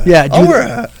down with a hat. Yeah, I'll wear a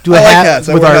hat. Do a I hat like hats.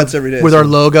 I with wear our hats every day. with so- our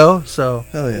logo. So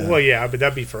Hell yeah. Well, yeah, but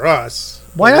that'd be for us.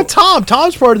 why not Tom?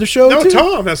 Tom's part of the show No, too.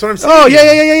 Tom. That's what I'm saying. Oh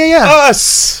yeah.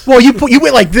 Us. Well, you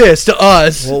went like this to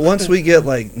us. Well, once we get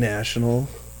like national,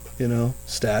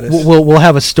 status. We'll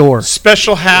have a store.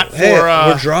 Special hat for. Hey,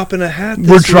 we're dropping a hat.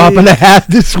 We're dropping a hat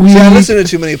this week. See, I listen to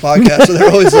too many podcasts, so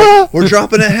they're always like, "We're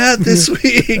dropping a hat this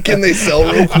week," and they sell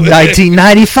real quick.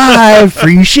 1995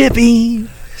 free shipping.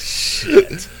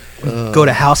 Go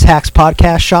to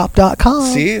househackspodcastshop.com.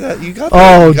 See that you got?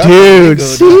 Oh, you got dude. the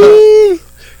ego down. See?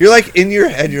 You're like in your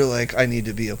head. You're like, I need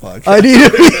to be a podcast. I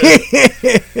need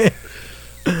to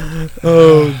be.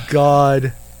 Oh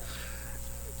God.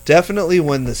 Definitely,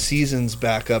 when the season's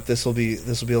back up, this will be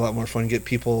a lot more fun. Get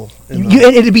people. In And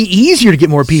it'd be easier to get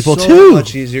more people so too.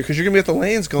 much easier because you're gonna be at the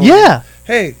lanes going. Yeah.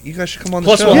 Hey, you guys should come on the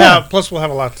Plus, show. we'll Yeah.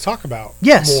 have a lot to talk about.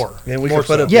 Yes. More. And we More could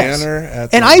put so. a Yes. banner at.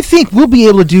 And the- I think we'll be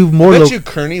able to do more. I bet you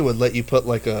Kearney would let you put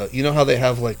like a. You know how they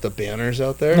have like the banners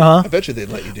out there. Uh-huh. I bet you they'd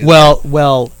let you do.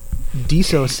 Well,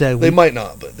 Deso said they might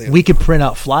not, but we could print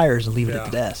out flyers and leave it Yeah.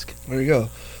 at the desk. There you go.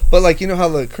 But like how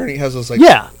the Kearney has those like.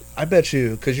 Yeah. I bet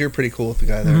you because you're pretty cool with the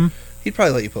guy there. Mhm. He'd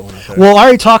probably let you put one up there. Well, I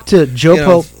already talked to Joe You know,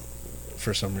 Pope.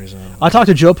 for some reason. I talked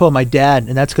to Joe Pope, my dad,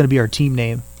 and that's going to be our team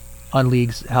name on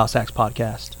League's House Hacks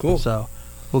podcast. Cool. So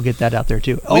we'll get that out there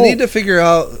too. We need to figure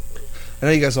out. I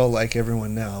know you guys all like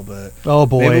everyone now, but Oh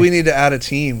boy, maybe we need to add a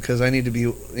team because I need to be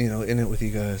in it with you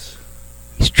guys.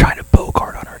 he's trying to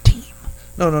bogart on our team.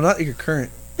 No, not your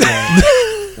current.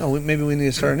 No, maybe we need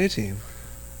to start a new team.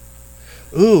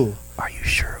 Ooh, Are you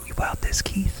sure about this,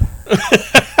 Keith?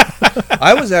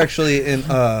 I was actually in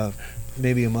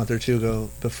maybe a month or two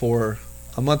before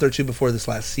this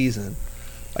last season.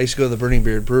 I used to go to the Burning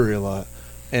Beard Brewery a lot,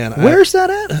 and Where's that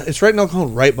at? it's right in El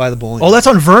Cajon, right by the bowling. Oh, that's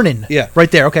on Vernon. Yeah. right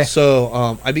there. Okay.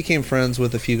 So I became friends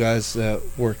with a few guys that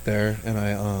worked there, and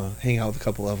I hang out with a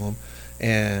couple of them.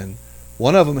 And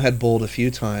one of them had bowled a few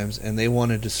times, and they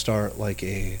wanted to start like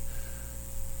a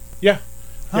Yeah.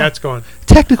 Oh. Yeah, it's going.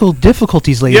 Technical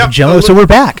difficulties, ladies Yep, and gentlemen. So we're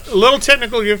back. A little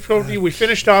technical difficulty. We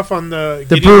finished off on the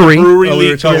getting brewery. Oh, we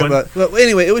were league talking going. about. But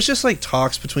anyway, it was just like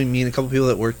talks between me and a couple people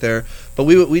that worked there. But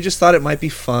we just thought it might be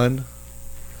fun,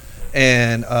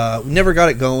 and we never got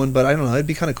it going. But I don't know, it'd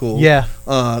be kind of cool. Yeah.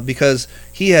 Because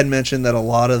he had mentioned that a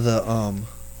lot of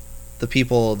the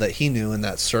people that he knew in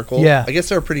that circle, Yeah. I guess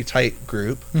they're a pretty tight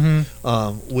group,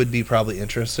 would be probably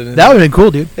interested in That it. would have been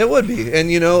cool, dude. It would be, and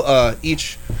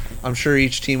I'm sure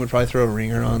each team would probably throw a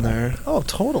ringer on there. Oh,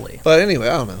 totally. But anyway,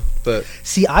 I don't know. But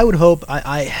See, I would hope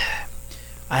I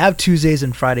have Tuesdays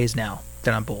and Fridays now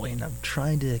that I'm bowling. I'm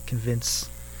trying to convince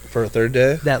for a third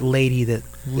day, that lady that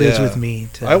lives Yeah. with me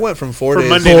to I went from 4 For days.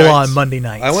 Monday bowl nights. on Monday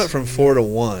nights. I went from 4 to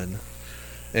 1,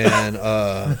 and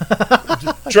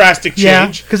Drastic yeah,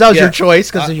 change. because that was Yeah. your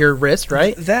choice because of your wrist,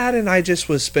 right? that, and I just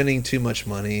was spending too much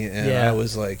money, and Yeah. I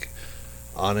was like,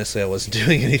 honestly, I wasn't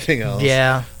doing anything else.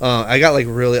 Yeah. I got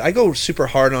I go super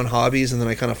hard on hobbies, and then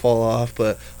I kind of fall off.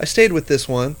 But I stayed with this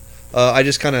one. I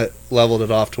just kind of leveled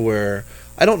it off to where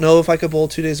I don't know if I could bowl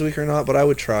 2 days a week or not, but I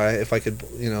would try if I could.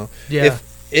 Yeah.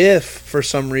 If for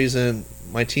some reason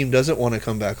my team doesn't want to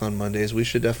come back on Mondays, we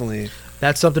should definitely.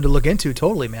 That's something to look into.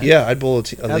 Totally, man. Yeah, I'd bowl a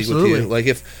league with Absolutely. you. Like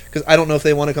because I don't know if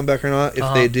they want to come back or not.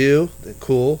 If they do, then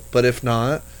cool. But if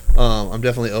not, I'm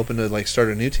definitely open to like start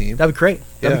a new team. That'd be great.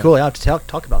 That'd Yeah. be cool. Yeah, to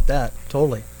talk about that.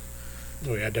 Totally.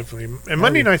 Oh yeah, definitely. And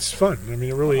Monday night's fun. I mean,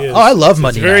 it really is. Oh, I love It's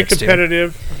Monday very nights, dude.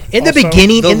 competitive. In the Also,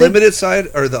 beginning, The in limited side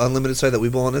or the unlimited side that we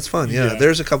bowl on, it's fun. Yeah, Yeah.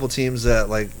 there's a couple teams that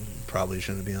like probably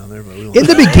shouldn't be on there, but we won't. in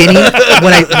the beginning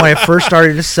when I first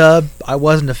started to sub, I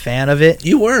wasn't a fan of it.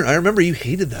 You weren't. I remember you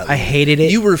hated that. I league. hated it.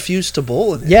 You refused to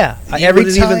bowl in it. Yeah, You every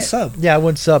wouldn't time, even sub. Yeah, I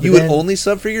wouldn't sub. You and would then- only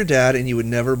sub for your dad, and you would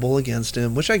never bowl against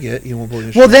him, which I get. You won't bowl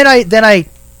against. Well, your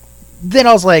then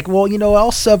I was like, well,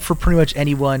 I'll sub for pretty much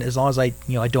anyone as long as I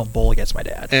don't bowl against my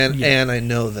dad. and Yeah. and I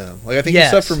know them. Like I think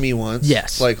Yes. you subbed for me once.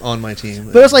 Yes. like on my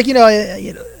team. But it's like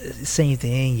same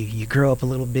thing. You grow up a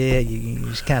little bit. You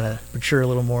just kind of mature a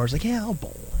little more. It's like, yeah, I'll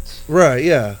bowl. right,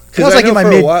 yeah. I was Because like in my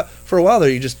mid- for a while there,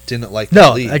 you just didn't like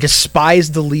No, the league. I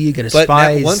despised the league. I But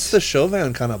despised. once the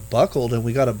Chauvin kind of buckled and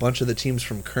we got a bunch of the teams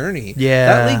from Kearney, Yeah.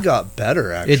 that league got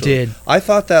better, actually. It did. I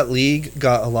thought that league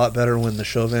got a lot better when the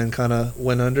Chauvin kind of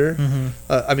went under. Mhm.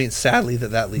 I mean, sadly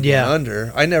that league Yeah. went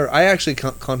under. I actually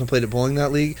contemplated bowling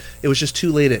that league. It was just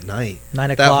too late at night. 9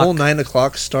 That o'clock. whole 9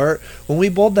 o'clock start. When we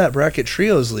bowled that bracket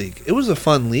trios league, it was a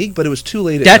fun league, but it was too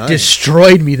late at that night.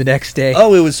 destroyed me the next day.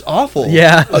 Oh, it was awful.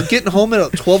 Yeah. Getting home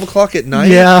at 12 o'clock at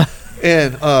night. Yeah,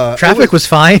 And traffic was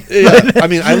fine. yeah, I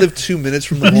mean, I live 2 minutes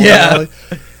from the bowling Yeah. alley.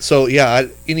 So, yeah,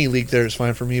 any league there is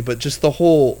fine for me. But just the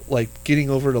whole, like, getting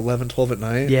over at 11, 12 at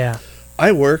night. Yeah,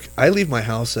 I leave my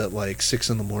house at, like, 6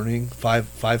 in the morning, 5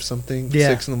 something, Yeah.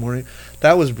 6 in the morning.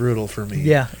 That was brutal for me.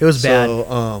 yeah, it was bad.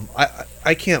 So,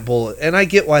 I can't bowl it. And I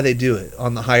get why they do it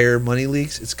on the higher money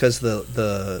leagues. It's because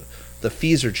the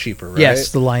fees are cheaper, right? Yes,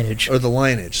 the lineage. Or the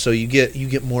lineage. So you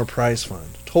get more prize fund.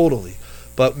 Totally.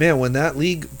 But man, when that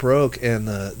league broke and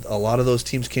a lot of those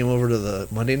teams came over to the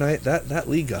Monday night, that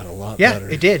league got a lot Yeah, better.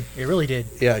 it did. It really did.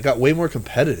 Yeah, it got way more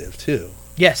competitive too.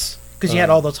 Yes, because you had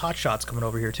all those hot shots coming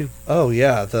over here too. Oh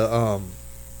yeah,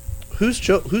 who's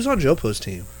on Jopo's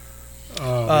team?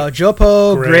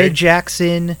 Jopo, Greg. Greg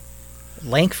Jackson,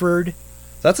 Lankford,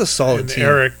 That's a solid and team.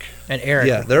 Eric. and Eric.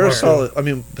 Yeah, they're a Eric. solid. I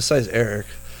mean, besides Eric,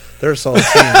 they're a solid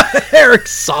team.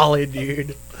 Eric's solid,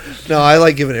 dude. No, I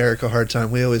like giving Eric a hard time.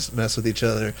 We always mess with each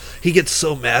other. He gets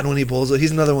so mad when he bowls.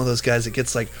 He's another one of those guys that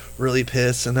gets like really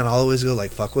pissed, and then I'll always go like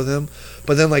fuck with him.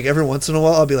 But then like every once in a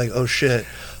while, I'll be like, oh shit,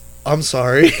 I'm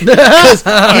sorry, because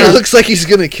he looks like he's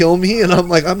gonna kill me, and I'm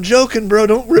like, I'm joking, bro.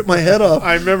 Don't rip my head off.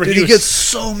 I remember Dude, he he was- gets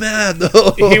so mad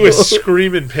though. He was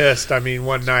screaming pissed. I mean,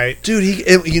 one night. Dude,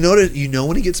 you know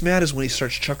when he gets mad is when he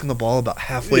starts chucking the ball about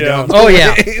halfway Yeah. down. The Oh,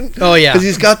 yeah. lane. Oh, yeah. Because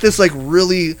he's got this like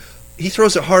really, he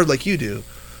throws it hard like you do,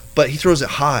 but he throws it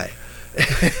high.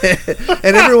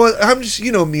 And everyone, I'm just,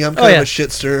 you know me, I'm kind yeah. of a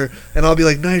shitster, and I'll be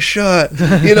like, nice shot,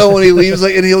 you know, when he leaves,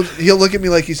 like, and he'll look at me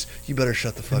like you better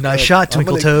shut the fuck Nice up. shot,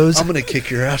 Twinkle Toes. I'm gonna kick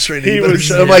your ass right now. He You better was-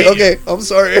 shut. I'm like, okay, I'm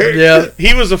sorry, Eric. Yeah.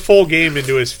 He was a full game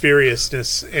into his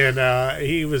furiousness, and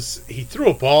he threw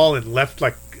a ball and left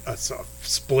like a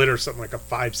split or something, like a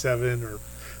 5-7 or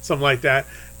something like that.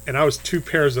 And I was 2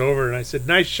 pairs over, and I said,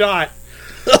 "Nice shot."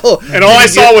 Oh, And all I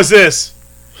saw was this.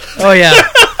 Oh yeah,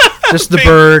 just the Big-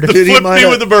 bird. Dude, he Flipped might me have-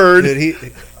 with the bird.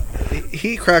 Dude,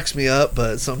 he cracks me up,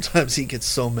 but sometimes he gets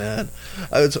so mad.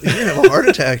 You're gonna have a heart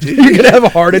attack, dude. You're gonna have a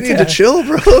heart You need to attack. chill,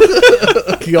 bro.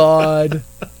 God,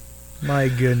 my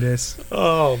goodness.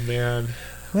 Oh man,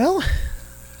 Well,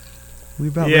 we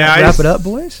about Yeah, wrap I just- it up,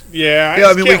 boys. yeah. Yeah,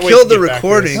 I just mean, can't we wait killed to the get back to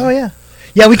recording. this. Oh yeah,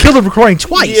 yeah. We killed the recording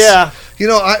twice. Yeah, You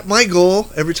know, my goal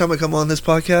every time I come on this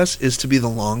podcast is to be the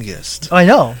longest, I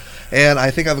know. and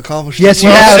I think I've accomplished. Yes, it. you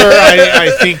have. Sir,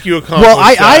 I think you accomplished Well,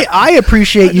 that. I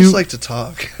appreciate I you. just like to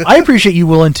talk. I appreciate you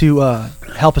willing to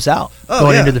help us out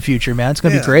going yeah. into the future, man. It's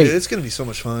going to Yeah, be great. dude, it's going to be so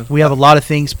much fun. We have a lot of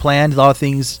things planned, a lot of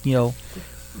things,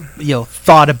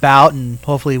 thought about, and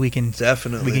hopefully we can.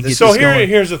 Definitely. We can This get So is- going.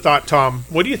 here's a thought, Tom.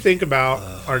 What do you think about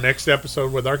our next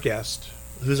episode with our guest?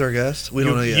 Who's our guest? We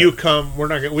don't know yet. You come. We're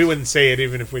not. We wouldn't say it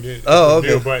even if we didn't. Oh, if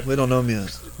we okay. knew, We don't know him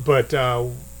yet. but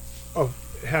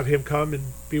have him come and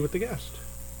be with the guest.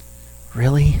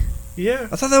 Really? Yeah.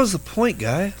 I thought that was the point,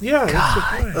 guy. Yeah. That's the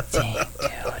God point.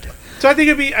 dang, dude. So I think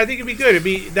it'd be good. It'd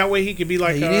be that way he could be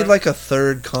like. You need like a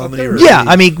third comedy. third. relief. Yeah,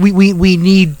 I mean, we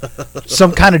need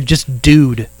some kind of just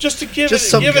dude. just to give Just it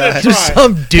some give it guy. a try. Just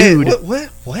some Hey, dude.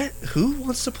 what? Who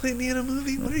wants to play me in a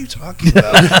movie? What are you talking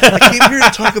about? I came here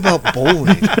to talk about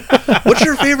bowling. What's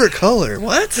your favorite color?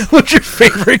 What? What's your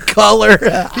favorite color?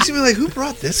 He's gonna be like, who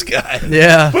brought this guy?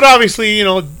 Yeah. But obviously,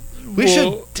 We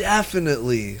should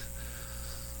definitely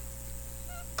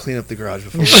clean up the garage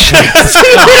before we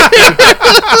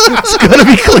It's gonna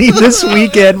be clean this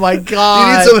weekend. My You need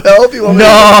God. some help? You want me No,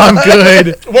 to- I'm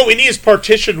good. What we need is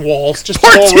partition walls. Just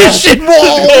Partition to go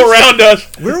walls. around us.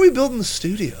 Where are we building the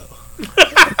studio?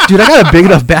 Dude, I got a big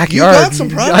enough You backyard. got some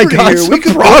property I got here. some We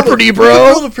could property, build, We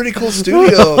bro. could build a pretty cool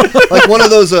studio, like one of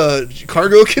those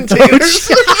cargo containers.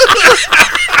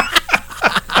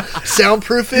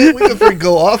 Soundproof it. We could freaking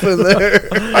go off in there.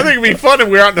 I think it'd be fun if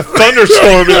we were out in a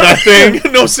thunderstorm in that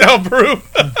thing. No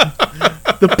soundproof.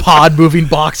 The pod moving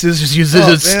boxes just use it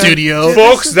Oh, as a man. studio.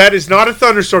 Folks, that is not a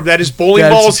thunderstorm. That is bowling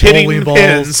That's balls hitting bowling balls.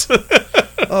 pins.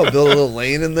 Oh, build a little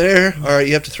lane in there. All right,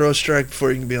 you have to throw a strike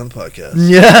before you can be on the podcast.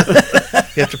 Yeah.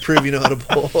 You have to prove you know how to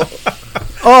bowl.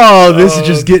 Oh, this is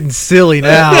just getting silly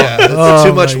now. Yeah, that's Oh,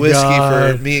 too much my whiskey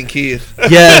God. for me and Keith.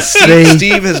 Yes, they.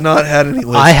 Steve has not had any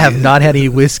whiskey. I have not had any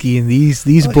whiskey, and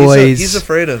these Oh, boys. He's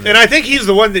afraid of it. And I think he's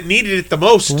the one that needed it the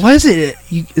most. What is it?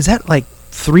 Is that like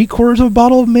 3/4 of a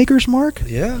bottle of Maker's Mark?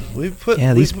 Yeah, we put.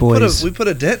 Yeah, these boys. We put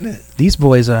a dent in it. These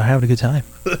boys are having a good time.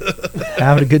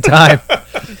 Having a good time.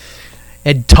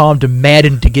 And Tom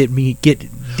demanded to get him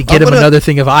gonna- another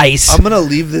thing of ice. I'm gonna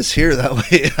leave this here. That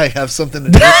way, I have something to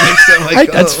drink next time I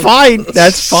come. That's fine.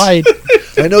 That's fine.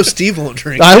 I know Steve won't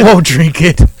drink. I won't drink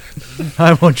it.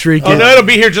 I won't drink Oh, it. no, it'll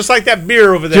be here just like that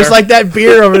beer over there. Just like that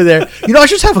beer over there. You know, I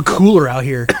should just have a cooler out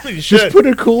here. You Just should. put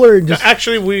a cooler and just.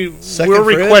 Actually, we're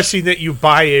fridge? requesting that you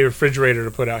buy a refrigerator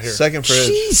to put out here. Second fridge.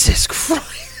 Jesus Christ.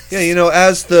 Yeah, you know,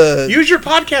 as the Use your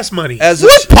podcast money. as a,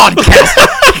 What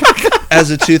podcast? as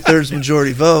a 2/3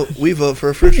 majority vote, we vote for a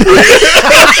refrigerator.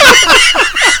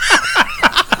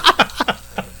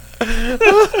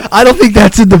 I don't think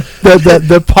that's in the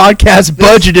podcast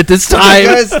budget at this time.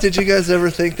 Did you guys ever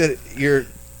think that your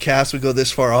cast would go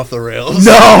this far off the rails?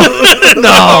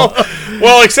 No.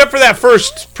 Well, except for that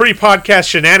first pre-podcast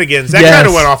shenanigans, that Yes. kind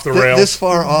of went off the rails. This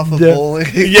far off of The- bowling.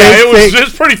 Yeah, it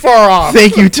was pretty far off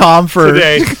Thank you, Tom, for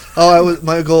today.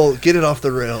 My goal, get it off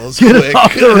the rails. get quick. it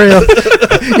off the rail.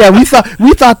 Yeah,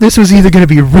 we thought this was either going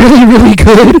to be really, really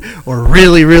good or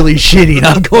really, really shitty.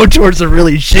 I'm going towards the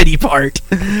really shitty part.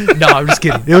 No, I'm just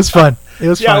kidding. It was fun. It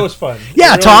was Yeah, fun. it was fun. Yeah, It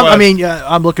really Tom. was. I mean,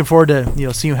 I'm looking forward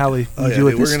to seeing how we Oh, yeah, do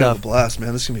with dude, we're this gonna have a stuff. blast,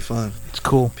 man. This is gonna be fun. It's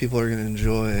cool. People are gonna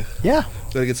enjoy. Yeah,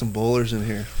 Gotta get some bowlers in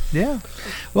here. yeah.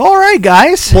 Well, all right,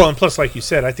 guys. well, and plus, like you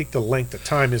said, I think the length of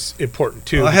time is important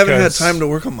too. I haven't had because- time to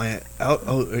work on my out.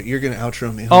 Oh, you're gonna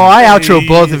outro me. Huh? Oh, I outro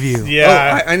both of you.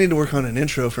 Yeah. I need to work on an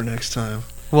intro for next time.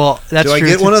 Well, that's Do I true.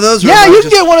 get too. one of those? or Yeah, am I you can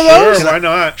just- get one of those. Sure, why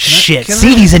not? Shit, Can I-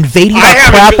 see, he's invading I our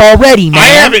haven't crap got- already, man. I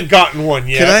haven't gotten one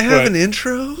yet. Can I have but- an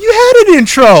intro? You had an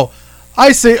intro.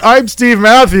 I say I'm Steve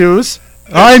Matthews.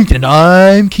 I'm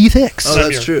Keith Hicks. Oh, I'm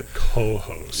that's your true.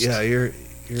 Co-host. Yeah, you're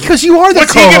Because you are the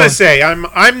What's co-host. he gonna say?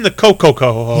 I'm the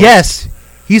co-host. Yes,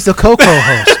 he's the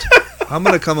co-host, I'm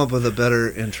gonna come up with a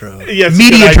better intro. Yes, it's a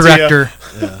media good idea. director,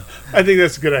 I think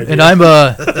that's a good idea. and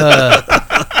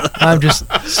I'm just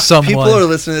someone. People are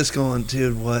listening to this going,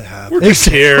 dude, what happened? We're just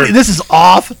here. This is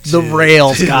off the Dude,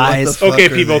 rails, dude, what guys. the fuck Okay, are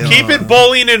people, they keep on? it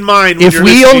bowling in mind. When If you're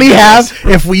we listening only to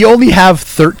have this.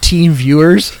 13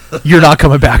 viewers, you're not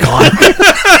coming back on.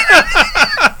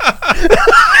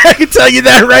 I can tell you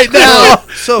that right now.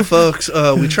 So, folks,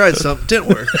 we tried something, didn't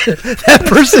work.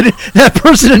 That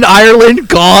person in Ireland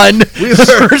gone. We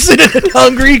The are- person in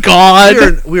Hungary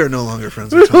gone. We are no longer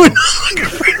friends with Tom.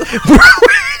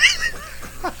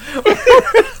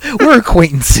 We're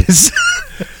acquaintances.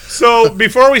 So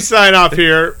before we sign off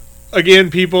here, again,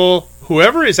 people,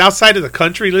 whoever is outside of the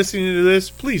country listening to this,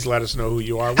 please let us know who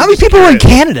you are. How many people are in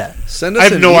Canada? Send us I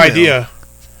have an no email. idea.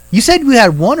 You said we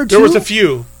had one or two. There was a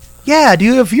few. Yeah,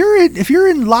 dude. If you're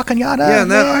in La Cañada, Yeah,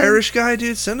 and that man, Irish guy,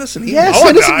 dude, send us an email. Yeah, Oh,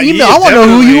 send us an God, email. yeah, I want to know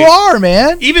who you definitely. are,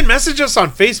 man. Even message us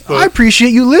on Facebook. I appreciate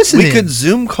you listening. We could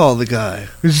Zoom call the guy.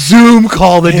 Zoom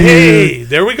call the dude. Hey,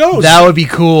 there we go. That would be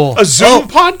cool. a Zoom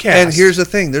podcast. And here's the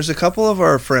thing: there's a couple of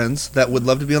our friends that would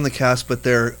love to be on the cast, but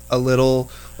they're a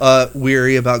little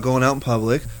weary about going out in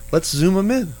public. Let's Zoom them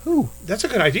in. That's a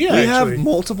good idea. We actually. have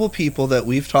multiple people that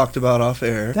we've talked about off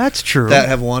air That's true. that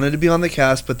have wanted to be on the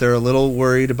cast, but they're a little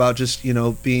worried about just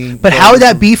being. But how would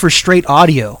that be for straight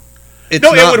audio? It's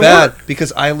No, it not would bad work.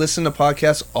 because I listen to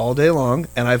podcasts all day long,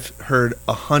 and I've heard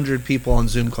 100 people on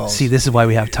Zoom calls. See, this is why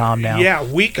we have Tom now. Yeah,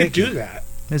 we could Thank do you. that.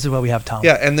 This is why we have Tom.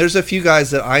 Yeah, and there's a few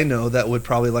guys that I know that would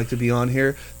probably like to be on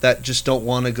here that just don't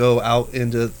want to go out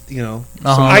into someone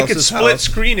Uh-huh. I could else's split house.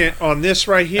 screen it on this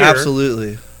right here.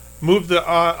 Absolutely. Move the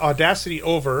Audacity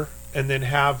over, and then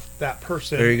have that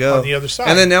person There you go. on the other side.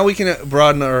 And then now we can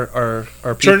broaden our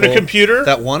people turn the computer.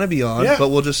 that want to be on, Yeah. but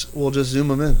we'll just Zoom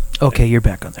them in. Okay, you're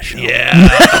back on the show. yeah.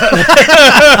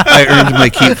 I earned my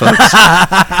keep, folks.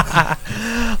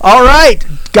 All right,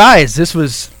 guys, this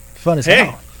was fun as Hey.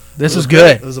 hell. This It was It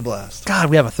good. was a blast. God,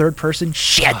 we have a third person.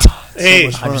 Shit. Hey,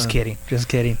 much I'm just fun. kidding. Just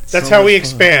kidding. that's So how we much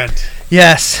fun. expand.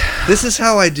 Yes. This is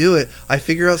how I do it. I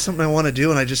figure out something I want to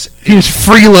do, and I just He just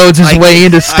freeloads his way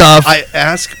into stuff. I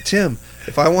ask Tim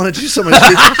if I want to do something.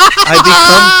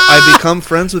 I become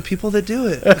friends with people that do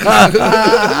it.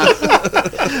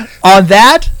 On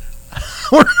that,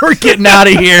 we're getting out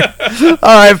of here.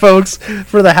 All right, folks.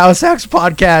 For the House Hacks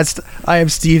podcast, I am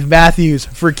Steve Matthews.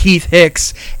 For Keith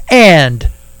Hicks and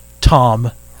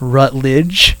Tom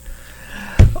Rutledge.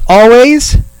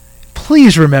 Always,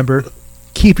 please remember,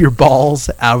 keep your balls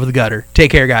out of the gutter.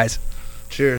 Take care, guys. Cheers.